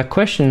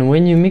 Question: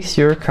 when you mix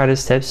your color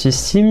steps, you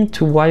seem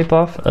to wipe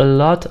off a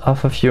lot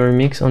of your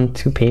mix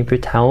onto paper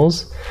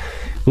towels.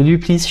 Will you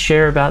please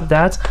share about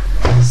that?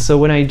 So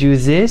when I do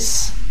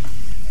this,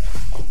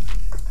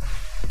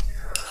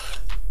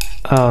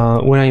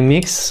 when I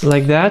mix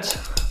like that,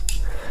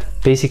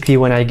 basically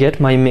when I get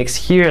my mix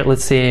here,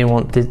 let's say I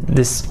want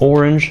this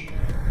orange,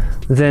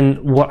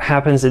 then what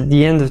happens at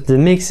the end of the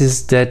mix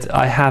is that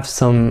I have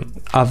some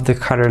of the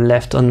color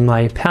left on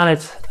my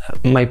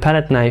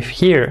palette knife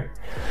here.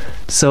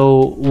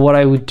 So what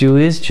I would do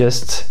is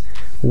just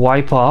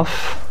wipe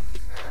off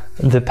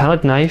the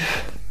palette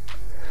knife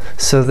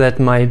so that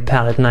my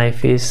palette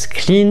knife is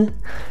clean,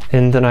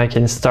 and then I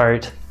can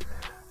start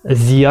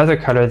the other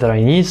color that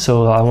I need.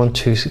 So I want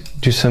to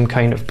do some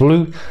kind of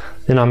blue,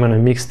 then I'm going to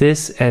mix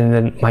this, and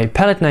then my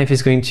palette knife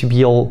is going to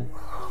be all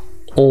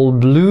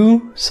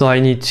blue, so I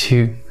need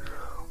to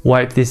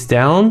wipe this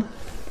down,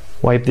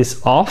 wipe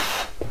this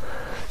off.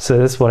 So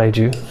that's what I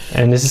do,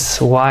 and this is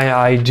why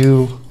I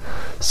do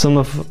so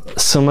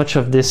much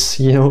of this,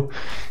 you know,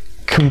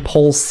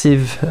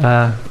 compulsive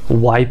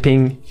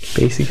wiping,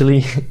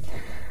 basically.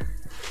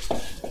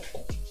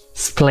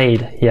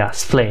 Splayed, yeah,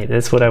 splayed,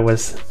 that's what I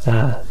was.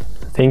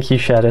 Thank you,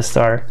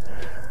 Shadowstar.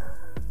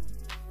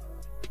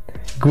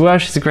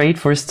 Gouache is great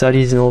for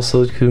studies and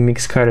also to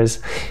mix colors.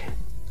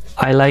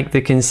 I like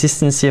the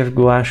consistency of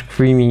gouache,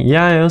 creamy.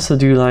 Yeah, I also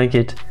do like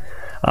it.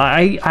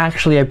 I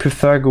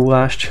prefer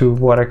gouache to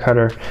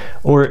watercolor.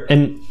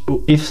 And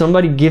if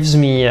somebody gives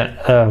me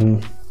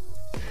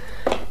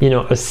you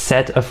know, a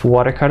set of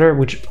watercolor,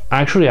 which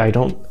actually I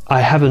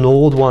have an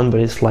old one, but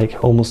it's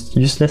like almost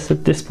useless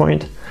at this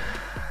point.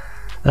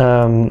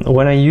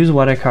 When I use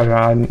watercolor,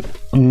 I'm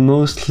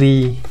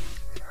mostly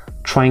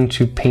trying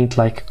to paint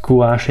like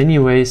gouache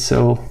anyway,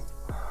 so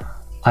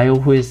I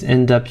always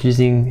end up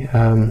using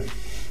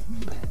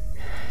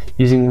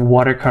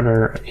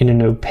watercolor in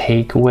an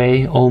opaque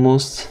way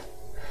almost.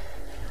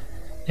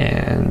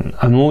 And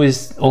I'm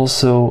always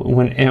also,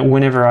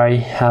 whenever I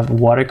have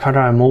watercolor,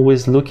 I'm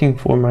always looking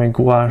for my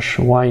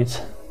gouache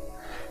white.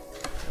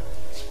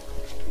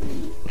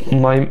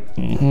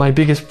 My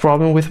biggest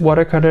problem with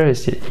watercolor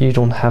is that you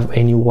don't have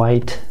any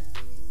white.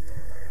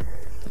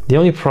 The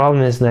only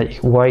problem is that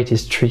white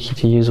is tricky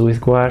to use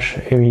with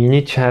gouache. I mean, you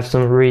need to have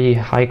some really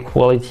high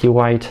quality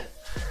white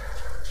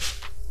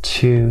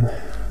to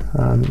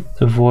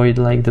avoid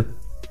like the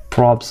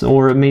props,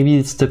 or maybe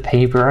it's the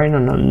paper. I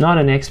don't know, not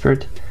an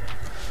expert,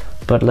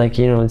 but like,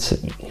 you know,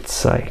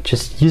 it's like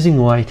just using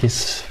white is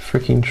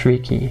freaking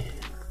tricky.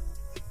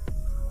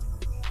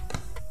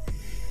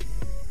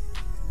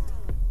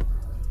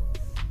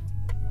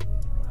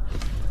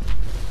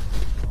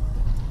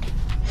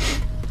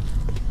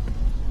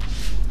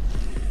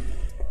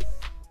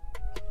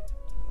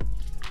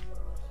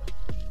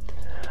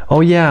 Oh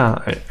yeah,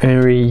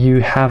 Henry,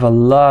 you have a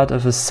lot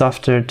of a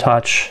softer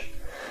touch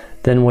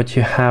than what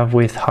you have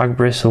with hog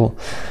bristle.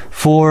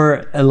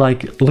 For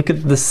like, look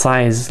at the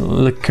size,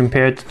 look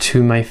compared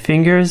to my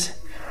fingers,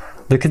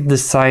 look at the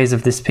size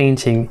of this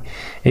painting.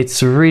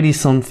 It's really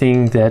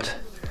something that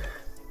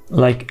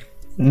like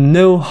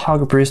no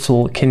hog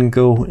bristle can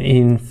go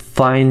in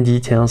fine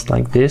details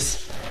like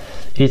this.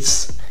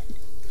 It's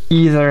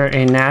either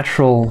a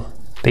natural,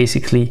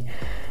 basically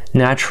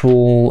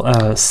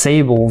natural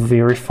sable,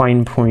 very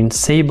fine point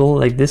sable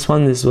like this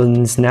one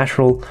is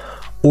natural,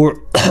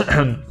 or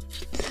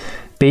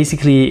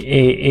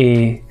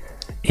basically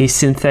a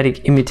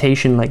synthetic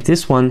imitation like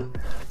this one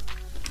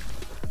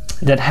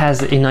that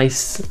has a nice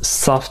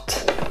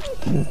soft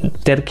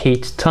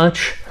delicate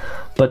touch,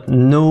 but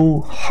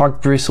no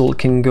hog bristle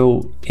can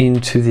go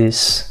into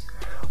this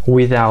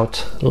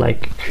without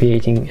like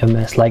creating a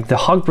mess. Like the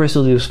hog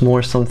bristle is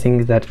more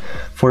something that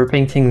for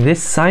painting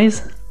this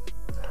size,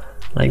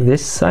 like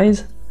this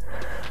size,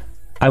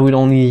 I would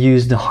only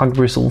use the hog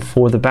bristle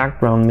for the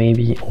background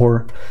maybe,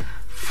 or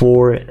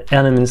for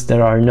elements that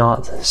are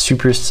not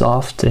super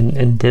soft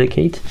and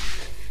delicate.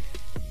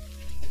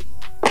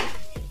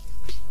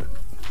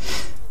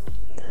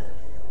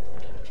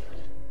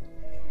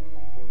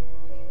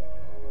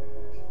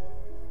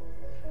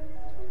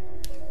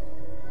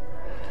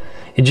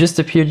 It just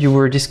appeared you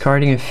were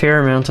discarding a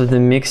fair amount of the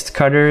mixed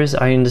cutters.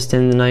 I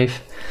understand the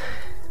knife.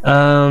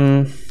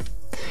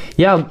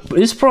 Yeah,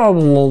 it's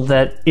probable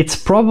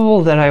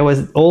that I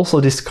was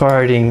also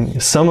discarding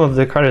some of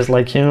the cutters.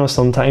 Like, you know,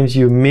 sometimes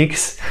you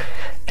mix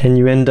and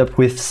you end up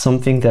with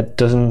something that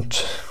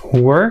doesn't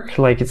work,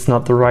 like it's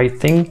not the right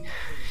thing.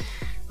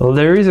 Well,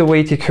 there is a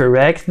way to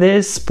correct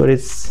this, but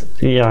it's,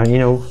 yeah, you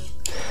know,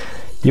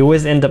 you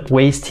always end up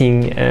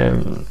wasting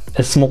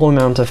a small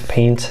amount of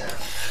paint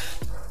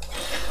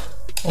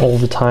all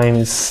the time.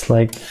 It's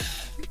like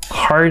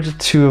hard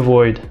to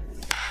avoid.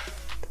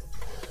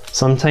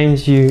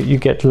 Sometimes you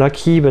get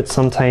lucky, but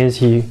sometimes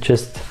you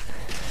just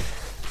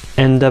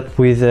end up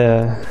with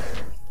a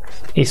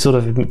sort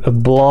of a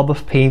blob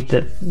of paint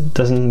that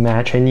doesn't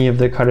match any of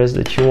the colors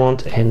that you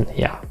want, and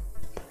yeah,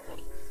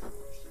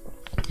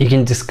 you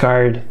can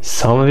discard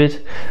some of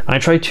it. I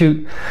try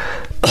to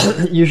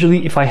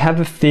usually, if I have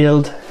a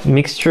failed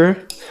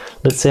mixture,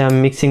 let's say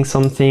I'm mixing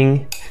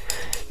something,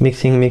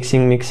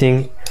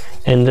 mixing,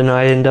 and then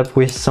I end up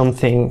with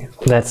something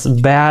that's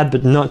bad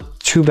but not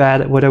too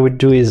bad, what I would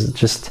do is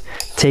just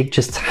take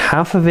just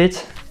half of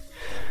it,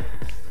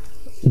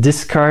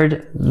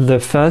 discard the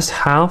first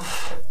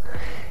half,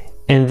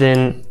 and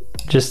then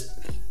just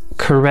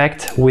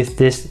correct with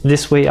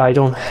this way I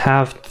don't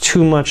have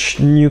too much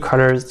new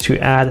colors to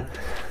add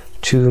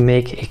to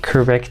make a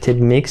corrected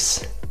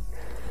mix.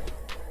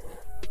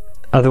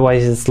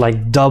 Otherwise it's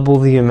like double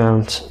the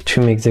amount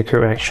to make the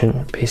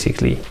correction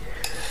basically.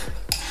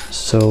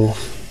 So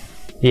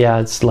yeah,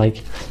 it's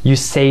like you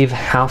save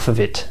half of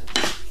it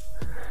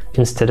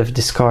instead of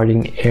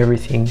discarding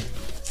everything.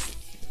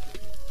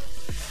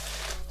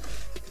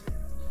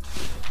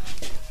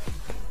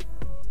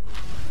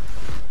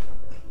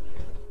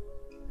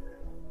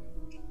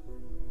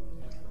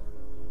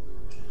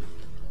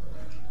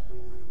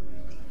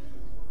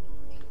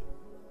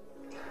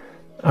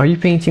 Are you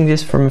painting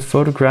this from a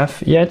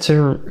photograph? Yeah,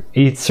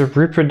 it's a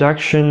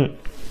reproduction,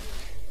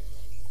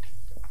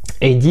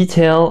 a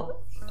detail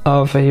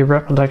of a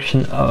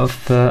reproduction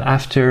of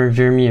after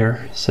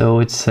Vermeer. So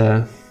it's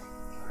a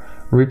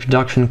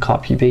reproduction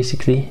copy,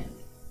 basically.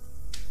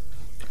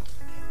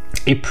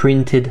 A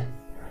printed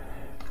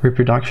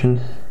reproduction.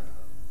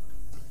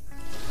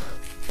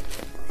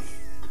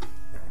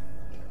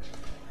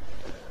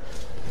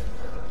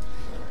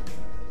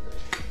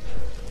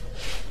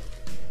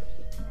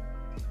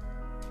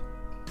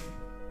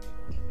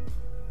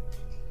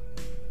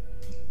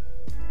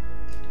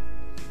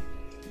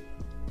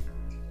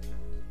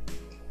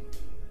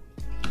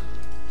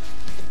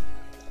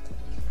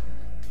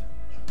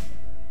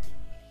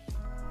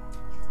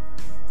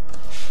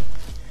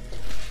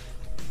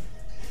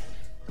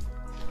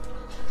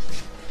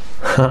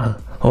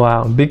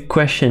 Wow, big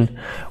question.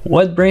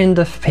 What brand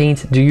of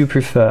paint do you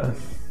prefer?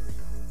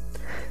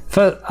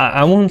 First,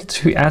 I want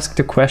to ask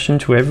the question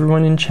to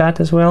everyone in chat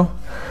as well.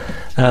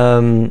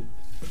 I'm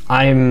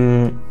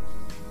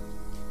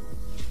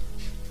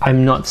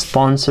not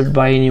sponsored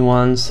by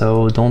anyone,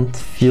 so don't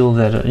feel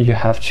that you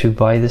have to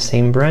buy the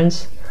same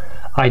brands.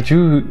 I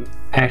do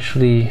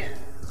actually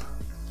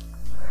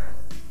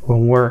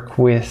work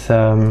with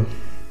a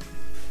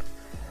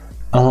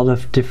lot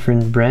of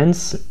different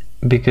brands,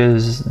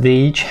 because they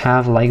each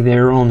have like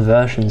their own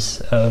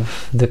versions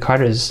of the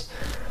colors.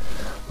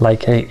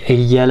 Like a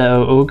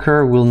yellow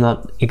ochre will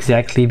not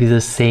exactly be the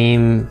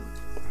same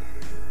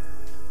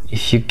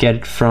if you get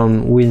it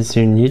from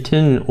Winsor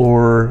Newton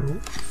or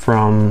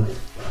from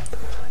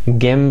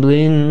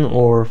Gamblin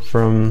or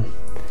from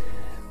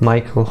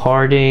Michael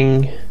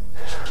Harding.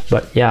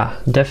 But yeah,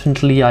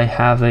 definitely I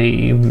have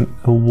a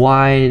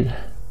wide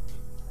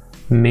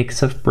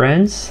mix of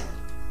brands.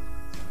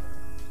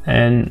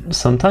 And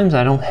sometimes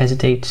I don't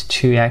hesitate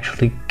to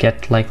actually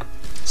get like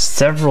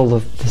several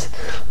of this.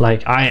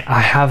 Like I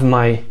have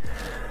my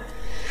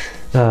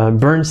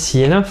burnt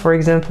sienna, for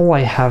example.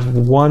 I have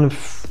one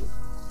of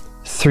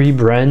 3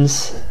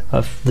 brands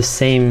of the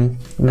same.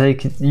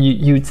 Like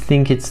you'd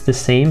think it's the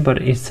same,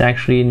 but it's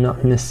actually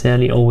not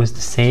necessarily always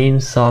the same.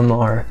 Some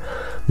are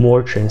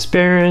more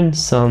transparent,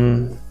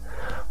 some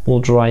will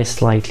dry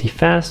slightly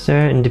faster,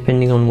 and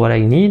depending on what I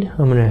need,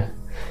 I'm gonna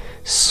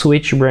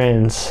switch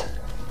brands.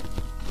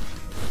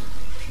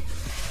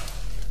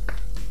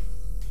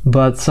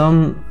 But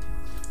some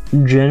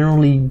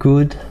generally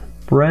good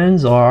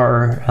brands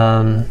are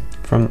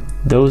from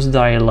those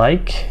that I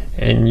like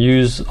and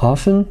use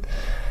often.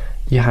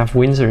 You have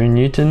Winsor &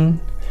 Newton,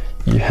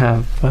 you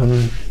have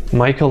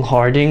Michael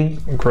Harding,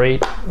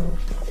 great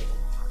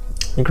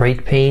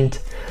paint.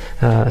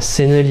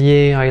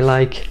 Sennelier I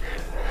like,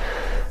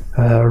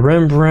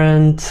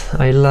 Rembrandt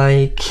I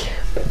like,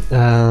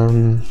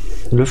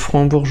 Le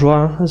Franc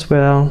Bourgeois as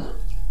well.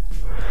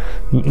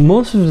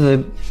 Most of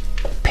the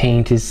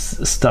paint is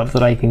stuff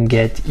that I can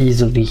get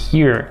easily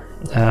here.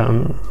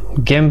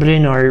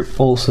 Gamblin are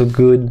also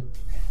good.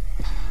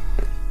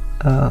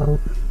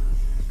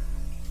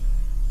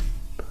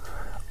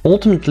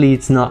 Ultimately,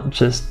 it's not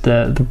just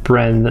the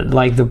brand.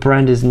 Like, the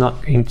brand is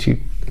not going to.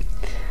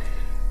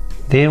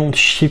 They don't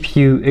ship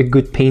you a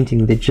good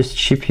painting. They just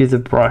ship you the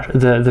brush,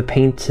 the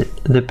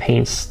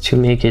paints to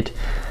make it.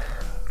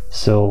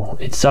 So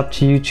it's up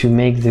to you to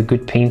make the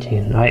good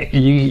painting.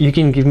 You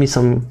can give me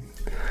some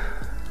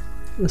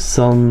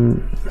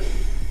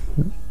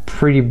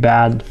pretty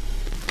bad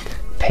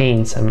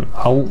paints, and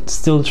I'll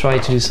still try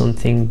to do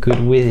something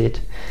good with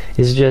it.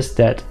 It's just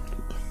that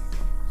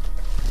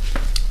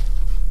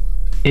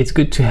it's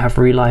good to have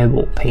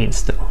reliable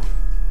paints though.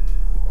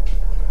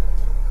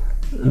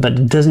 But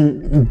it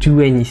doesn't do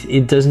anything.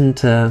 It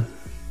doesn't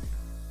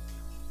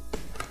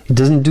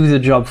do the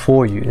job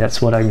for you.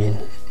 That's what I mean.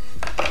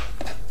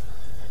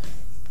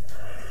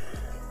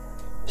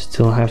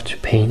 Still have to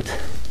paint.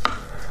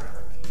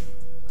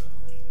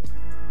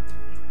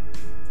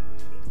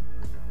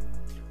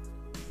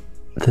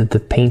 The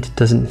paint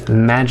doesn't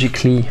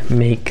magically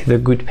make the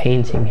good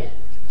painting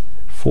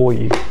for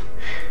you.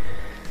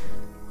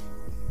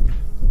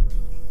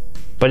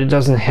 But it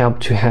doesn't help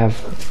to have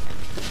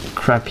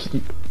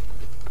crappy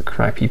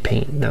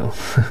paint though.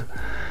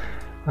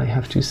 I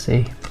have to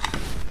say.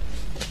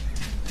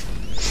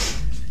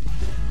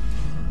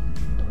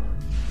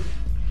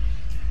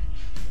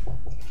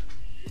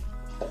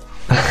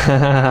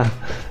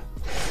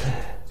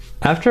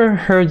 After I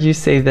heard you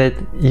say that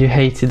you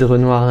hated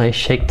Renoir, I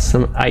checked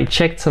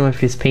some of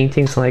his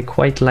paintings and I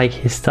quite like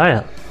his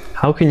style.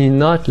 How can you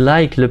not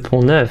like Le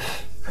Pont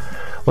Neuf?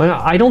 Well,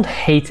 I don't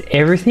hate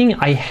everything.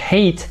 I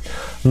hate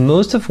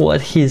most of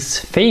what he's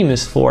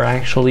famous for,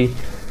 actually.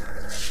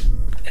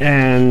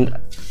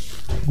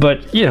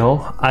 But you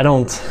know, I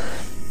don't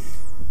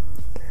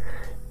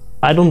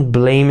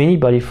blame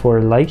anybody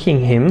for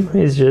liking him.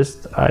 It's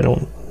just I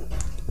don't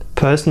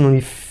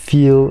personally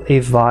feel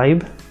a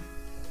vibe.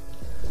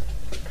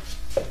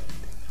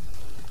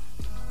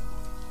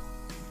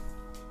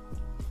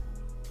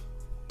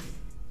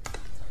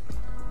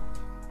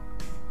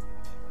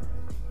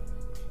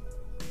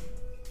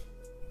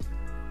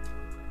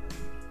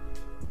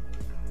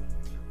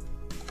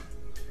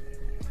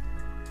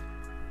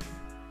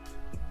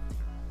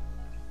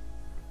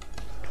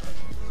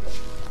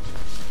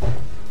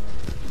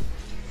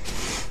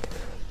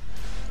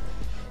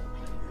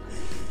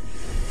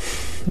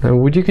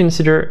 Would you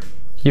consider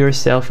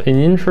yourself an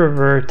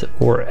introvert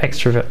or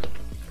extrovert?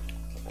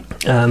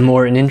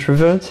 More an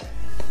introvert.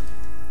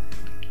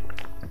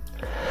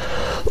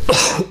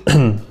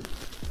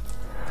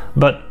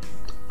 But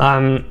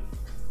I'm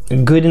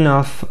good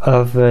enough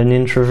of an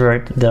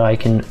introvert that I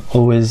can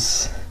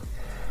always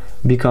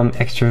become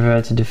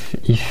extroverted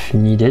if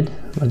needed,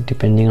 but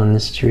depending on the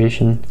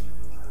situation.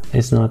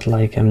 It's not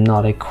like I'm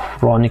not a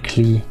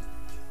chronically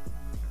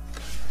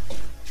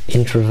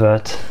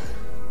introvert.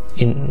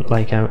 It's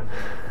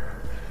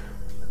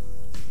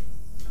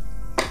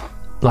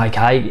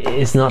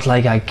not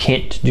like I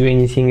can't do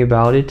anything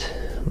about it.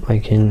 I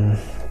can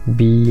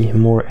be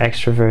more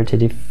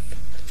extroverted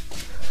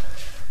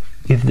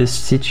if the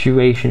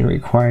situation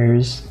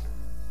requires.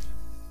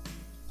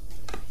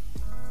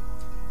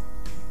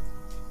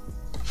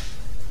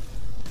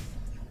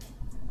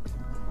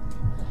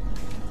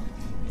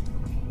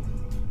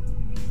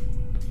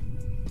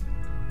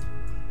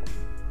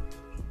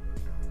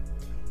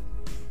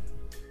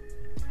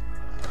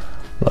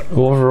 But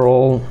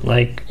overall,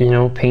 like, you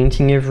know,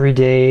 painting every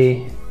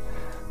day,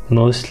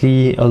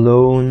 mostly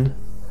alone,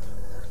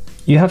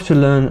 you have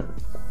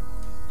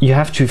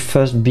to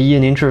first be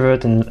an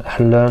introvert and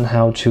learn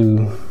how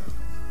to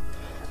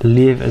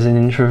live as an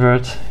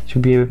introvert to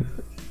be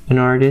an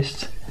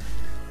artist,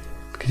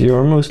 because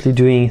you're mostly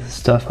doing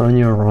stuff on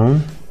your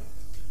own.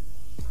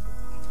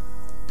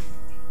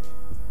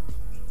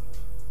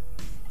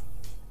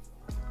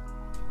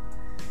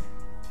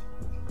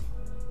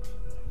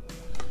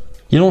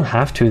 You don't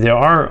have to. There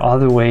are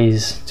other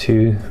ways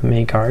to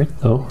make art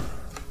though.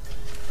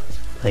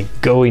 like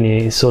go in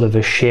a sort of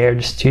a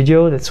shared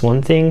studio. That's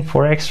one thing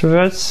for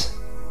extroverts.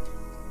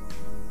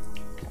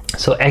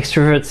 So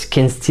extroverts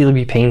can still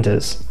be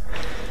painters.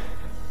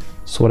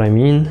 That's what I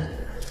mean.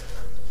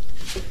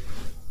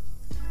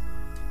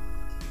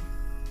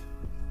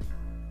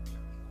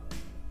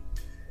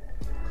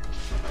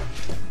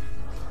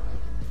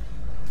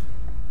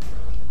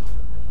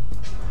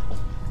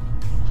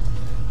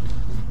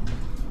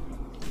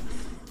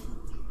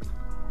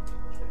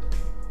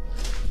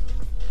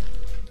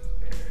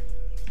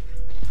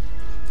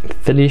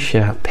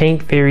 Felicia,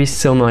 paint varies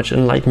so much,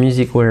 unlike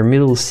music where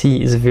middle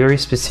C is a very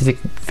specific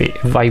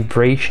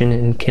vibration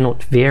and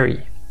cannot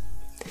vary.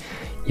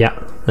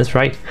 Yeah, that's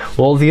right.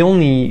 Well, the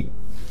only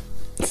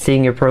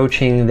thing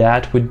approaching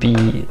that would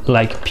be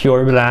like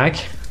pure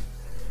black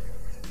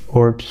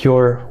or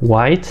pure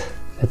white.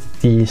 That's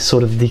the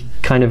sort of the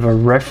kind of a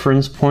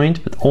reference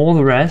point, but all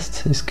the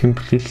rest is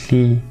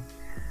completely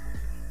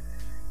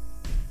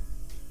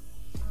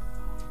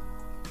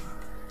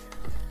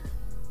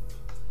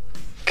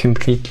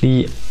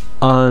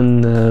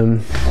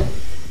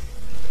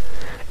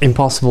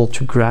impossible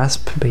to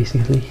grasp,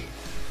 basically.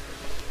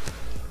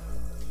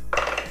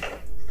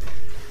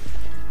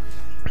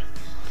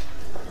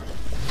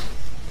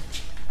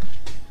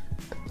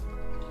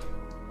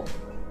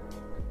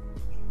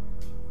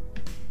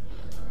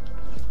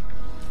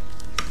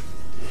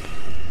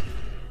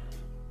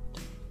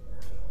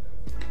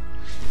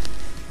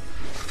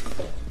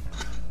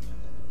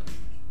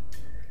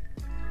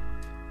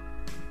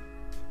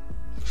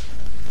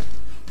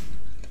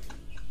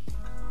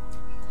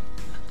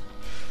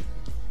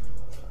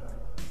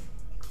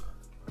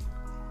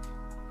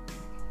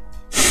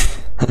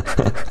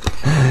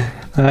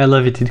 I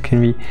love it. It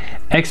can be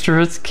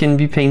extroverts can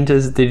be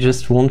painters, they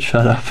just won't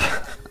shut up.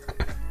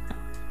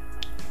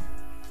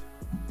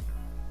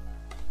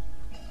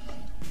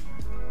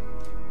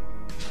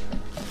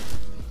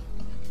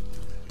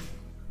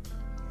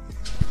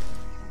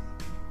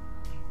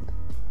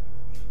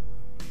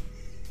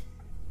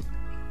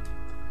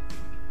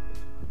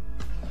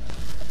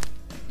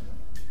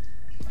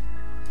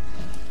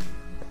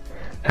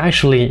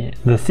 Actually,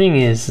 the thing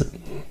is,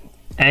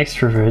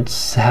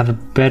 extroverts have a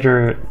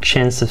better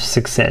chance of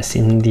success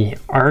in the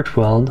art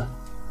world,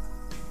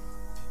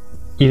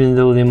 even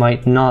though they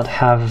might not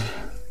have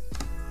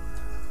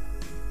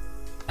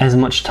as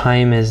much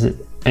time as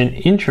an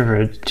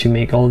introvert to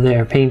make all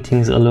their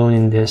paintings alone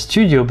in their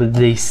studio, but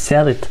they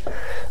sell it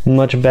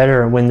much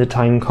better when the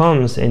time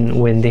comes and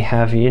when they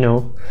have, you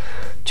know,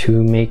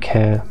 to make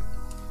a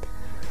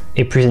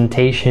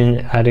presentation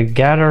at a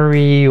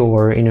gallery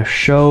or in a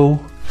show.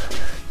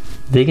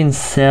 They can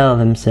sell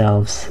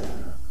themselves.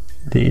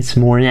 It's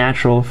more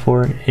natural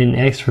for an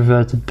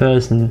extroverted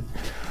person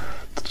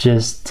to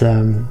just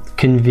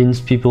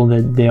convince people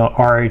that their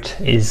art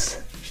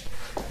is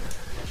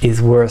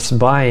worth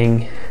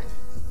buying.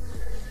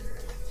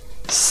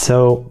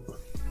 So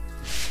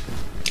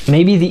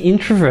maybe the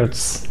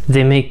introverts,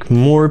 they make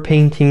more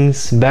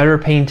paintings, better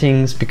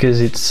paintings,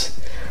 because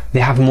they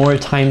have more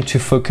time to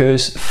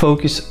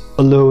focus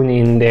alone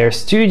in their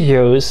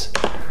studios.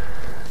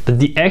 But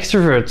the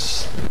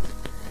extroverts,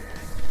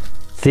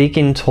 they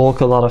can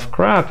talk a lot of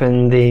crap,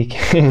 and they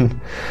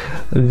can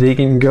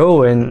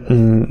go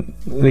and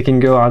they can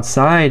go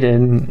outside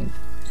and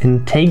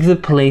take the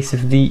place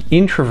of the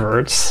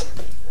introverts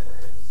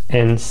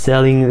and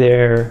selling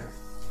their,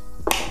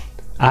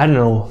 I don't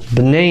know,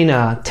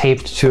 banana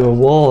taped to a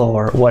wall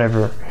or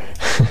whatever.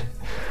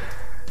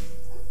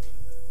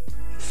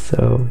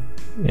 So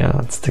yeah,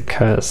 that's the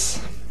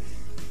curse.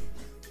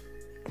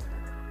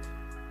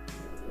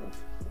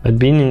 But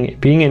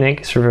being an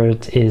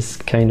extrovert is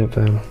kind of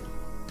a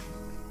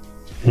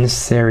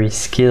necessary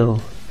skill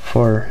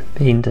for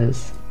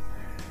painters.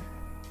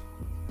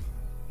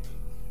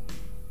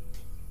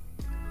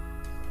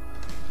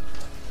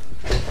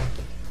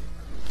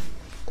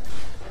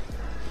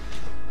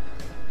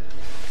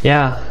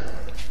 Yeah,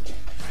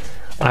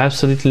 I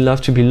absolutely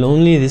love to be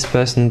lonely. This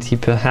person, he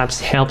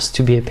perhaps helps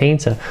to be a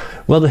painter.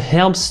 Well, it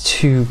helps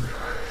to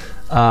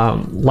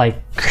like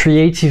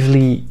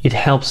creatively, it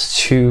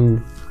helps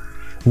to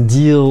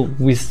deal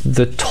with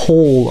the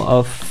toll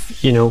of,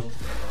 you know,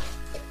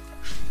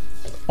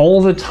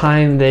 all the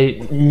time they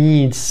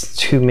needs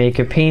to make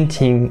a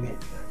painting.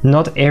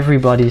 Not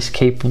everybody is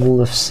capable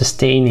of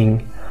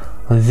sustaining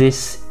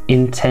this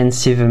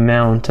intensive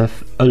amount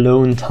of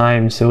alone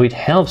time, so it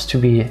helps to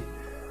be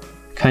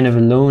kind of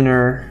a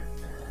loner.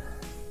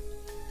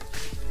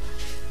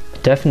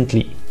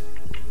 Definitely.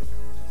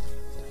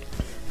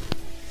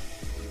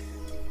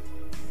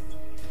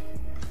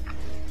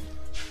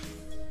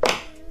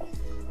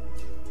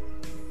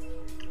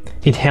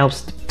 It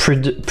helps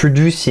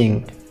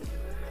producing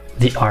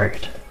the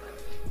art.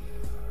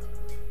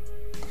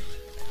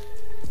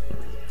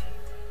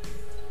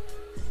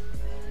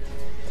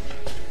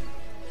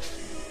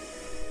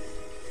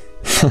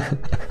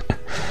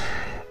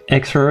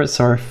 Extroverts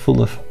are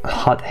full of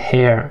hot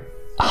air.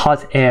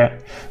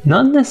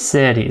 Not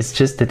necessarily, it's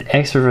just that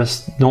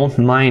extroverts don't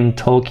mind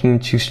talking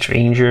to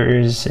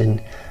strangers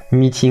and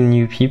meeting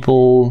new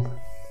people.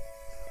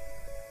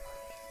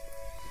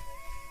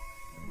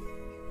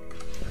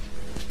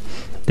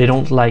 They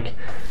don't like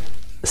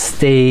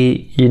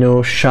stay, you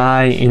know,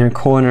 shy in a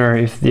corner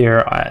if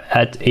they're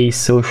at a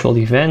social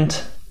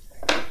event,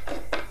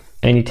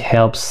 and it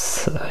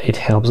helps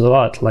a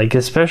lot. Like,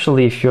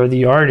 especially if you're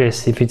the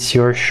artist, if it's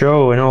your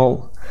show and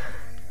all,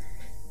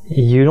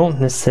 you don't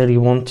necessarily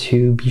want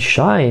to be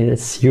shy.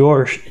 It's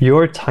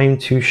your time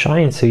to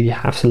shine, so you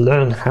have to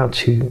learn how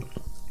to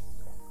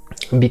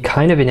be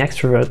kind of an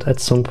extrovert at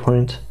some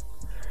point.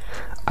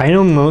 I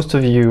know most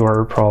of you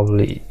are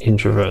probably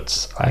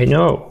introverts. I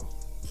know.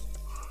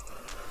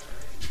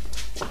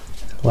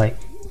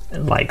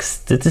 Like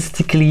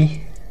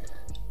statistically,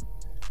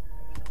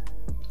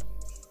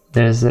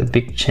 there's a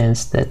big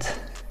chance that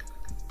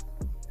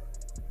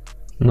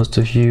most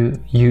of you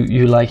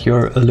like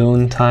your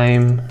alone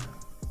time.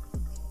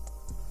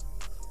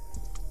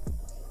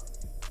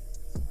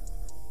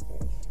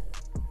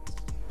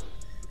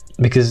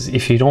 Because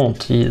if you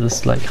don't,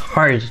 it's like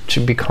hard to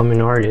become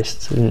an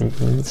artist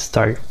and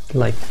start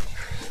like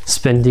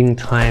spending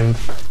time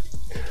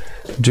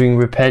doing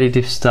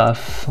repetitive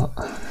stuff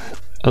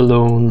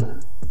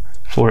alone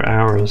for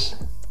hours.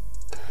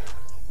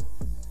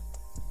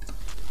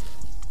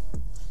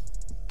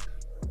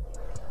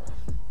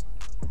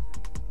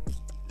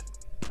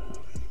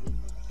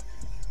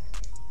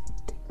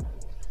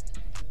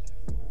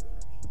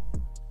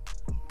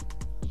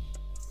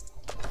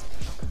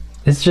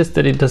 It's just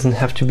that it doesn't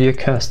have to be a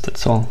curse,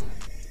 that's all.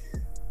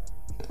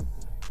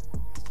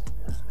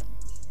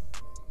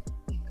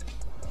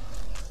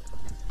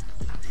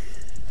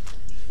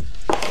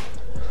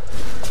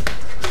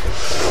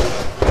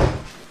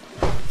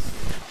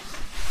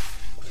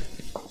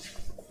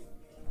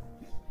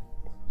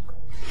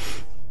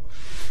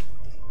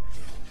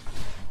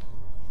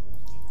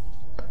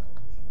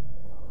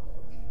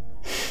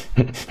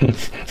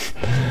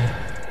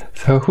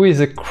 So who is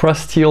a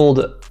crusty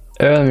old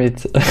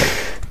hermit?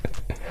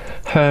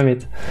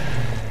 Hermit.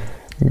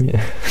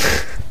 Yeah.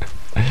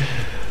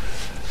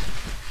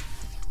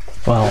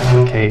 Well,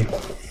 okay.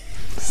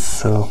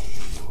 So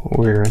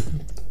we're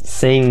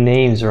saying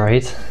names,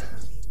 right?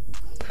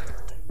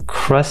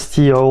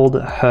 Crusty old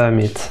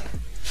hermit.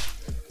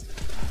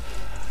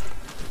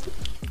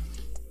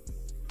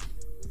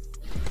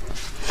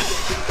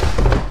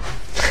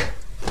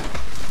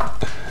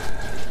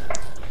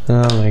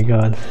 Oh my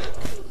god.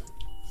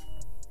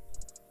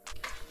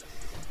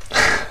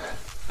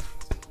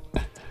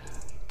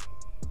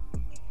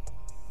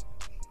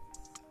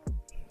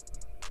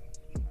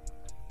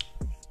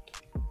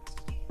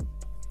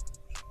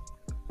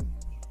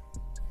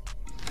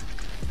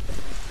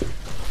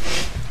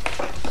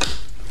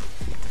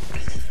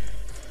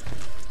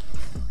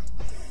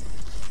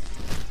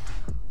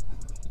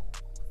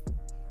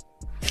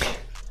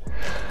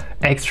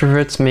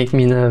 Extroverts make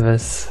me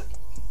nervous.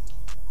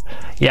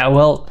 Yeah,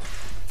 well,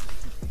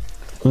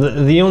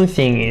 the only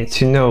thing is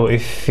to know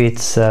if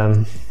it's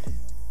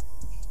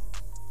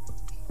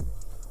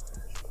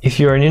if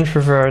you're an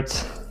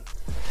introvert.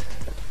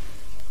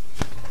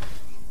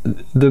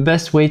 The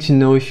best way to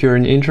know if you're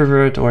an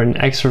introvert or an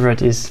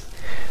extrovert is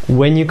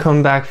when you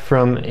come back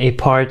from a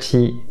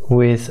party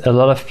with a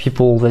lot of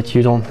people that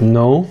you don't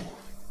know.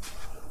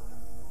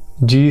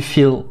 Do you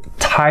feel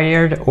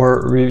tired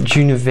or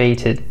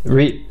rejuvenated?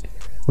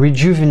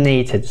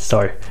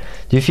 Sorry.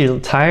 Do you feel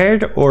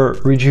tired or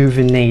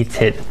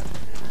rejuvenated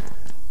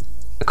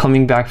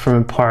coming back from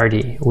a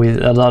party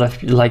with a lot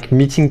of, like,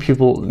 meeting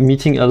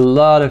a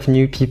lot of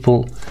new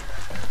people?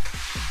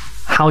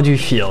 How do you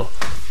feel?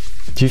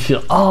 Do you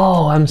feel,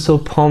 oh, I'm so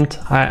pumped,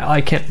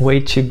 I can't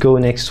wait to go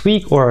next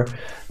week? Or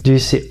do you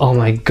say, oh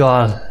my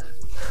god,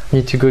 I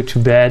need to go to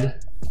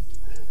bed,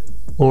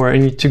 or I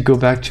need to go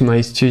back to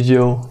my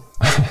studio?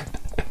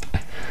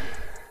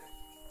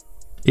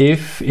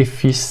 If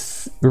you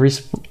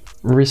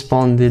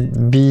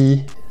responded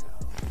B,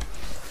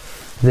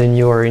 then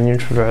you're an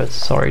introvert,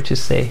 sorry to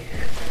say.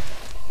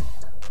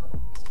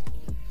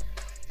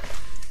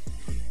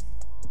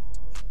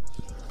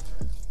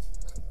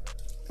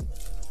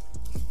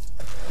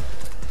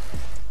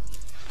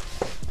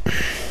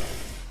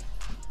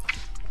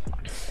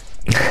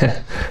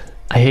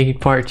 I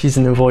hate parties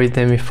and avoid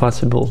them if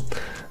possible.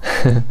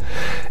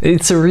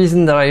 It's a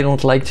reason that I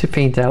don't like to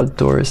paint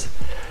outdoors.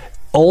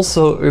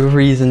 Also a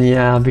reason,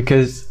 yeah,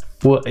 because,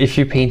 well, if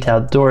you paint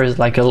outdoors,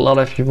 like, a lot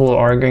of people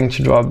are going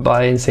to drop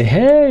by and say,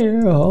 hey,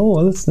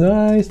 oh, that's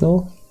nice.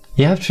 No,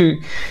 you have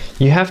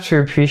to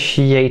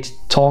appreciate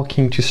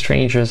talking to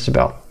strangers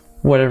about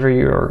whatever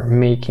you're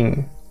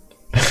making.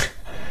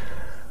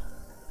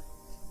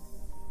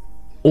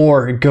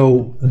 Or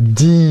go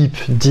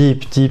deep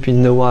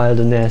in the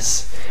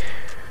wilderness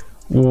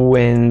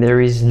when there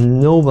is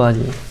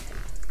nobody.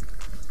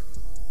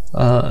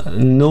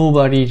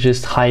 Nobody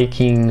just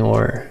hiking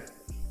or...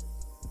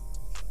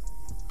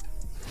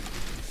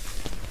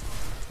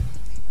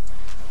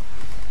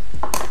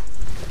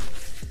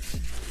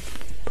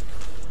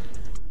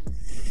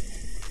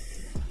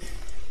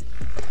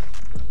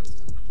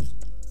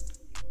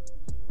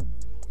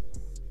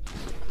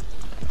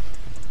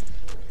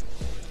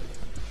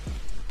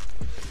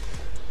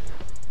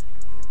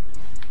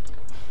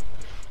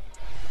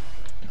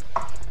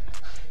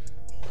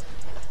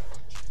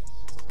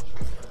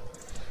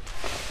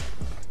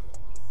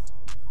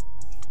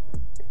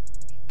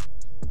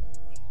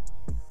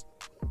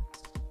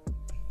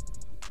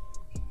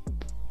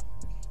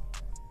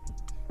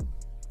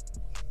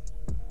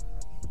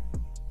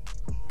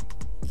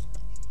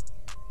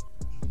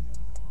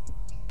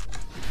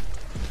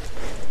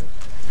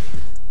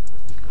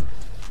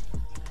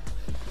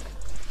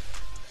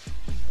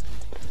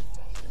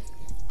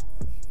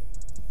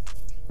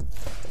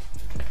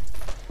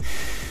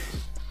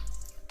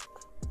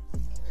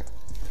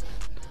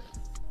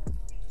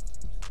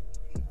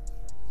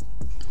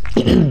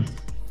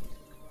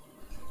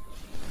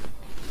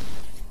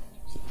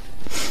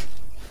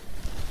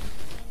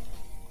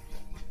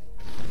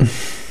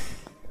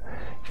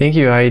 Thank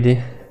you,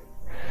 Heidi.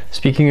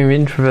 Speaking of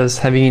introverts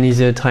having an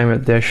easier time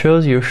at their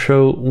shows, your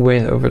show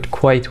went over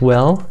quite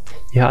well.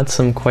 You had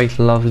some quite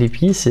lovely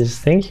pieces.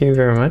 Thank you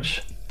very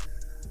much.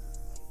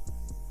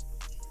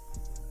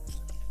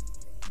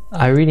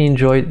 I really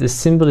enjoyed the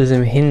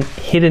symbolism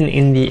hidden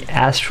in the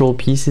astral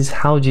pieces.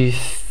 How do you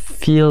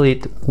feel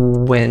it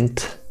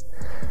went?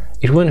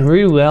 It went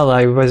really well.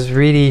 I was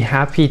really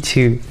happy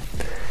to,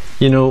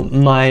 you know,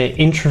 my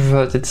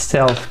introverted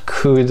self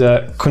could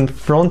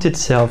confront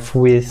itself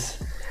with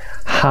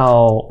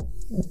how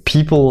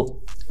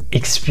people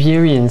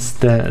experience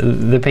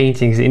the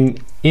paintings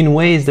in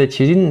ways that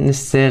you didn't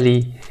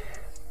necessarily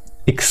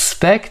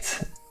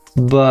expect,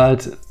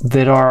 but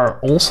that are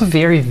also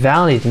very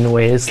valid in a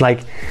way. It's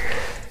like,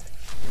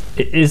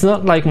 it's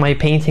not like my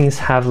paintings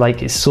have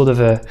like a sort of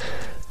a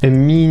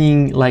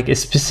meaning, like a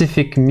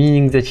specific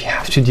meaning that you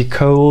have to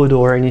decode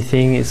or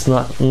anything. It's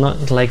not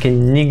like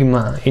an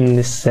enigma in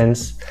this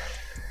sense.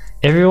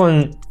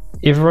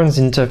 Everyone's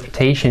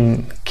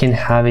interpretation can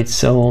have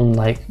its own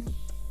like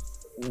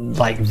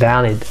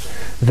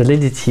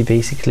validity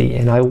basically,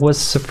 and I was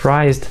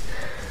surprised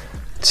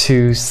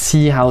to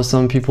see how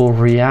some people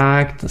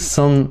react.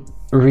 Some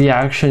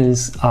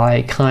reactions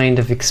I kind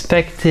of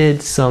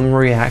expected, some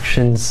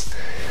reactions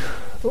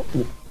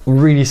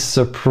really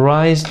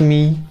surprised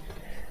me,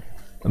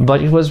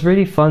 but it was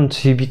really fun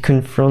to be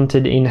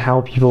confronted in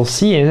how people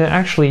see it. And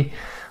actually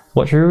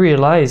what you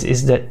realize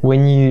is that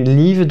when you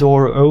leave a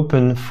door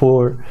open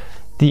for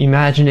the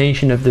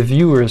imagination of the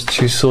viewers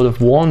to sort of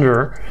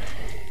wander,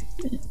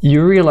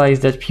 you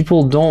realize that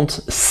people don't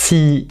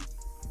see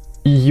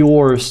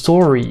your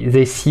story,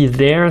 they see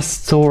their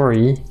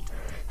story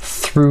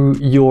through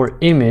your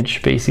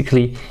image.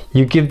 Basically,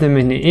 you give them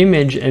an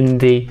image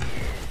and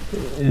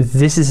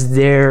this is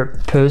their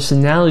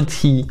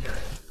personality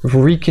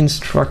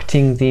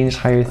reconstructing the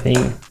entire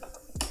thing.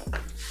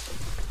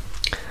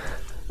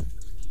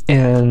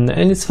 And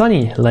it's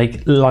funny,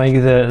 like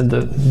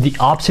the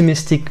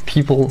optimistic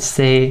people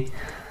say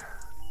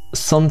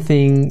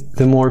something,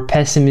 the more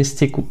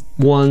pessimistic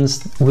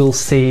ones will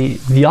say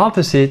the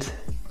opposite,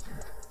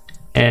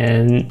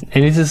 and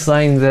it's a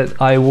sign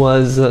that I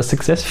was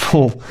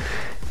successful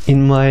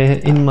in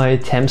my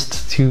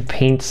attempts to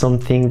paint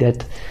something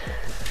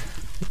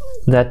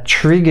that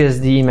triggers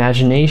the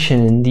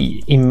imagination and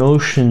the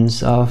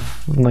emotions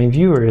of my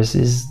viewers.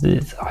 Is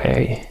that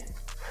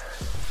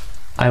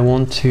I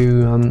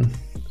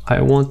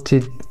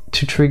wanted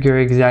to trigger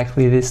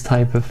exactly this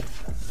type of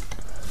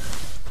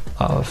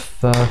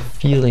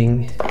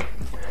feeling.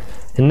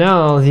 And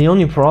now the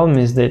only problem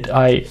is that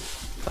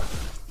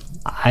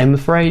I'm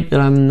afraid that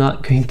I'm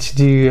not going to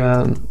do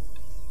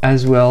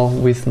as well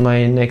with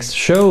my next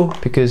show,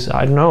 because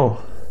I don't know,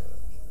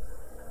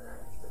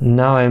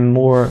 now I'm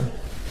more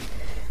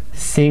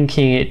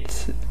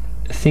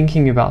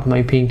thinking about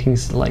my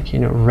paintings like, you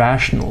know,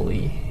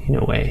 rationally in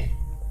a way,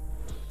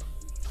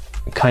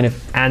 kind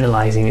of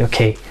analyzing,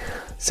 okay,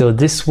 so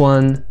this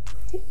one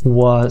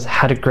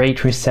had a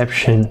great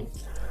reception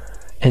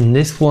and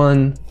this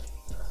one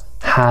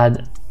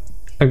had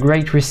a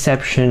great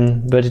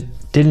reception but it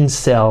didn't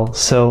sell,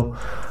 so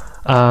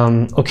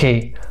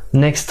okay,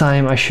 next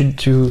time I should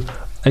do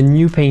a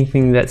new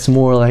painting that's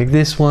more like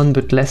this one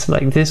but less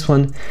like this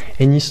one.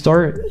 And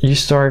you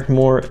start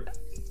more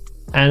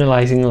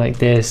analyzing like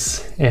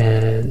this,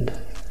 and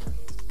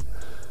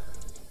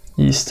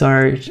you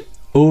start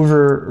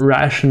over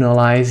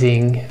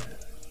rationalizing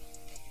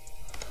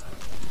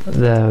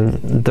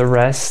the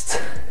rest,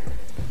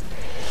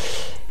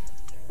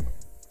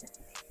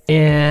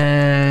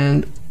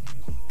 and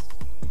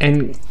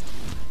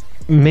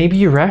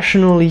maybe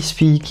rationally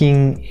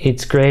speaking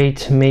it's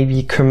great,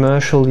 maybe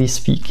commercially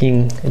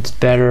speaking it's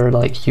better,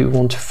 like you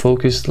want to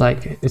focus,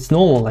 like it's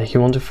normal, like you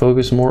want to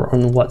focus more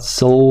on what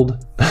sold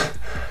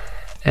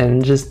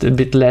and just a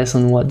bit less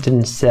on what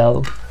didn't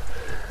sell.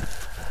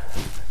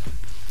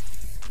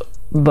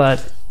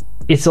 But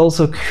it's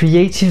also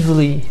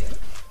creatively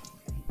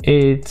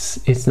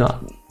it's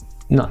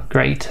not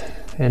great,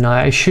 and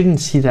I shouldn't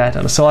see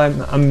that. So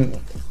I'm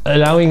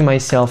allowing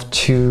myself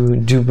to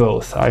do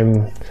both.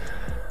 I'm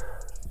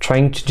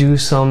trying to do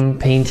some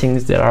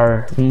paintings that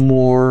are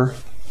more,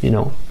 you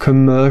know,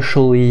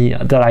 commercially,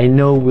 that I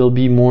know will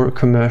be more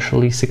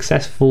commercially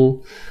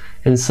successful,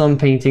 and some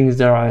paintings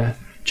that are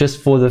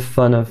just for the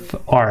fun of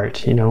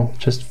art, you know,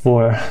 just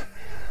for,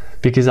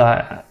 because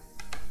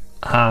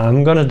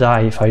I'm gonna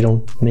die if I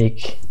don't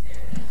make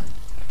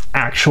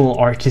actual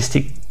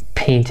artistic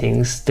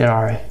paintings that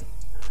are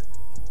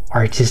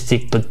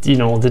artistic, but you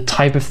know, the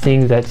type of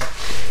thing that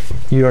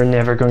you are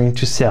never going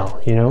to sell,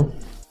 you know,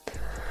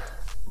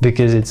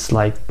 because it's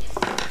like,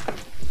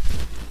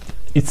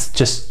 it's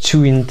just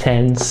too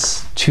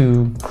intense,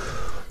 too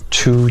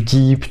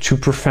deep, too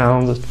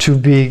profound, too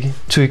big,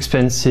 too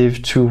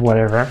expensive, too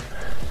whatever.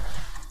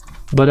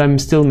 But I'm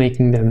still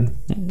making them.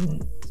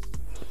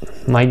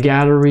 My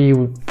gallery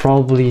would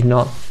probably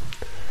not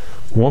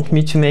want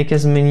me to make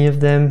as many of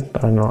them,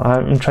 but I don't know,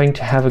 I'm trying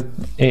to have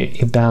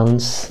a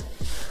balance.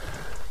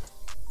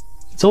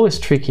 It's always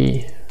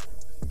tricky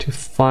to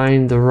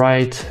find the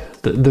right,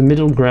 the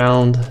middle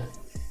ground,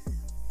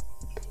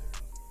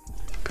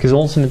 because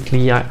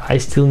ultimately I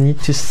still need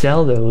to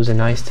sell those and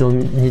I still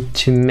need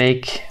to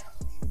make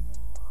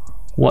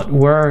what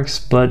works,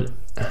 but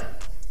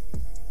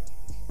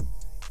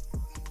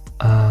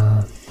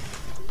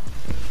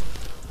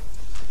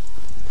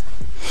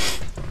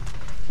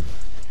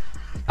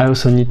I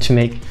also need to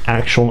make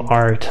actual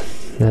art.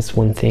 That's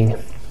one thing.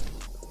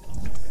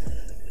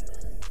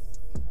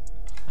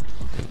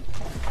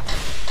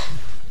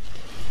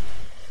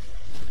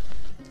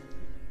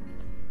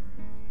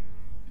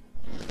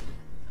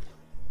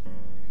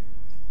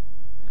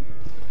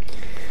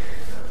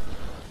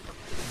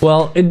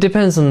 Well, it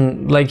depends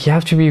on, like, you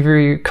have to be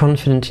very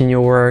confident in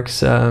your works.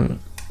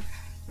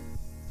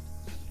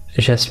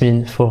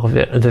 Jasmine, for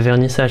the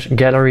vernissage,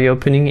 gallery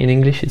opening in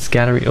English, it's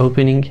gallery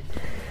opening.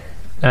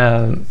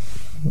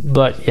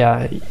 But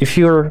yeah, if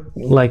you're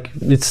like,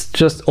 it's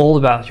just all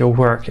about your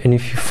work, and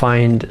if you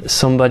find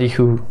somebody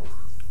who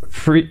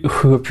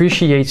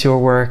appreciates your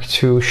work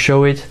to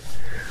show it,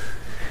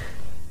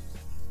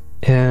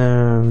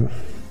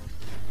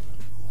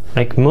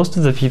 like most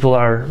of the people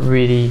are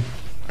really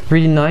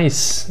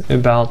nice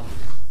about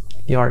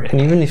the art, and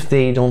even if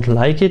they don't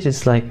like it,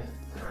 it's like,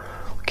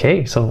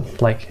 okay, so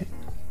like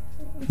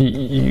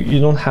you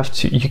don't have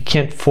to, you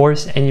can't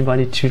force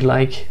anybody to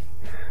like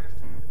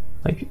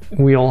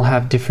we all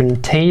have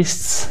different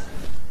tastes.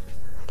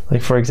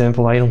 Like, for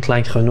example, I don't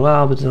like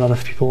Renoir, but a lot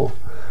of people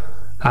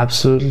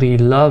absolutely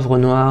love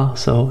Renoir,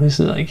 so it's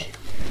like,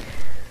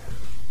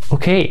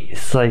 okay,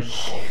 it's like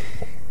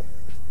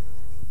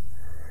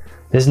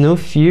there's no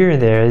fear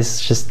there,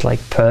 it's just like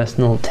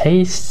personal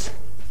taste.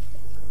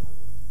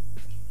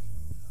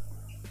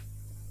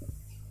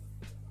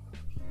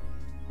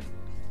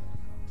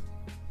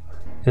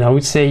 And I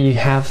would say you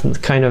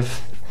have kind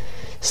of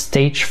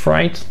stage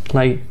fright,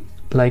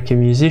 like a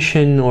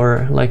musician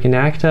or like an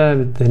actor,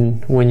 but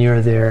then when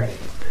you're there,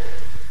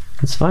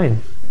 it's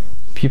fine.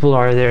 People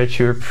are there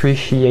to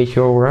appreciate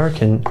your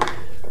work, and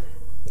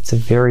it's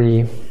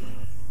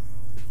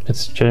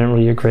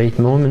generally a great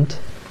moment.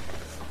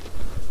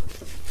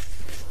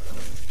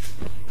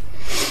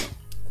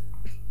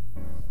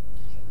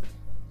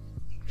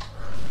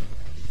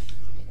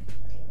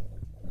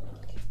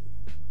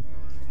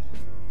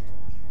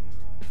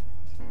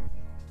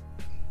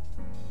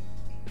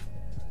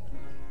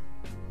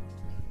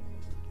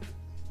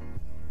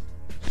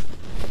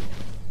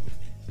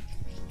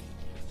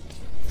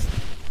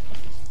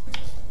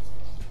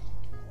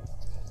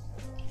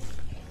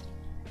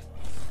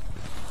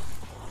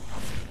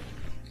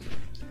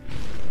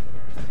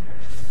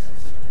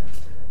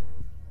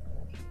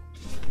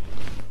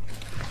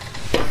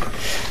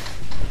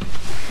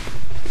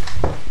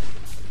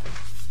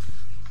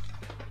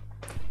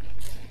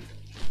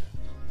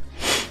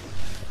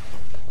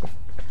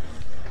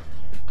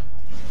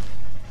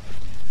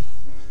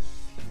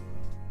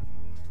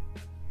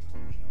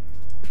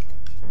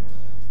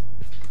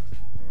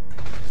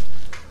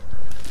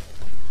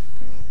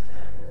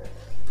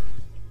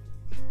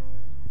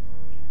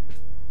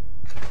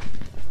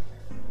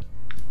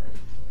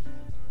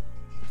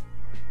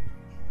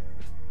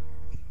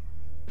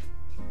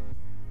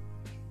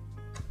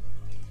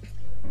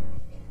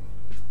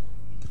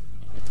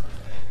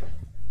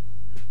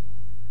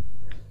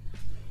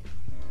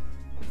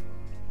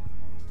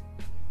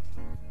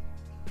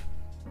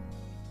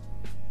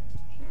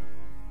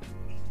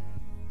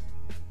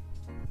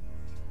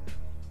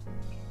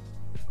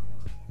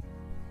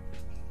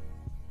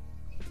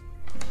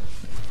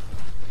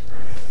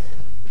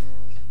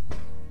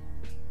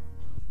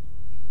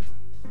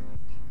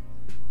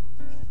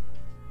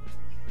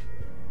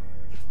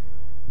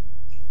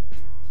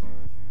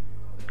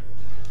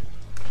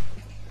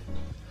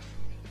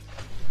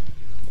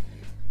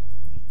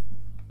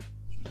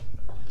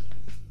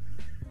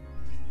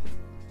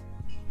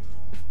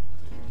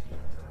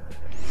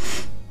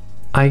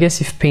 I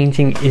guess if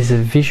painting is a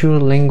visual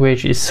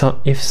language,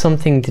 if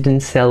something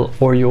didn't sell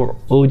or your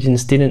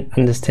audience didn't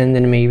understand,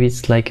 then maybe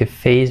it's like a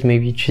phase,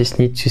 maybe you just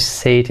need to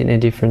say it in a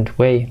different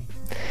way.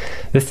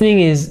 The thing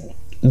is,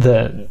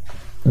 the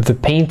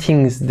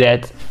paintings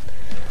that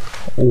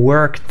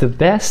work the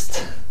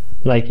best,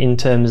 like in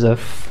terms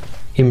of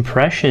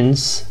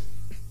impressions,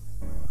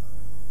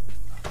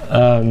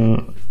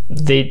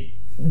 they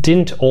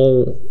didn't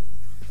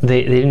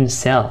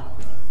sell.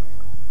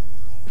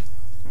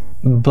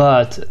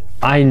 But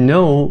I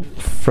know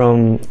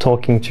from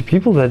talking to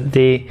people that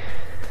they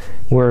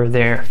were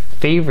their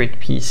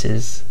favorite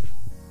pieces.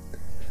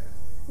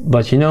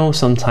 But you know,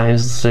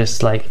 sometimes it's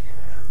just like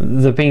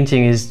the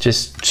painting is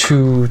just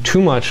too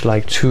much,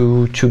 like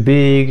too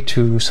big,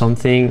 too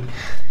something.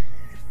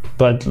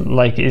 But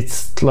like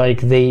it's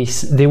like they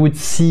would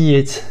see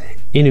it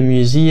in a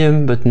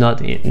museum, but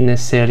not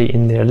necessarily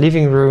in their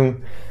living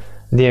room.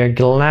 They're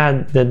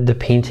glad that the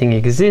painting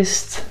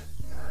exists.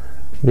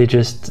 They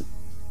just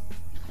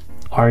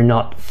are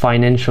not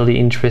financially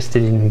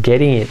interested in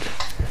getting it.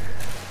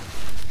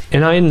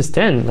 And I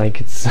understand, like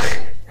it's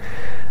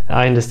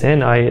I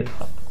understand.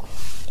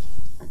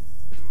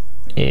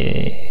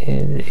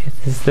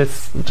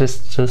 that's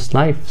just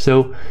life.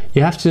 So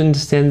you have to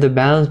understand the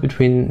balance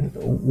between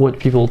what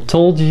people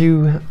told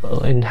you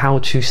and how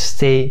to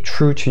stay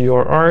true to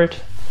your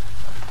art,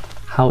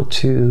 how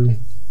to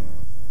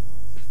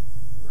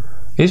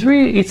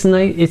it's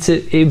nice. It's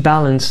a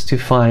balance to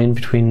find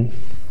between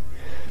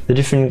the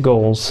different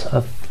goals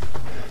of,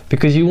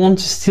 because you want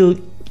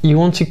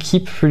to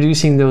keep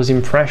producing those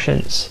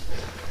impressions,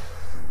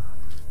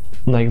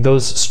 like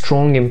those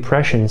strong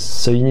impressions.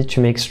 So you need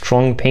to make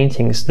strong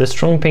paintings. The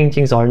strong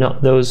paintings are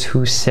not those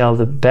who sell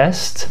the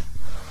best,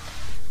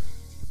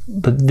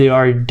 but they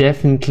are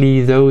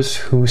definitely those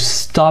who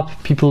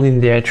stop people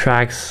in their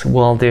tracks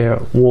while they're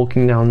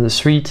walking down the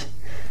street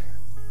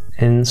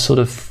and sort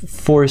of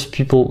force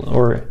people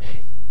or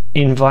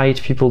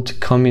invite people to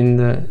come in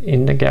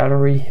the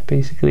gallery,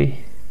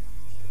 basically.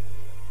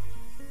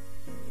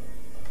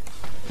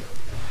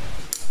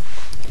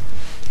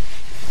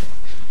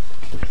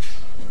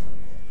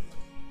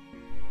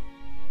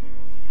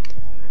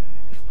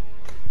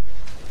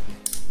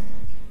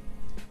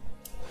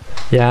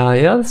 Yeah,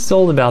 it's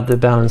all about the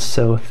balance,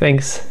 so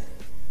thanks.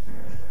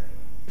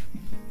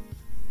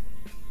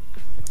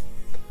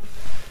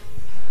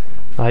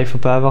 Ah, il faut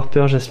pas avoir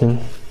peur, Jasmine.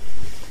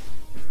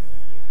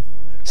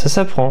 Ça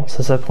s'apprend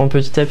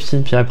petit à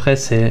petit. Puis après,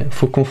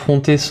 faut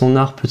confronter son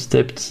art petit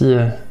à petit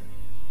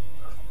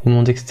au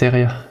monde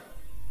extérieur.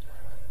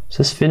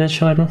 Ça se fait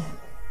naturellement.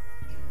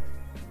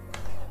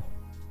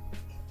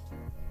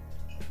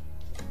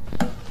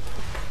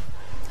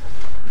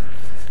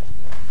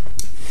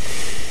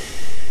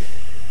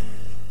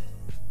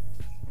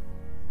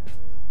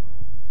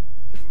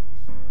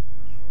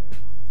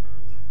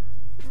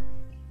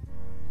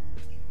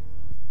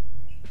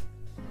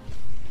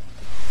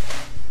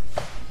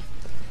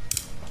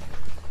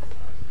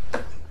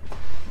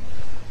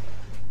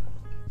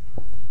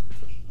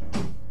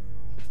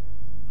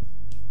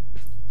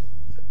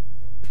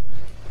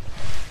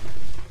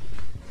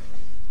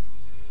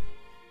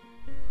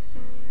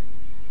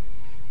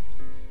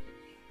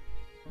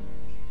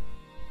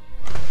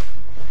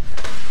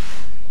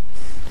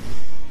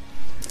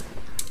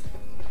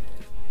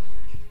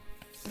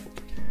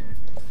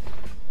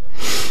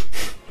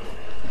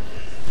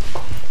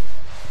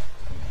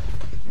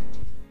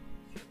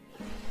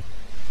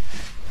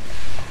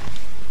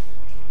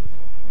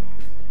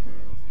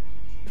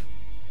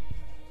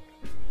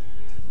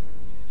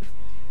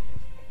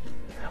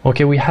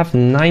 Okay, we have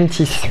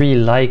 93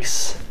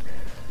 likes.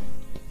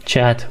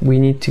 Chat, we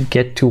need to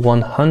get to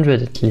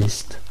 100 at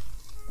least.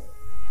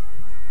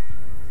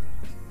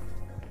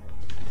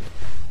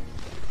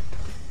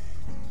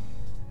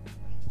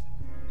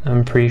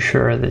 I'm pretty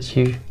sure that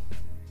you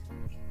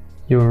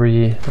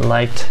really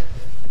liked.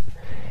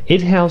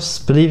 It helps,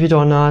 believe it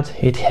or not,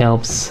 it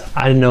helps.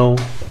 I don't know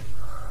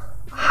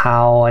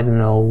how, I don't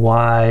know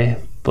why,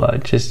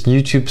 but just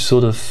YouTube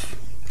sort of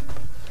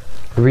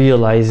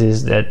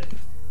realizes that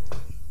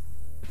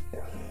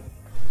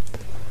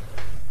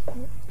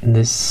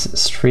this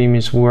stream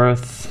is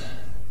worth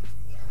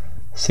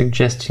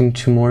suggesting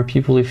to more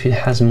people if it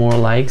has more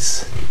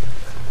likes.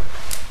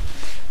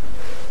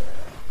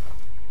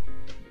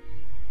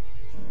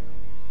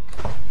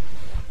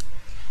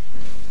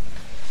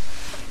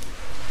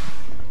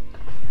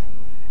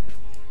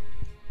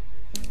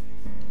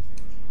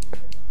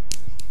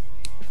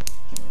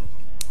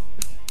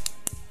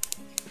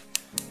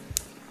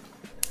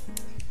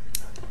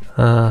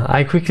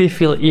 I quickly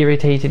feel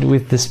irritated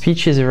with the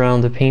speeches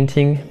around the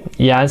painting.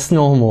 Yeah, it's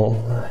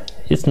normal.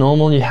 It's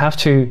normal. You have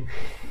to.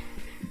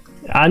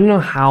 I don't know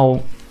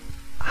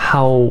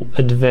how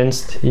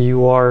advanced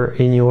you are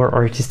in your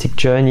artistic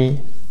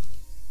journey,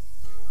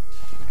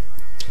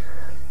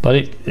 but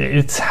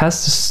it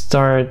has to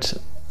start.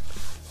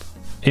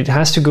 It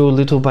has to go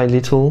little by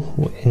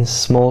little in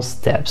small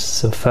steps.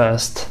 So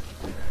first,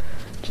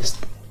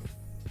 just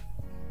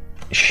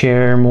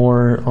share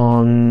more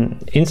on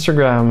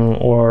Instagram,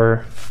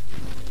 or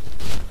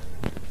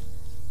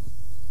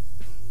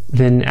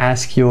then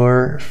ask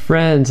your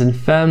friends and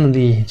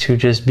family to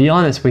just be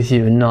honest with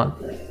you and not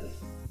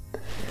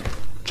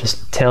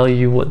just tell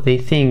you what they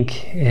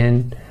think.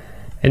 And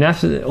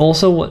after,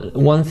 also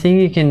one thing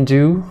you can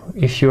do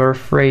if you're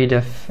afraid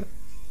of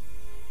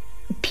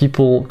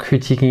people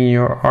critiquing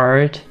your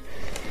art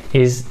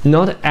is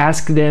not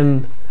ask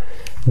them,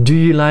 do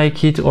you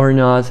like it or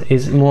not?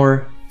 Is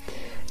more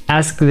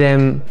ask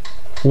them,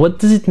 what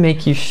does it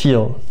make you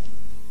feel?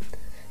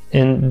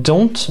 And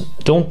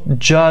don't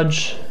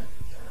judge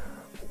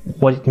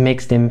what it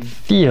makes them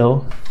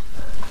feel,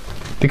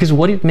 because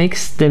what it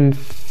makes them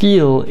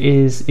feel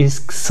is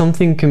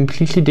something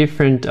completely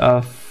different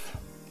of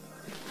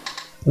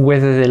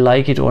whether they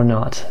like it or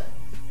not.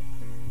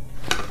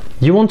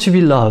 You want to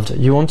be loved,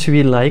 you want to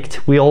be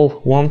liked, we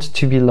all want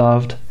to be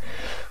loved,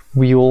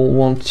 we all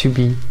want to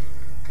be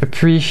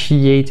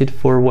appreciated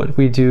for what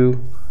we do.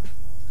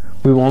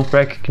 We want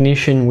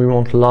recognition, we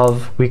want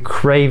love, we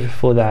crave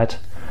for that.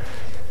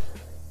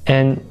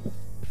 And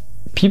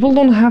people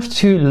don't have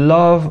to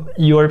love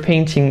your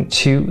painting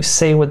to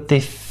say what they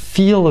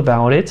feel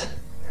about it.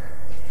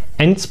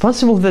 And it's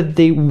possible that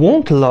they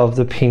won't love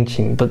the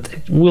painting, but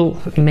it will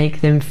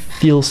make them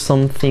feel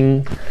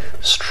something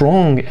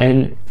strong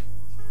and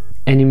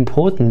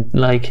important.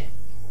 Like,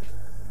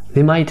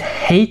 they might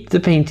hate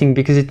the painting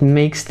because it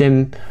makes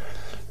them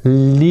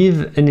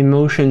live an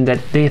emotion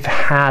that they've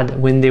had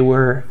when they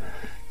were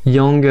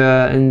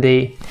younger, and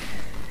they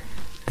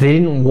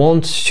didn't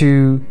want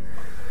to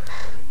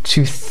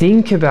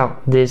think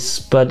about this,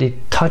 but it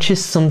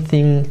touches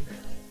something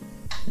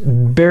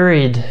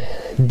buried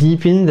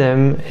deep in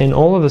them, and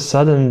all of a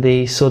sudden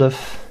they sort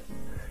of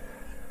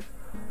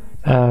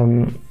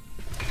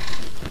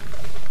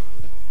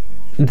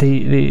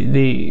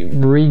they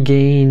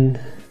regain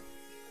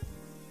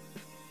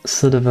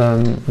sort of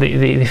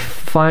they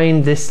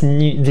find this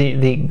new,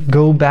 they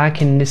go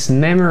back in this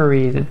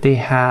memory that they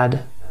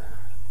had,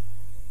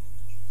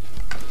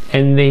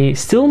 and they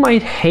still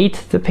might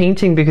hate the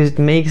painting because it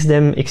makes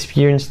them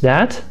experience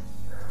that,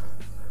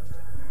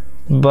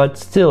 but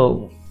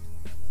still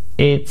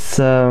it's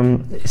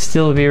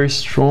still a very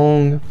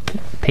strong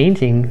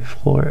painting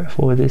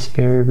for this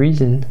very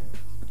reason.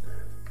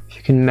 If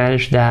you can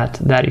manage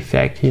that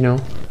effect, you know.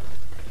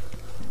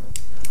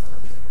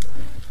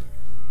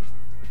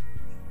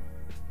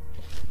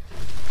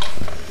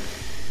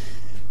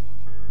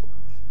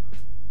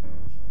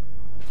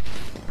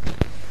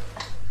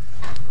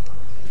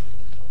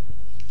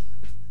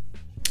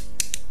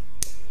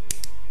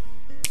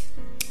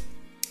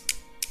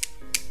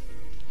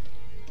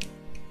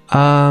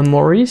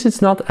 Maurice,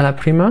 it's not alla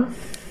prima,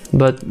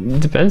 but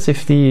it depends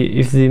if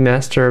the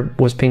master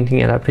was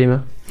painting alla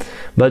prima.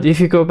 But if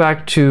you go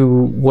back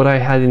to what I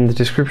had in the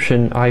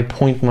description, I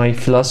point my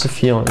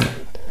philosophy on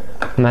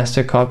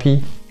master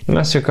copy.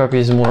 Master copy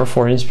is more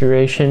for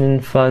inspiration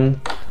and fun.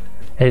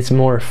 It's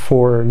more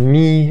for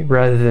me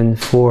rather than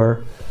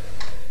for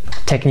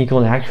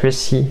technical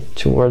accuracy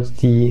towards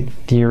the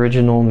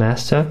original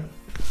master.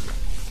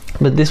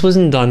 But this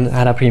wasn't done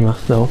alla prima,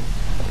 no.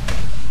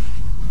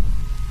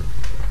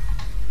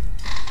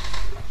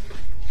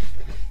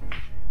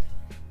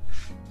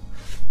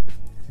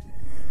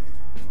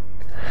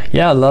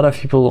 Yeah, a lot of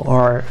people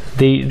are,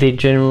 they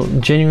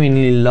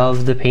genuinely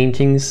love the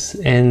paintings,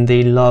 and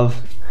they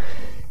love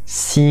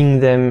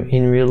seeing them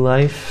in real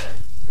life.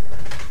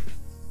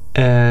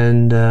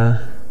 And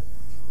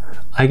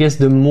I guess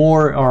the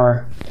more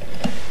our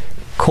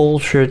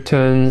culture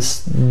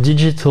turns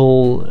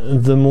digital,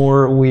 the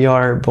more we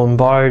are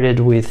bombarded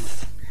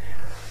with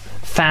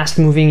fast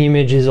moving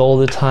images all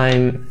the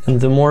time,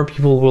 and the more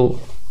people will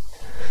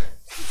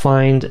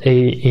find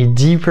a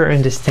deeper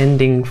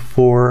understanding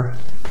for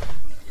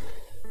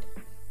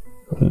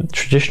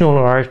traditional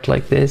art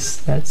like this.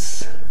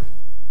 That's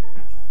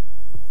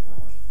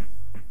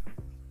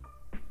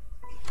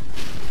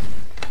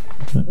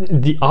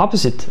the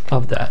opposite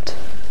of that.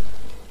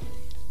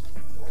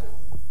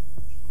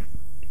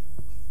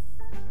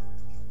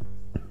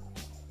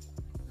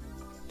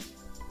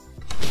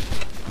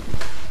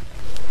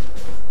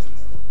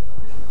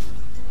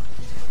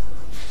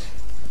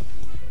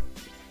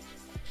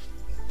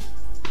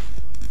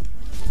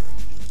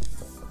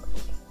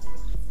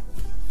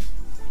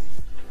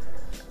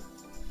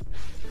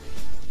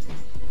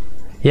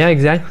 Yeah,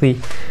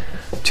 exactly.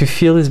 To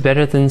feel is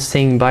better than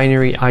saying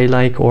binary I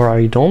like or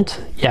I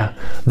don't. Yeah,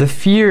 the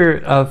fear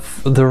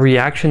of the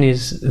reaction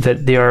is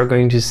that they are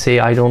going to say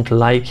I don't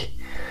like,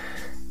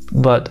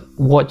 but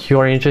what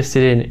you're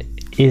interested in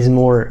is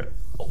more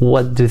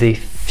what do they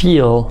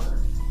feel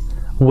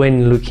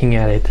when looking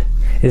at it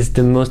is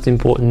the most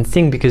important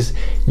thing, because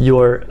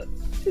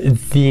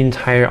the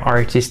entire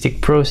artistic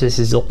process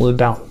is all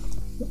about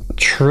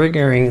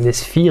triggering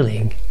this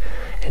feeling.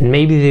 And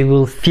maybe they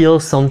will feel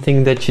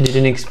something that you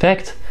didn't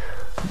expect.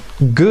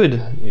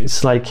 Good.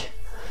 It's like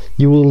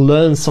you will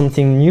learn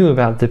something new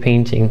about the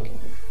painting.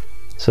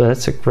 So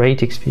that's a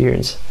great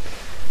experience.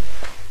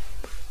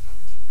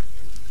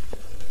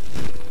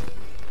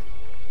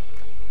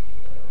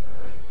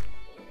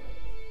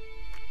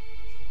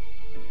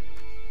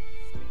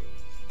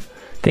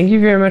 Thank you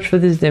very much for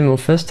this demo.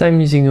 First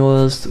time using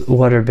oils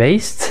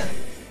water-based.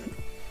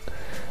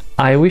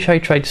 I wish I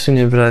tried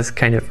sooner, but I was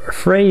kind of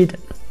afraid.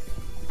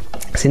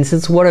 Since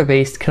it's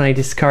water-based, can I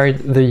discard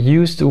the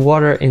used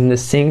water in the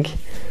sink?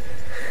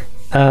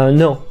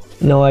 No,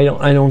 I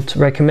don't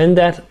recommend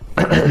that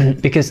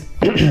because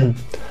the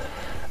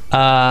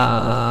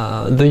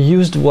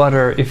used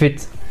water, if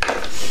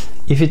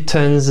it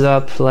turns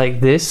up like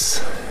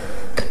this,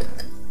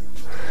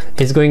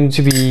 it's going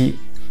to be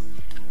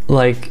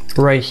like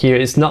right here.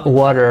 It's not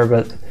water,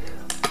 but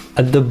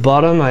at the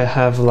bottom I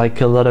have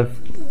like a lot of,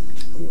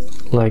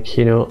 like,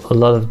 you know, a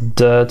lot of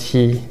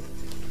dirty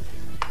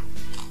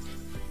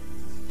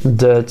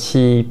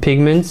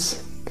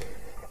pigments,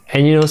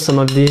 and you know, some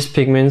of these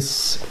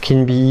pigments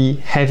can be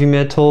heavy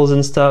metals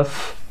and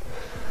stuff,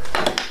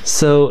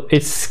 so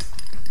it's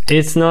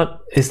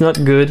not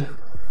good,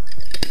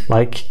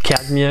 like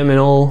cadmium and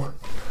all.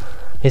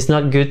 It's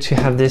not good to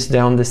have this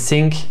down the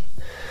sink.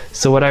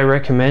 So what I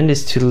recommend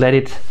is to let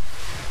it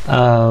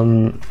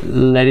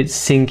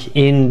sink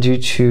in due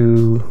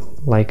to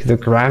like the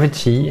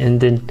gravity,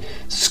 and then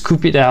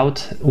scoop it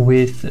out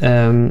with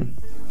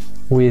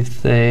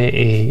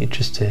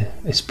just a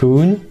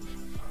spoon,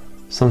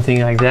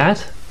 something like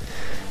that.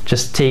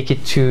 Just take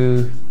it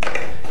to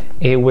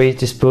a waste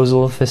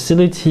disposal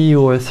facility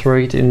or throw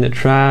it in the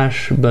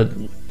trash, but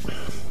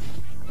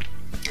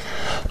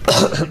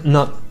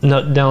not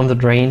down the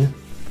drain.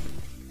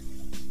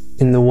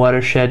 In the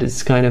watershed,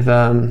 it's kind of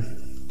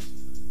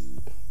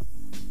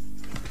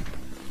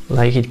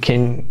like it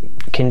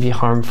can be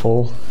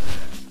harmful.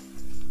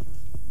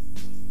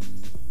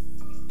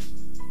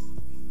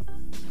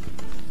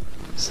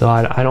 So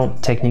I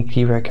don't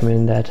technically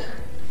recommend that.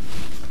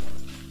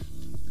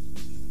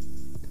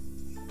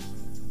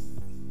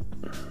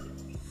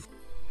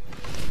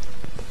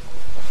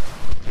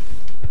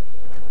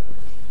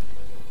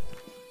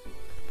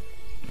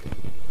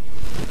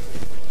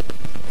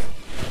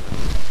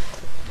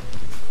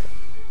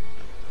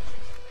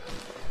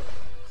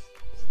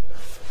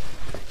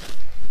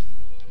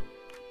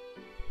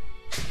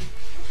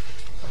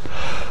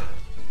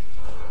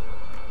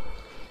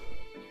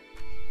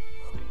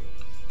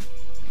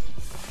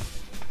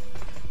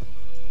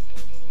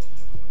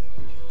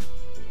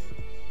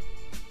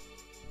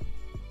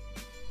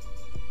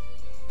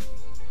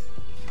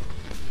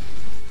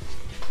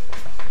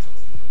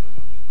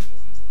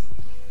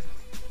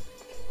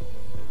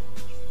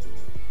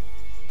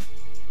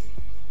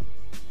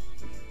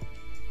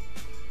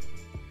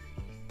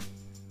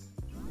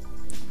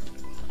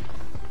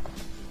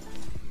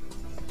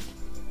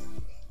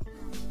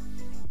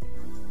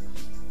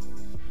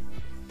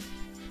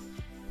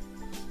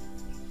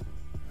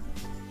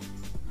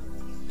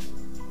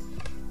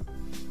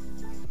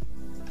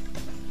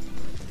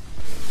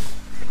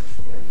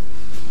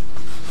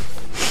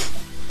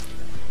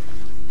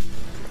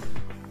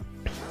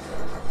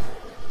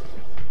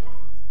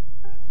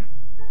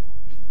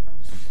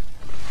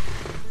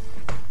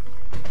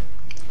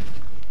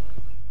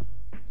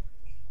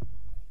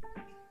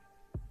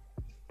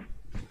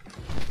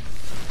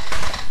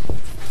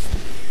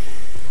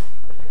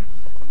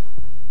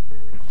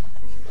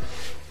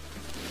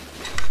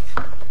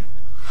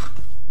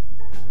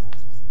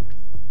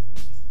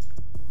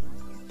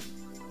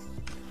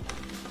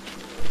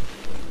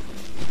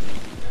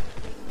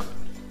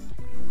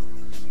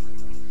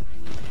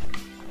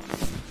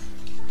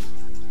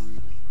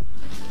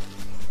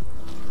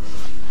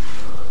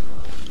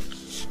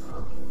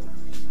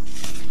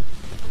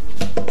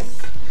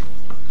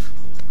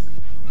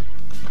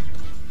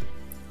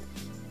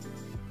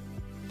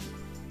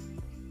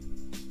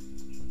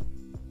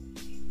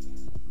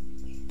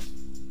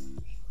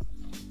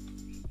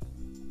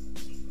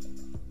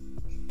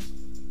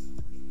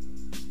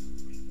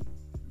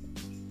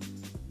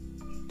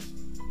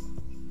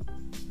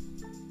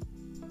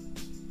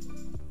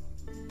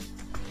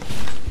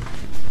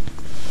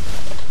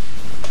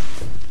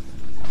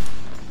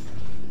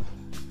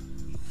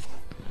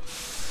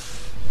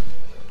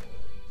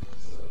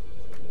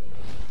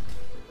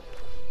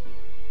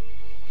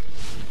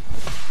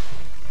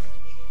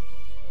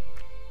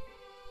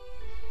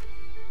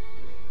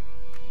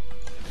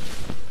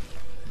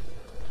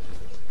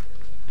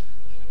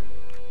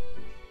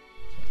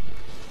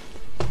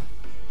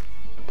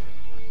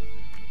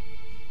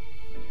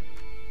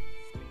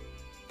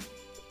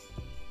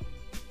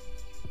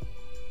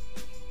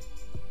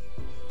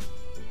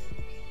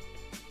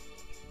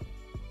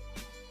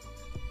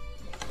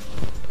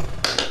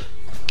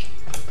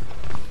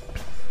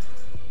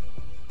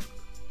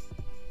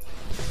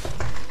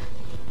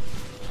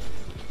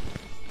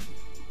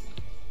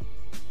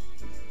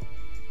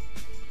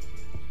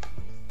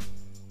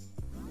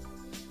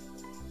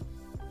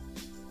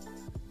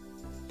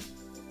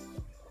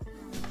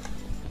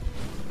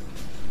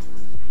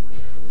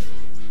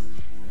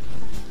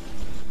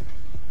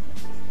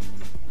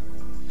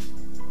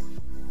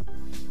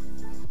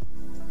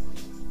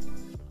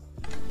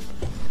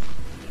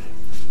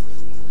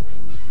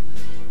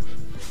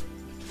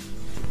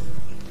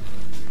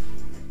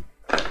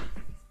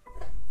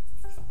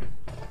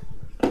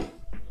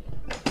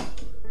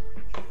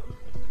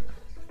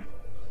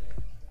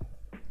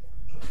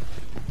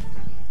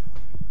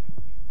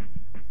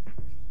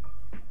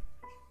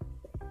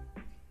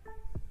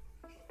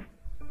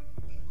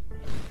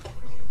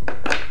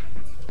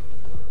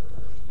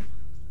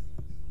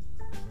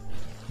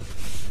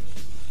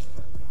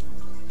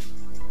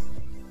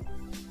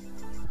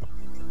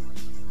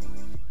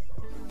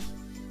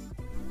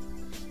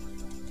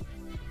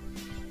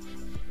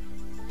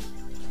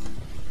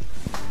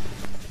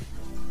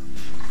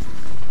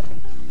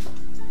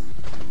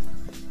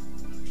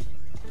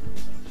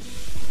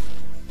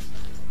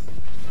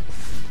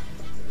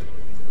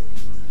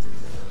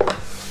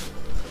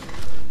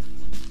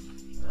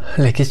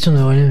 La question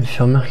d'Aurélien me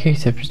fait remarquer que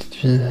ça plus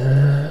de...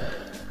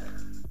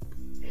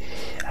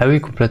 Ah oui,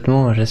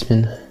 complètement,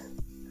 Jasmine.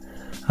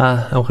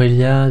 Ah,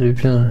 Aurélia,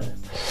 depuis...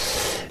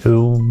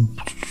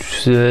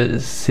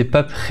 c'est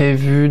pas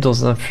prévu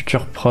dans un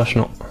futur proche,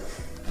 non.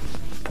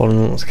 Pour le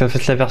moment. Parce qu'en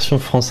fait, la version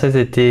française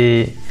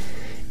était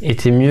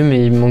était mieux,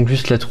 mais il manque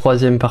juste la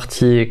troisième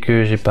partie et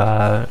que j'ai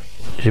pas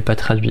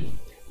traduit.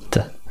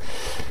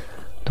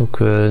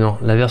 Donc non,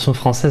 la version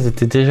française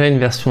était déjà une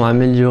version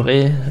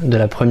améliorée de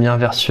la première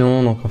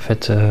version, donc en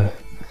fait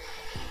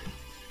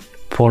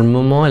pour le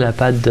moment elle n'a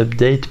pas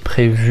d'update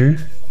prévu.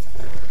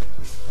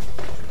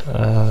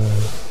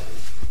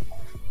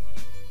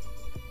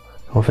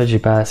 En fait j'ai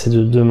pas assez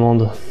de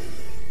demandes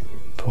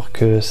pour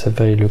que ça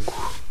vaille le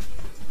coup.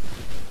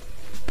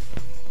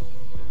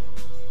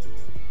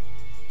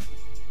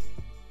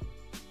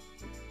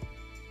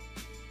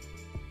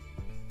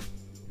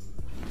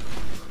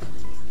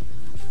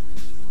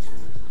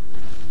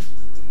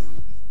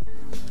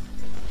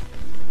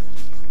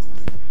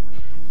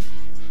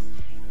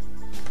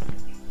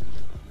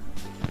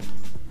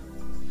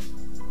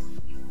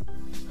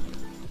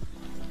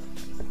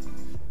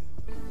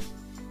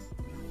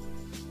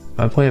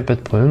 Après, il n'y a pas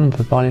de problème, on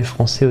peut parler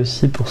français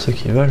aussi pour ceux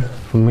qui veulent.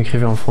 Vous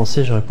m'écrivez en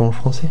français, je réponds en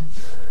français.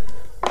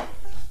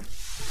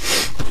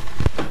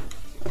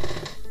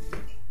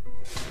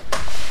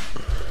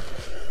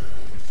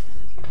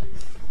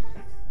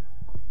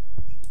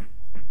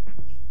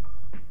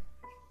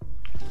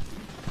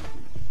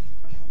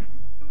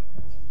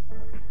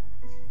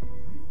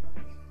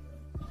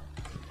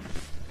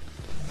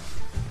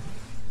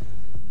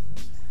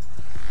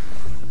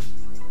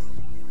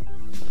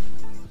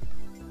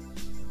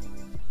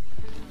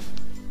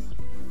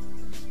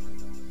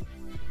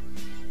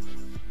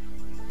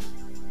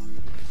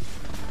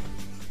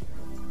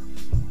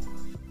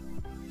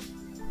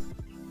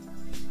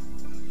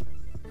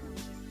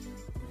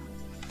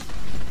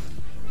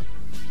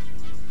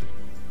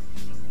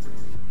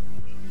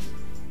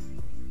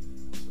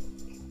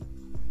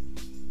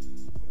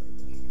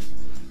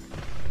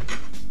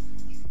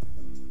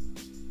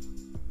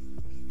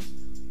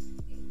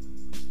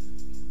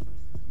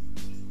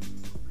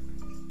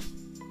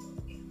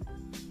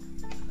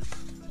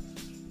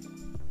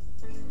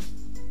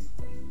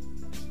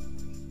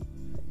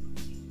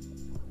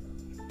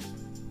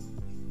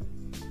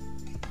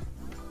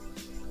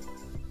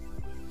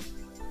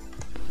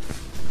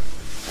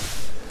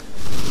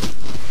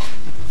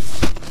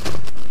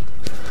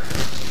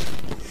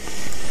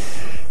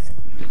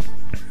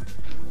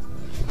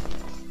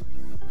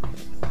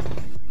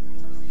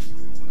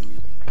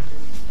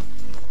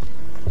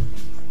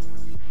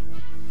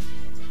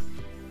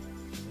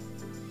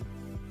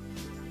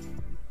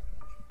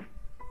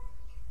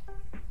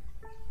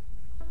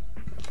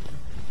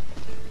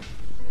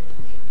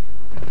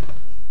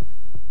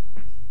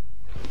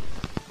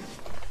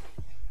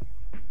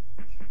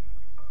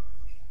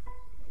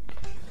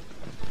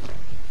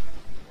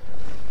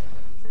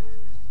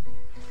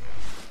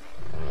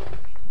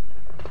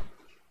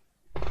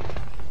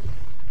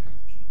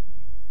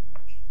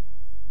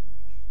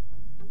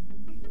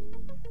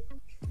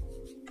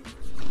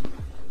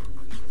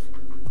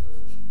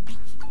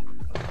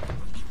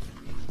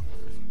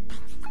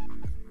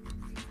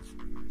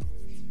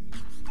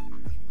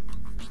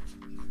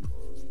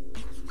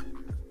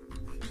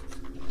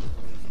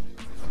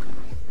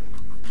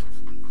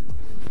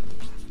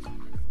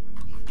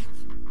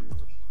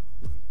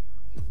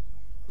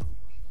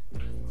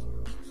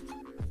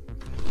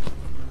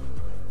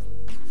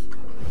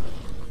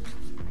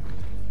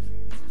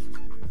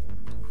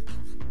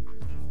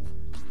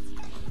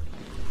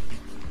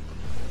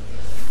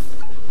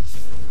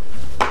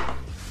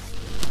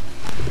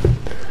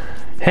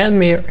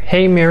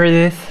 Hey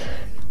Meredith,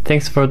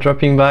 thanks for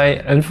dropping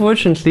by.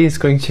 Unfortunately, it's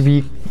going to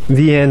be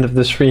the end of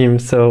the stream,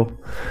 so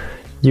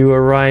you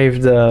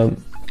arrived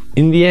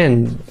in the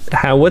end.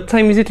 What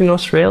time is it in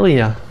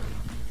Australia?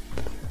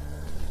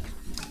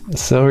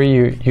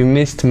 Sorry, you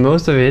missed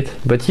most of it,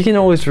 but you can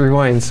always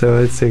rewind, so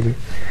it's a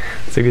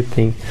good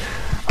thing.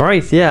 All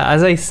right, yeah,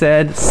 as I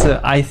said, so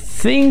I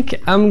think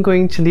I'm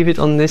going to leave it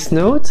on this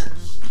note.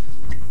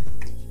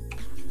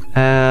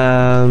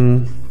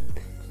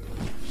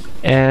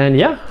 And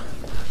yeah,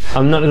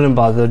 I'm not gonna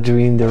bother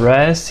doing the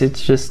rest.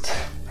 It's just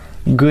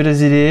good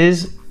as it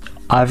is.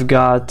 I've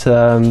got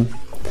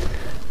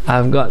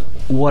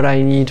what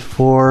I need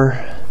for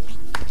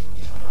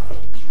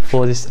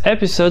this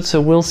episode,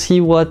 so we'll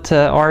see what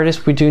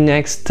artist we do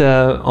next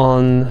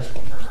on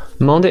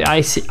Monday.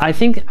 I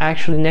think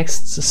actually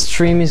next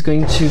stream is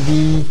going to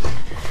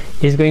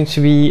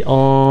be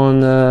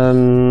on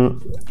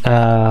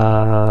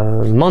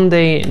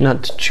Monday,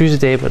 not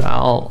Tuesday, but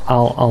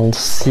I'll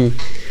see.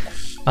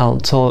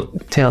 I'll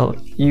tell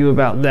you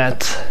about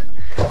that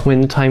when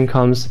the time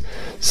comes.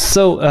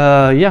 So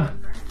yeah,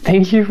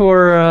 thank you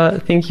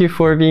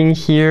for being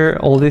here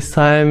all this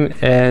time,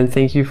 and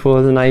thank you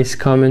for the nice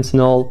comments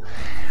and all.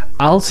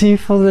 I'll see you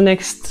for the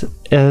next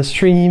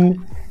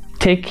stream.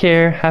 Take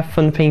care, have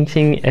fun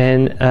painting,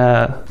 and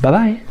bye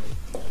bye.